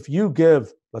 if you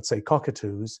give, let's say,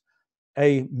 cockatoos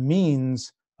a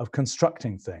means of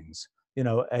constructing things,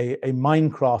 a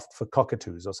Minecraft for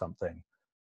cockatoos or something,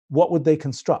 what would they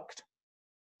construct?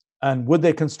 And would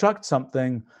they construct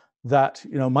something that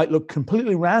might look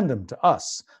completely random to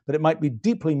us, but it might be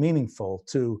deeply meaningful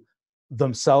to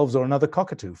themselves or another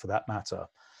cockatoo for that matter?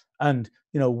 And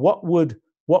what would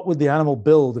the animal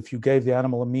build if you gave the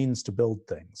animal a means to build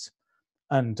things?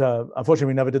 And unfortunately,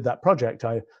 we never did that project.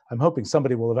 I'm hoping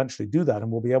somebody will eventually do that,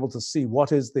 and we'll be able to see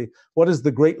what is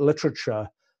the great literature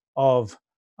of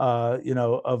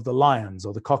of the lions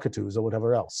or the cockatoos or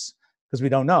whatever else, because we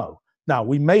don't know. Now,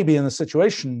 we may be in a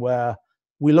situation where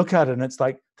we look at it and it's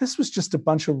like, this was just a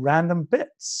bunch of random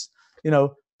bits.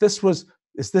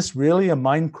 Is this really a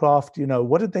Minecraft?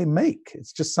 What did they make?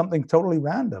 It's just something totally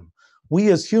random. We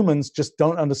as humans just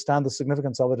don't understand the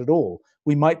significance of it at all.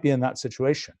 We might be in that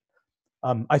situation.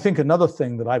 I think another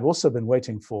thing that I've also been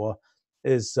waiting for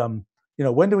is,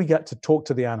 when do we get to talk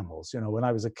to the animals? When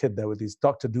I was a kid, there were these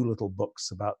Dr. Dolittle books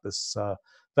about this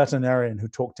veterinarian who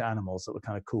talked to animals that were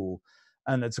kind of cool.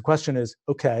 And the question is,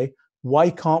 okay, why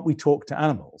can't we talk to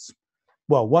animals?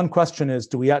 Well, one question is,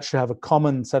 do we actually have a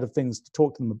common set of things to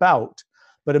talk to them about?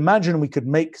 But imagine we could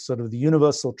make sort of the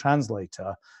universal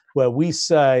translator where we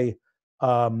say,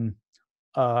 tell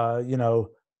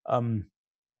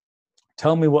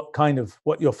me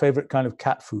what your favorite kind of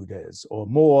cat food is, or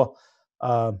more,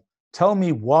 tell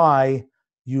me why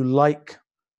you like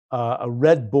a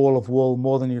red ball of wool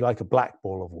more than you like a black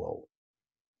ball of wool.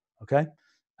 Okay.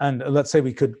 And let's say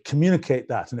we could communicate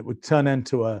that, and it would turn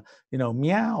into a,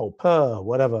 meow, purr,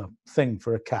 whatever thing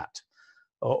for a cat,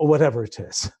 or whatever it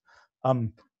is.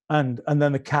 And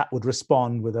then the cat would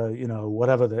respond with a,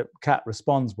 whatever the cat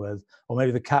responds with, or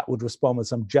maybe the cat would respond with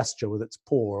some gesture with its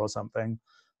paw or something.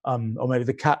 Or maybe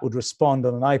the cat would respond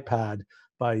on an iPad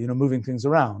by, moving things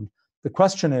around. The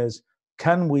question is,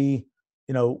 can we,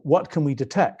 what can we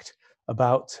detect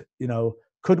about,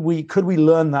 could we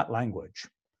learn that language?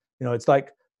 It's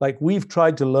like we've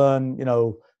tried to learn,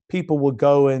 people will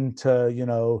go into,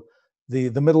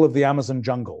 the middle of the Amazon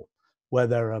jungle, where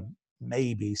there are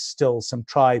maybe still some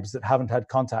tribes that haven't had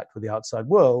contact with the outside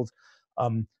world.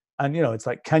 And, it's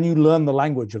like, can you learn the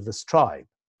language of this tribe?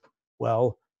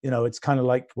 Well, it's kind of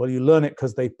like, well, you learn it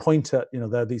because they point at,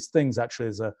 there are these things.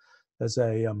 Actually,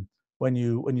 when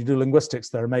you do linguistics,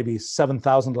 there are maybe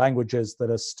 7,000 languages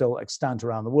that are still extant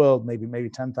around the world, maybe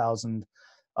 10,000.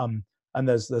 And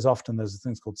there's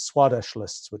things called Swadesh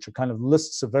lists, which are kind of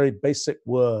lists of very basic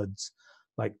words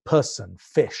like person,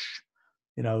 fish,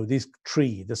 these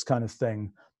tree, this kind of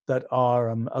thing, that are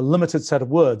a limited set of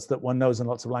words that one knows in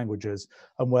lots of languages.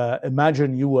 And where,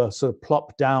 imagine you were sort of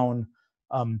plopped down,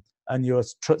 and you're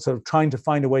sort of trying to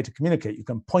find a way to communicate. You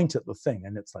can point at the thing,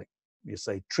 and it's like, you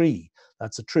say tree,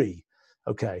 that's a tree.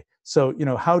 Okay, so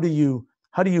how do you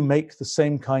make the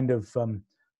same kind of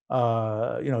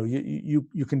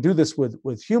you can do this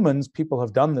with humans. People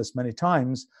have done this many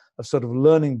times, of sort of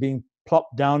learning, being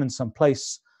plopped down in some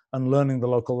place and learning the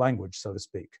local language, so to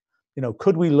speak.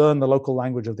 Could we learn the local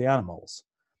language of the animals?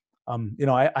 You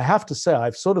know, I have to say,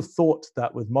 I've sort of thought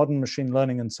that with modern machine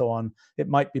learning and so on, it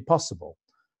might be possible.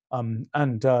 You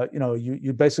know,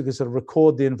 you basically sort of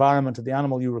record the environment of the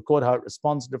animal, you record how it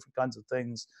responds to different kinds of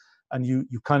things, and you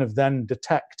kind of then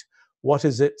detect what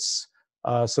is its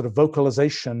sort of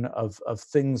vocalization of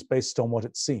things based on what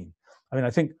it's seen. I mean, I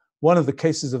think one of the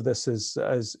cases of this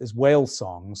is whale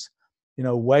songs. You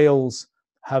know, whales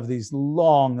have these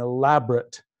long,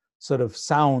 elaborate sort of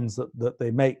sounds that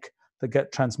they make that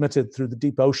get transmitted through the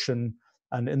deep ocean.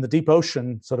 And in the deep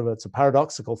ocean, sort of, it's a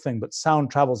paradoxical thing, but sound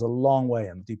travels a long way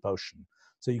in the deep ocean.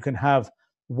 So you can have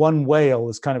one whale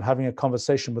is kind of having a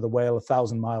conversation with a whale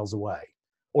 1,000 miles away.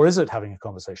 Or is it having a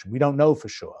conversation? We don't know for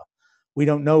sure. We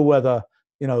don't know whether,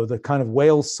 you know, the kind of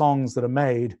whale songs that are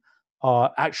made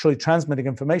are actually transmitting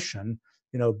information,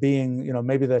 you know, being, you know,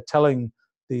 maybe they're telling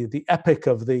the epic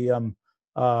of the,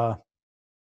 I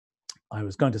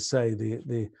was going to say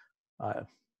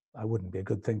I wouldn't be a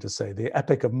good thing to say, the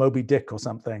epic of Moby Dick or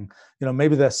something. You know,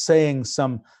 maybe they're saying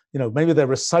some, you know, maybe they're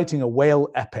reciting a whale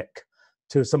epic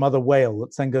to some other whale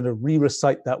that's then going to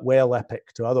re-recite that whale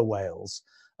epic to other whales.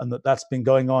 And that's been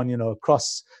going on, you know,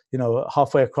 across, you know,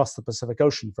 halfway across the Pacific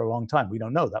Ocean for a long time. We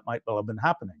don't know. That might well have been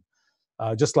happening.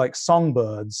 Just like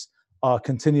songbirds are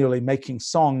continually making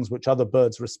songs which other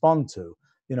birds respond to.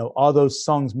 You know, are those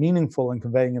songs meaningful in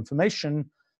conveying information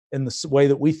in the way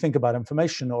that we think about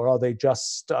information, or are they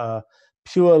just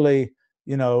purely,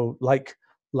 you know, like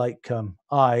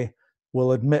I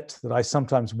will admit that I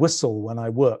sometimes whistle when I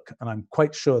work, and I'm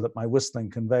quite sure that my whistling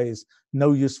conveys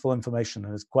no useful information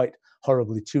and is quite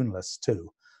horribly tuneless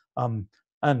too. You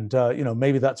know,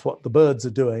 maybe that's what the birds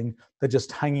are doing. They're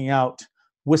just hanging out,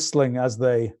 whistling as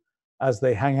they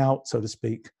hang out, so to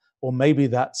speak. Or maybe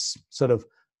that's sort of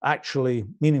actually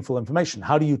meaningful information.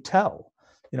 How do you tell?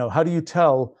 You know, how do you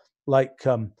tell? Like,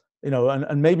 you know,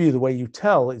 and maybe the way you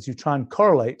tell is you try and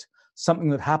correlate something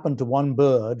that happened to one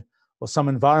bird or some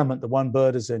environment that one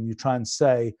bird is in. You try and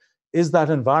say, is that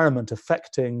environment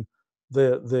affecting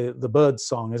the bird's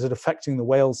song? Is it affecting the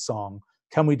whale's song?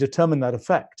 Can we determine that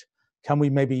effect? Can we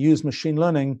maybe use machine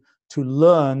learning to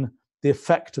learn the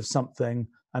effect of something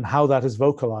and how that is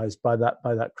vocalized by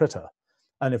that critter?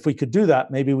 And if we could do that,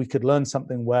 maybe we could learn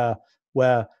something where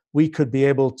we could be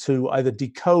able to either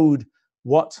decode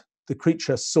what the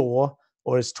creature saw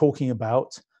or is talking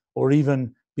about, or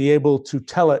even be able to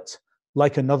tell it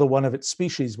like another one of its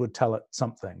species would tell it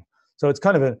something. So it's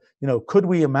kind of a, you know, could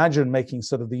we imagine making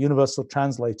sort of the universal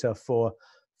translator for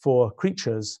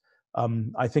creatures?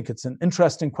 I think it's an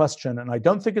interesting question, and I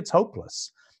don't think it's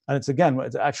hopeless. And it's, again,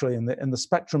 it's actually in the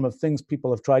spectrum of things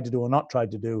people have tried to do or not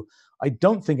tried to do. I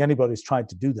don't think anybody's tried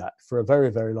to do that for a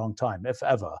very, very long time, if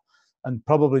ever, and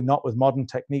probably not with modern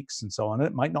techniques and so on.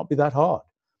 It might not be that hard.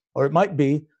 Or it might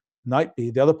be,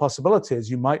 the other possibility is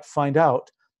you might find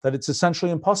out that it's essentially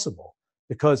impossible,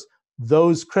 because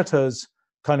those critters'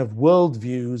 kind of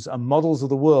worldviews and models of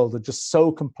the world are just so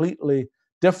completely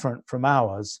different from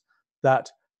ours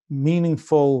that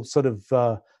meaningful sort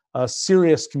of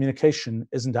serious communication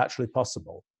isn't actually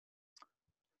possible.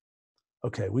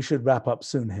 Okay, we should wrap up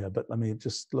soon here, but let me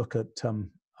just look at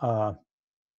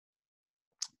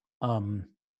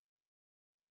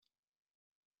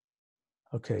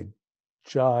okay,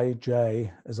 Jai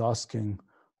J is asking,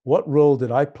 what role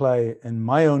did I play in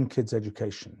my own kids'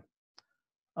 education?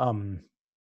 Some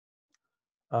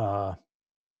of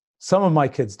my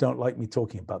kids don't like me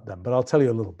talking about them, but I'll tell you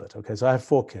a little bit. Okay, so I have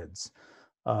 4 kids.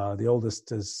 The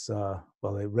oldest is,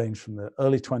 well, they range from the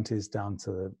early 20s down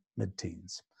to the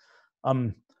mid-teens.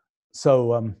 My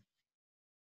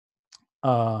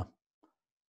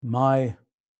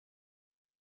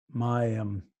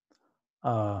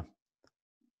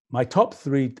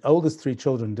oldest 3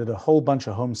 children did a whole bunch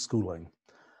of homeschooling,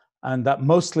 and that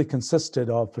mostly consisted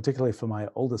of, particularly for my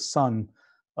oldest son,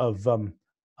 of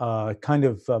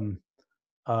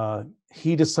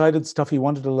he decided stuff he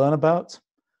wanted to learn about,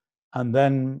 and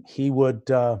then he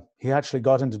actually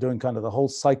got into doing kind of the whole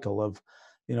cycle of,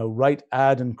 you know, write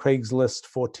ad and Craigslist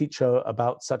for teacher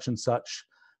about such and such,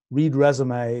 read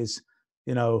resumes,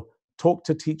 you know, talk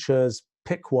to teachers,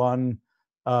 pick one,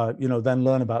 you know, then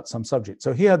learn about some subject.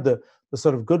 So he had the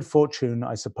sort of good fortune,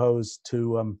 I suppose,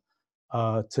 to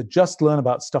just learn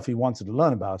about stuff he wanted to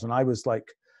learn about. And I was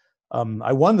like,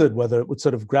 I wondered whether it would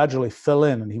sort of gradually fill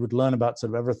in, and he would learn about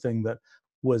sort of everything that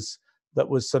was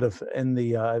sort of in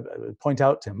the, point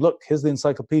out to him, look, here's the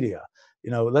encyclopedia,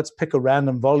 you know, let's pick a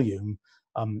random volume,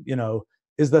 you know,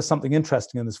 is there something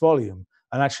interesting in this volume?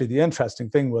 And actually the interesting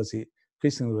thing was he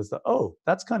increasingly was that, oh,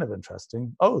 that's kind of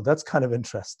interesting. Oh, that's kind of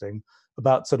interesting,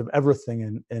 about sort of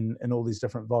everything in all these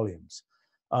different volumes.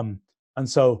 And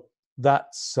so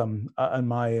that's and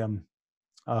my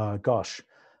gosh,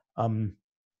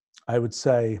 I would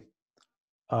say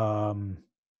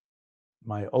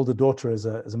my older daughter is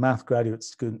a math graduate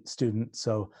student,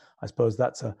 so I suppose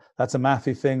that's a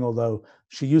mathy thing. Although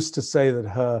she used to say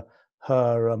that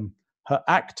her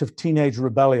act of teenage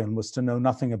rebellion was to know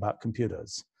nothing about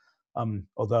computers.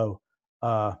 Although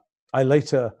I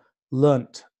later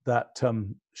learnt that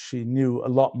she knew a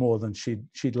lot more than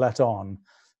she'd let on,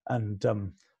 and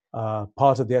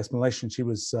part of the explanation, she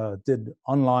did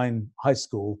online high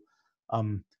school,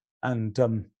 and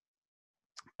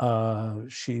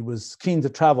she was keen to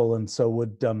travel, and so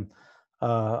would.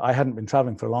 I hadn't been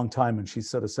traveling for a long time, and she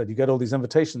sort of said, "You get all these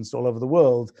invitations all over the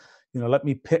world. Let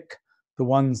me pick the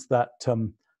ones that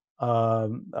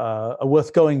are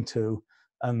worth going to,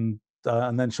 and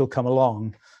then she'll come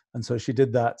along." And so she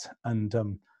did that.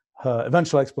 And her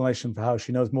eventual explanation for how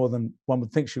she knows more than one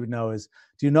would think she would know is,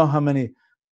 "Do you know how many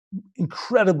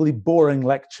incredibly boring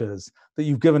lectures that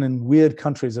you've given in weird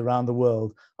countries around the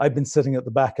world I've been sitting at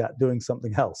the back at doing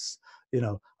something else?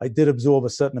 I did absorb a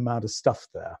certain amount of stuff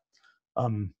there."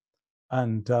 And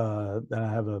then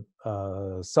I have a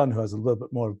son who has a little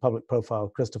bit more of a public profile,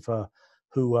 Christopher,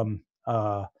 who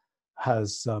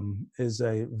is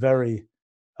a very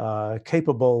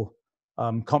capable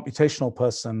computational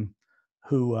person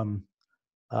who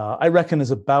I reckon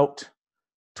is about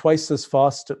twice as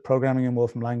fast at programming in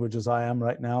Wolfram language as I am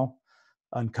right now,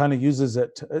 and kind of uses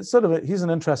it. It's sort of he's an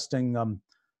interesting.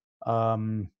 You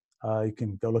can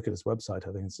go look at his website.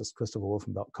 I think it's just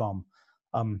christopherwolfram.com,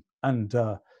 and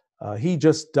he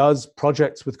just does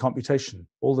projects with computation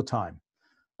all the time.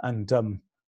 And the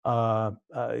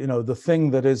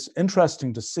thing that is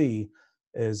interesting to see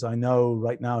is, I know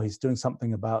right now he's doing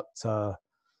something about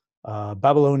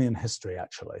Babylonian history,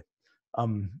 actually.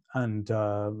 And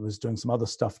was doing some other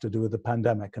stuff to do with the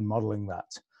pandemic and modeling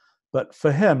that. But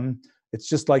for him, it's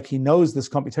just like he knows this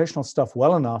computational stuff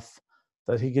well enough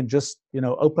that he can just,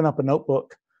 open up a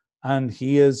notebook and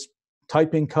he is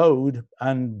typing code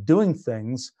and doing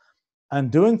things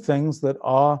that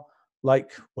are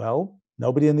like, well,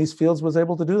 nobody in these fields was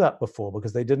able to do that before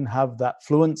because they didn't have that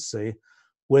fluency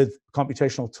with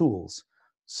computational tools.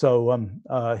 So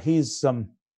he's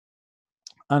an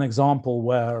example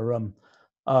where it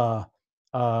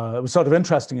was sort of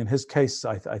interesting in his case.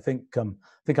 I think I'm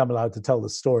allowed to tell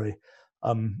this story,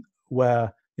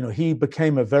 where he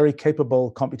became a very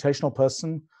capable computational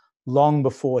person long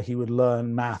before he would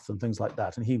learn math and things like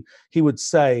that. And he would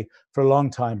say for a long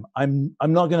time, I'm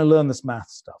not going to learn this math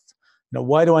stuff.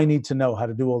 Why do I need to know how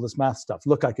to do all this math stuff?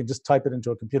 Look, I can just type it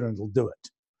into a computer and it'll do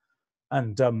it.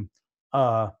 And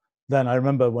then I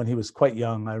remember when he was quite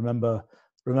young, I remember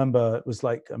it was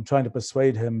like I'm trying to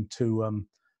persuade him to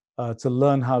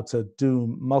learn how to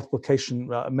do multiplication,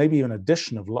 maybe even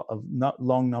addition of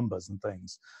long numbers and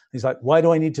things. He's like, "Why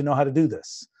do I need to know how to do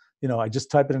this? I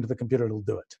just type it into the computer, it'll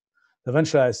do it."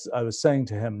 Eventually, I was saying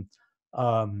to him,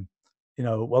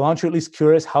 "Well, aren't you at least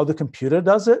curious how the computer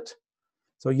does it?"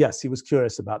 So yes, he was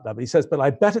curious about that. But he says, "But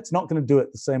I bet it's not going to do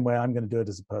it the same way I'm going to do it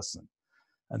as a person."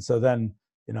 And so then,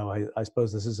 I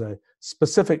suppose this is a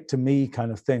specific to me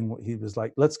kind of thing. He was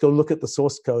like, "Let's go look at the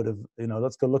source code of,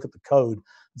 let's go look at the code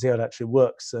and see how it actually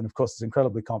works." And of course, it's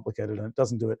incredibly complicated and it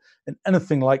doesn't do it in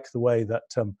anything like the way that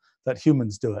that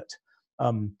humans do it.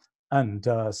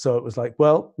 So it was like,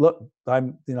 well, look,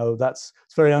 it's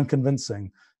very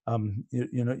unconvincing. But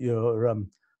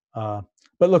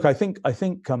look, I think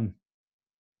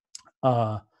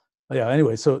yeah,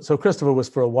 anyway, so Christopher was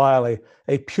for a while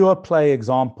a pure play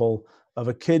example of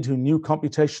a kid who knew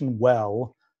computation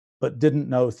well, but didn't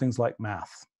know things like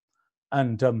math.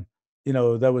 And,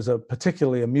 there was a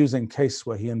particularly amusing case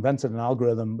where he invented an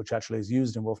algorithm, which actually is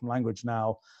used in Wolfram language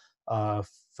now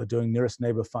for doing nearest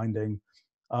neighbor finding,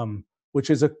 which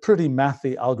is a pretty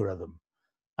mathy algorithm.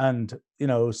 And,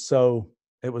 so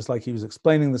it was like he was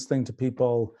explaining this thing to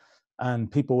people,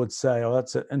 and people would say, "Oh,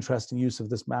 that's an interesting use of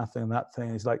this math thing and that thing."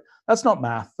 And he's like, "That's not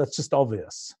math. That's just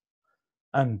obvious."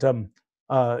 And in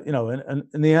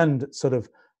the end, sort of,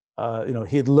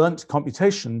 he had learnt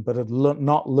computation, but had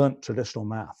not learnt traditional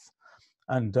math.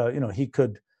 And he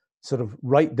could sort of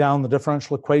write down the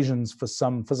differential equations for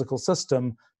some physical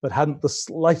system, but hadn't the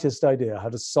slightest idea how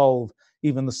to solve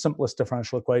even the simplest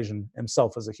differential equation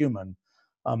himself as a human.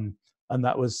 And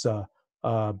that was,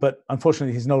 but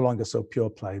unfortunately, he's no longer so pure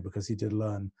play because he did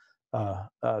learn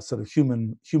sort of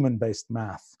human-based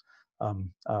math,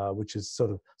 which is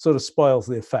sort of spoils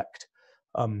the effect.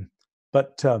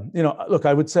 But look,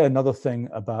 I would say another thing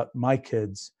about my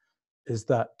kids is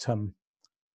that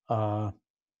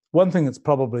one thing that's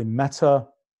probably meta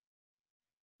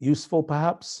useful,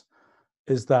 perhaps,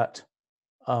 is that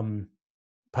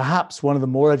perhaps one of the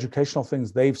more educational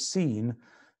things they've seen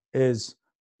is,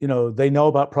 they know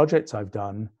about projects I've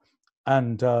done,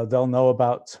 and they'll know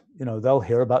about, they'll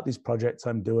hear about these projects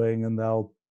I'm doing, and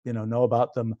they'll, know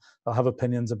about them. They'll have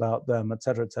opinions about them, et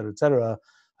cetera, et cetera, et cetera.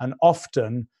 And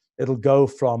often it'll go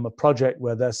from a project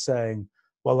where they're saying,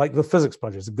 well, like the physics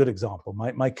project is a good example.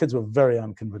 My kids were very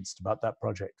unconvinced about that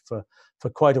project for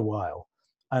quite a while,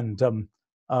 and then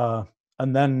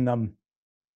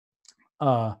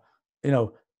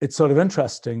it's sort of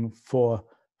interesting for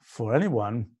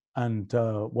anyone, and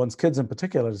one's kids in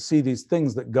particular, to see these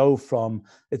things that go from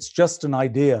it's just an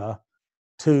idea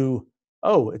to,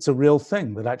 oh, it's a real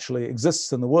thing that actually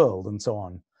exists in the world, and so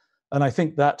on. And I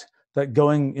think that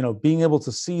going, being able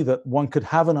to see that one could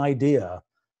have an idea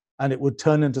and it would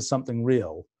turn into something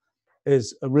real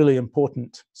is a really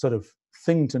important sort of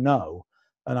thing to know.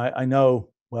 And I know,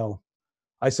 well,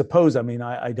 I suppose,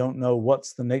 I don't know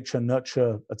what's the nature,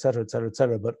 nurture, et cetera, et cetera, et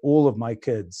cetera, but all of my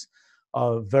kids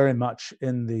are very much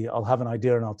in the, I'll have an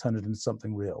idea and I'll turn it into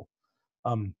something real.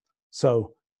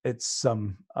 So it's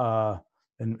in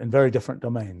very different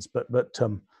domains, but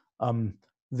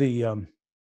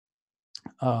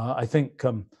I think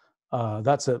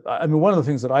that's one of the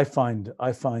things that I find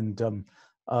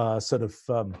sort of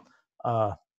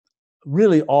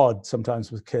really odd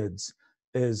sometimes with kids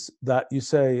is that you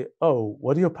say, oh,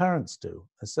 what do your parents do?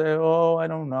 I say, oh, I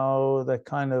don't know. They're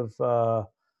kind of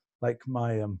like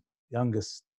my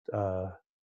youngest child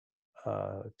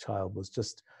was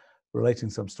just relating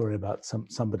some story about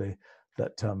somebody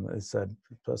that said,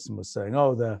 the person was saying,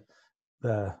 oh,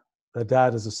 their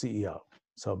dad is a CEO.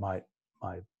 So my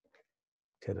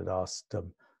kid had asked,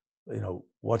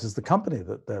 what is the company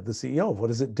that they're the CEO of? What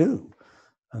does it do?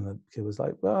 And the kid was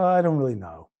like, well, I don't really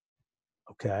know.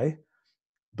 Okay.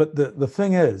 But the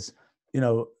thing is,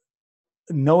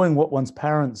 knowing what one's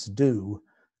parents do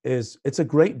it's a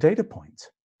great data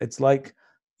point. It's like,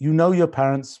 your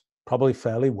parents probably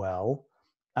fairly well,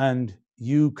 and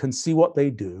you can see what they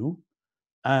do,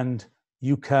 and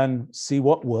you can see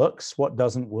what works, what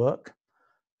doesn't work,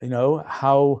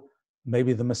 how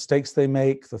maybe the mistakes they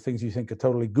make, the things you think are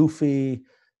totally goofy,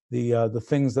 the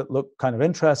things that look kind of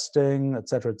interesting, et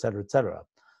cetera, et cetera, et cetera.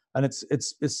 And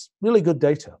it's really good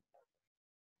data.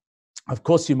 Of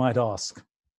course, you might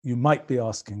be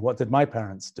asking, what did my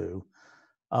parents do?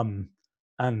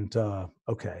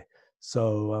 Okay,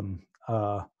 so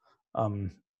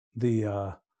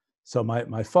so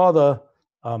my father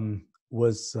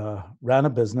was ran a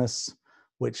business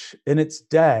which in its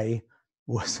day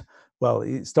was, well,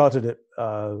 he started it,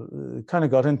 kind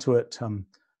of got into it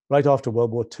right after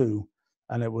World War II,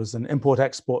 and it was an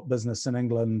import-export business in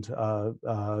England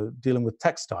dealing with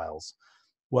textiles.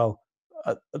 Well,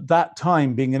 at that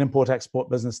time, being an import-export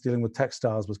business dealing with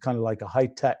textiles was kind of like a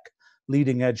high-tech,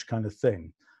 leading-edge kind of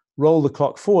thing. Roll the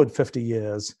clock forward 50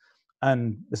 years,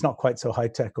 and it's not quite so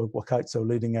high-tech or quite so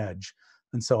leading-edge.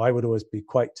 And so I would always be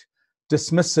quite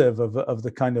dismissive of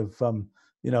the kind of, oh,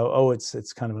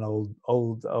 it's kind of an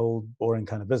old, boring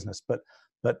kind of business. But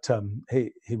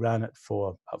he ran it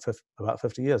for about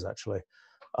 50 years, actually.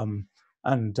 And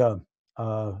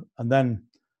then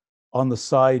on the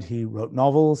side, he wrote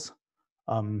novels,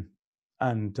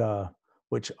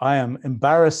 which I am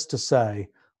embarrassed to say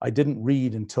I didn't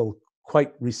read until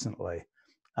quite recently.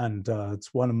 And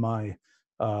it's one of my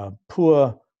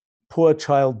poor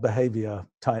child behavior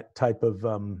type of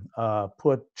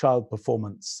poor child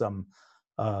performance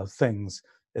things,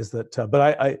 is that,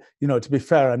 but I to be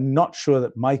fair, I'm not sure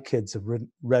that my kids have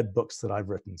read books that I've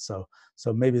written. So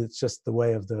maybe it's just the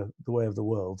way of the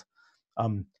world.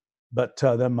 But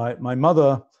then my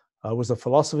mother was a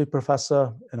philosophy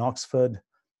professor in Oxford,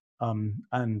 and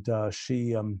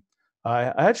I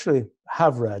actually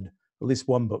have read at least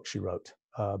one book she wrote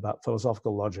about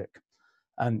philosophical logic.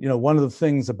 And one of the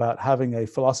things about having a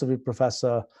philosophy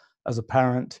professor as a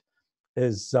parent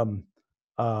is,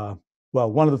 well,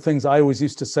 one of the things I always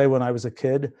used to say when I was a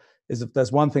kid is, if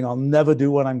there's one thing I'll never do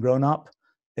when I'm grown up,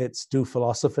 it's do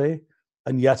philosophy.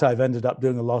 And yet I've ended up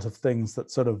doing a lot of things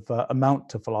that sort of amount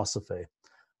to philosophy.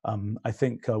 I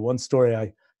think one story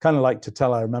I kind of like to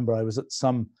tell, I remember I was at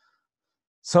some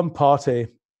party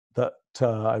that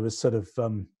I was sort of,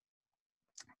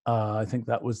 I think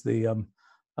that was the,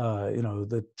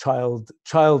 the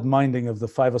child minding of the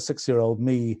 5 or 6 year old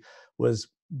me was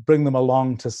bring them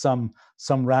along to some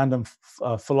random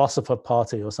philosopher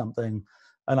party or something.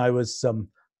 And I was,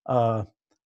 of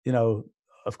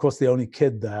course, the only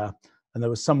kid there. And there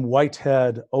was some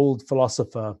white-haired old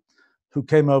philosopher who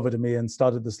came over to me and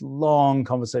started this long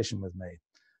conversation with me.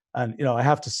 And, I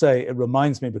have to say, it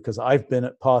reminds me, because I've been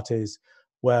at parties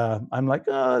where I'm like,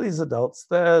 oh, these adults,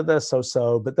 they're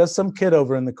so-so, but there's some kid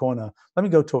over in the corner. Let me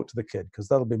go talk to the kid because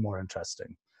that'll be more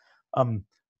interesting. And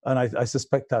I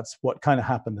suspect that's what kind of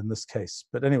happened in this case.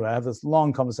 But anyway, I have this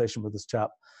long conversation with this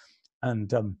chap,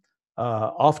 and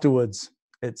afterwards,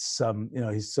 it's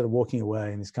he's sort of walking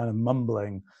away and he's kind of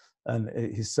mumbling, and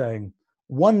he's saying,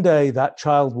 "One day that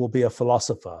child will be a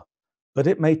philosopher, but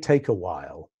it may take a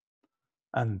while."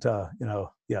 And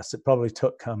yes, it probably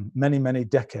took many, many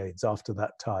decades after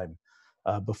that time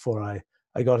before I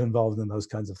got involved in those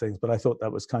kinds of things. But I thought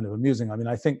that was kind of amusing. I mean,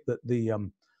 I think that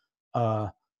the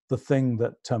thing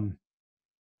that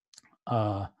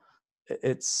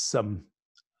it's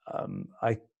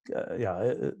I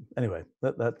anyway,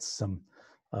 that's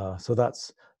so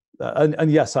that's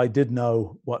and yes, I did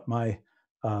know what my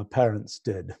parents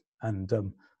did,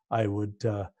 and I would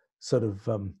sort of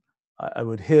I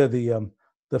would hear the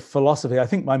philosophy. I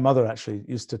think my mother actually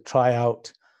used to try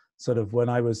out, sort of when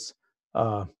I was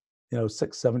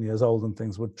 6, 7 years old and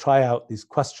things, would try out these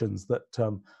questions that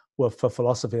were for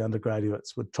philosophy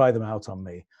undergraduates, would try them out on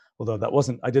me. Although that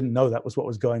wasn't, I didn't know that was what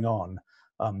was going on.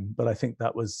 But I think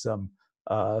that was, so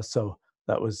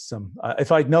that was,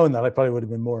 if I'd known that, I probably would have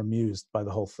been more amused by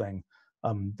the whole thing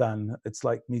than it's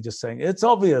like me just saying, it's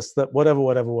obvious that whatever.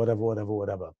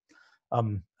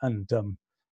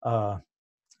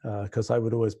 Because I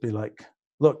would always be like,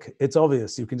 look, it's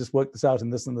obvious. You can just work this out in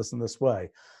this and this and this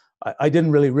way. I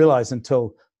didn't really realize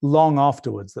until long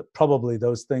afterwards that probably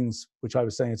those things which I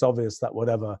was saying, it's obvious that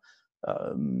whatever,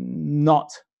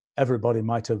 not everybody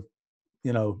might have,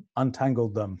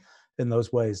 untangled them in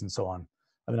those ways and so on.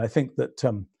 I mean, I think that,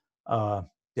 I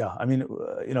mean,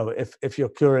 if you're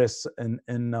curious in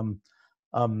the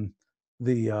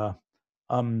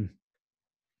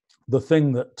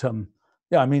thing that,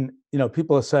 I mean,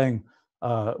 people are saying,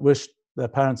 wish their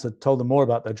parents had told them more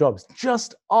about their jobs.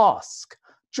 Just ask,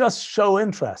 just show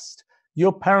interest.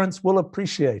 Your parents will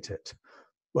appreciate it.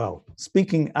 Well,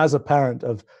 speaking as a parent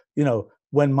of,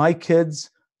 when my kids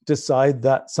decide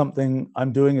that something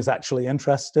I'm doing is actually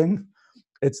interesting,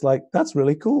 it's like, that's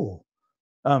really cool.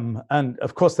 And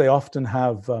of course, they often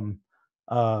have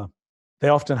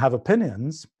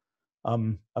opinions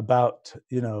about,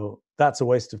 that's a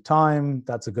waste of time,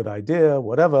 that's a good idea,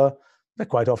 whatever. They're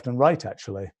quite often right,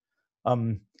 actually.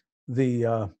 I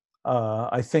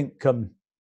think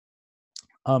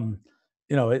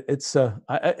it's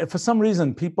for some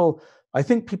reason I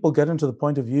think people get into the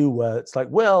point of view where it's like,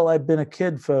 well, I've been a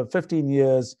kid for 15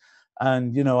 years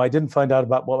and I didn't find out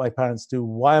about what my parents do.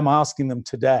 Why am I asking them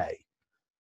today?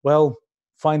 Well,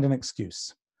 find an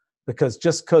excuse, because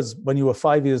just because when you were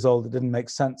 5 years old it didn't make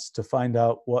sense to find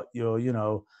out what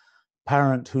your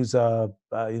parent who's a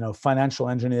financial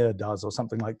engineer does or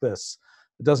something like this,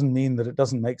 it doesn't mean that it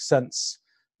doesn't make sense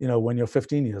when you're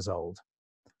 15 years old.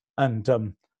 And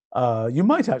you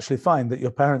might actually find that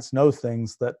your parents know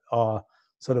things that are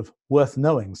sort of worth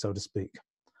knowing, so to speak. I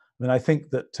mean, I think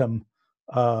that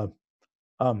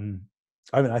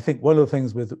I think one of the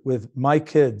things with my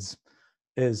kids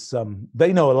is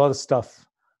they know a lot of stuff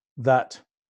that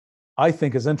I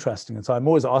think is interesting, and so I'm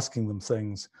always asking them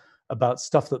things about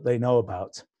stuff that they know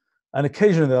about, and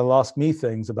occasionally they'll ask me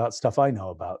things about stuff I know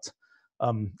about.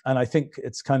 And I think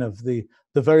it's kind of the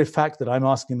very fact that I'm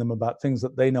asking them about things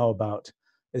that they know about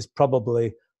is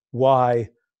probably why,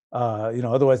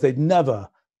 otherwise they'd never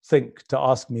think to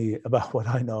ask me about what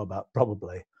I know about,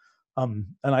 probably.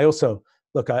 And I also,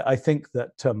 look, I think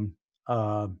that,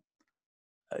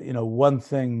 one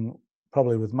thing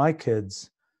probably with my kids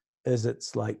is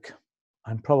it's like,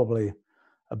 I'm probably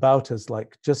about as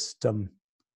like, just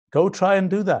go try and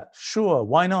do that. Sure,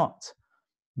 why not?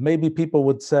 Maybe people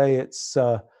would say it's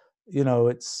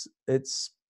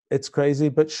it's crazy,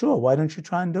 but sure, why don't you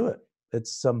try and do it?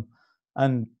 It's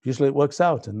and usually it works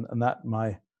out. And that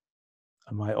my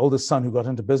oldest son, who got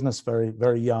into business very,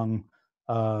 very young,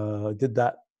 did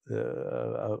that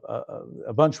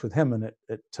a bunch with him, and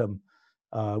it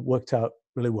worked out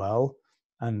really well.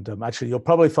 And actually, you'll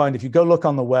probably find if you go look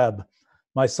on the web,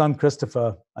 my son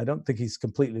Christopher, I don't think he's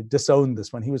completely disowned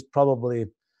this when he was probably,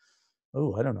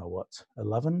 I don't know what,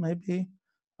 11 maybe.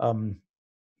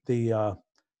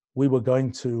 We were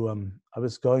going to, I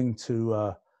was going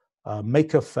to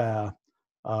Maker Faire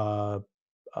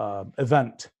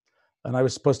event, and I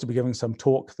was supposed to be giving some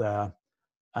talk there.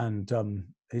 And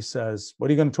he says, "What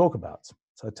are you going to talk about?"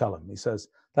 So I tell him. He says,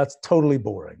 "That's totally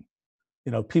boring.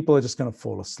 People are just going to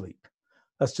fall asleep.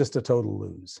 That's just a total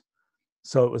lose."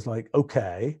 So it was like,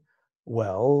 okay,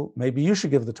 well, maybe you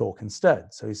should give the talk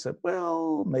instead. So he said,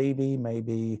 well,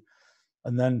 maybe.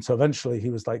 And then, so eventually he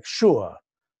was like, sure,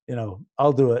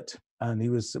 I'll do it. and it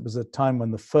was a time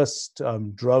when the first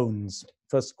drones,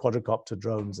 first quadricopter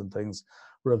drones and things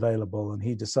were available, and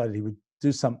he decided he would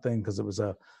do something, because it was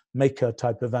a maker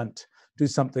type event, do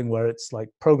something where it's like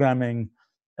programming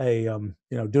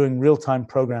doing real-time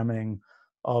programming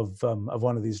of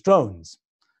one of these drones.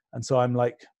 And so I'm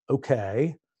like,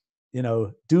 okay,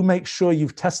 do make sure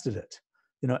you've tested it.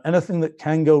 Anything that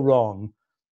can go wrong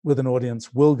with an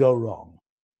audience will go wrong.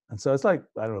 And so it's like,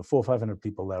 I don't know, 400 or 500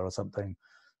 people there or something.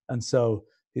 And so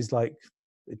he's like,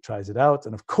 he tries it out,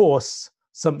 and of course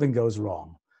something goes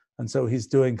wrong. And so he's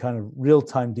doing kind of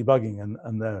real-time debugging,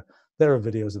 and there are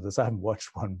videos of this. I haven't watched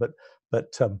one, but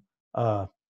and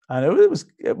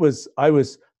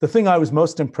the thing I was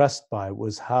most impressed by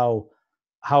was how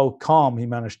calm he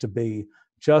managed to be.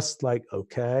 Just like,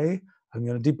 okay, I'm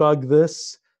going to debug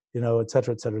this, et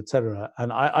cetera, et cetera, et cetera.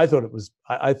 And I thought it was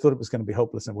going to be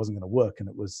hopeless and it wasn't going to work, and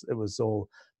it was all.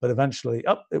 But eventually,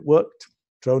 it worked.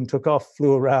 Drone took off,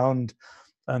 flew around,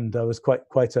 and it was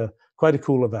quite a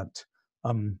cool event.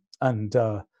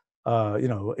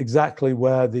 Exactly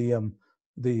where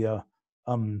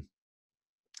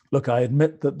look, I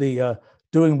admit that the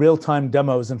doing real-time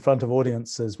demos in front of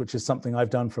audiences, which is something I've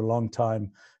done for a long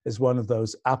time, is one of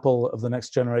those apple of the next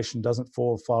generation doesn't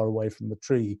fall far away from the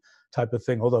tree type of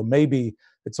thing. Although maybe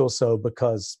it's also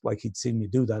because, like, he'd seen me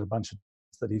do that a bunch of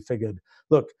times, that he figured,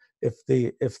 look, if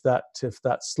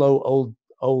that slow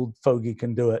old fogey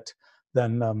can do it,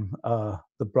 then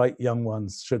the bright young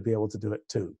ones should be able to do it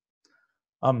too.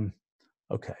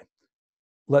 Okay,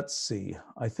 let's see.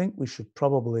 I think we should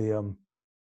probably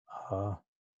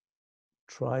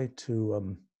try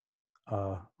to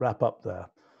wrap up there.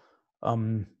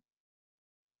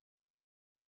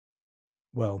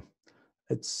 Well,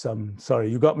 it's sorry,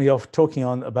 you got me off talking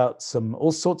on about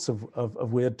all sorts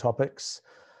of weird topics.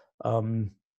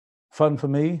 Fun for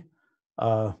me.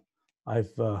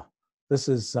 This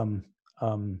is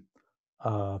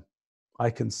I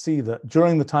can see that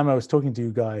during the time I was talking to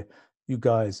you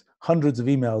guys, hundreds of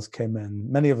emails came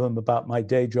in, many of them about my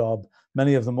day job,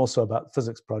 many of them also about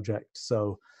physics project.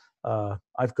 So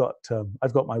I've got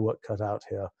my work cut out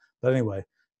here. But anyway,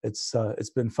 it's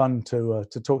been fun to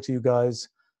talk to you guys,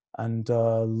 and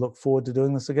look forward to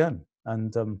doing this again.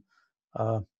 And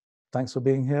thanks for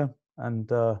being here,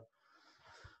 and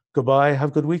goodbye.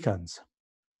 Have good weekends.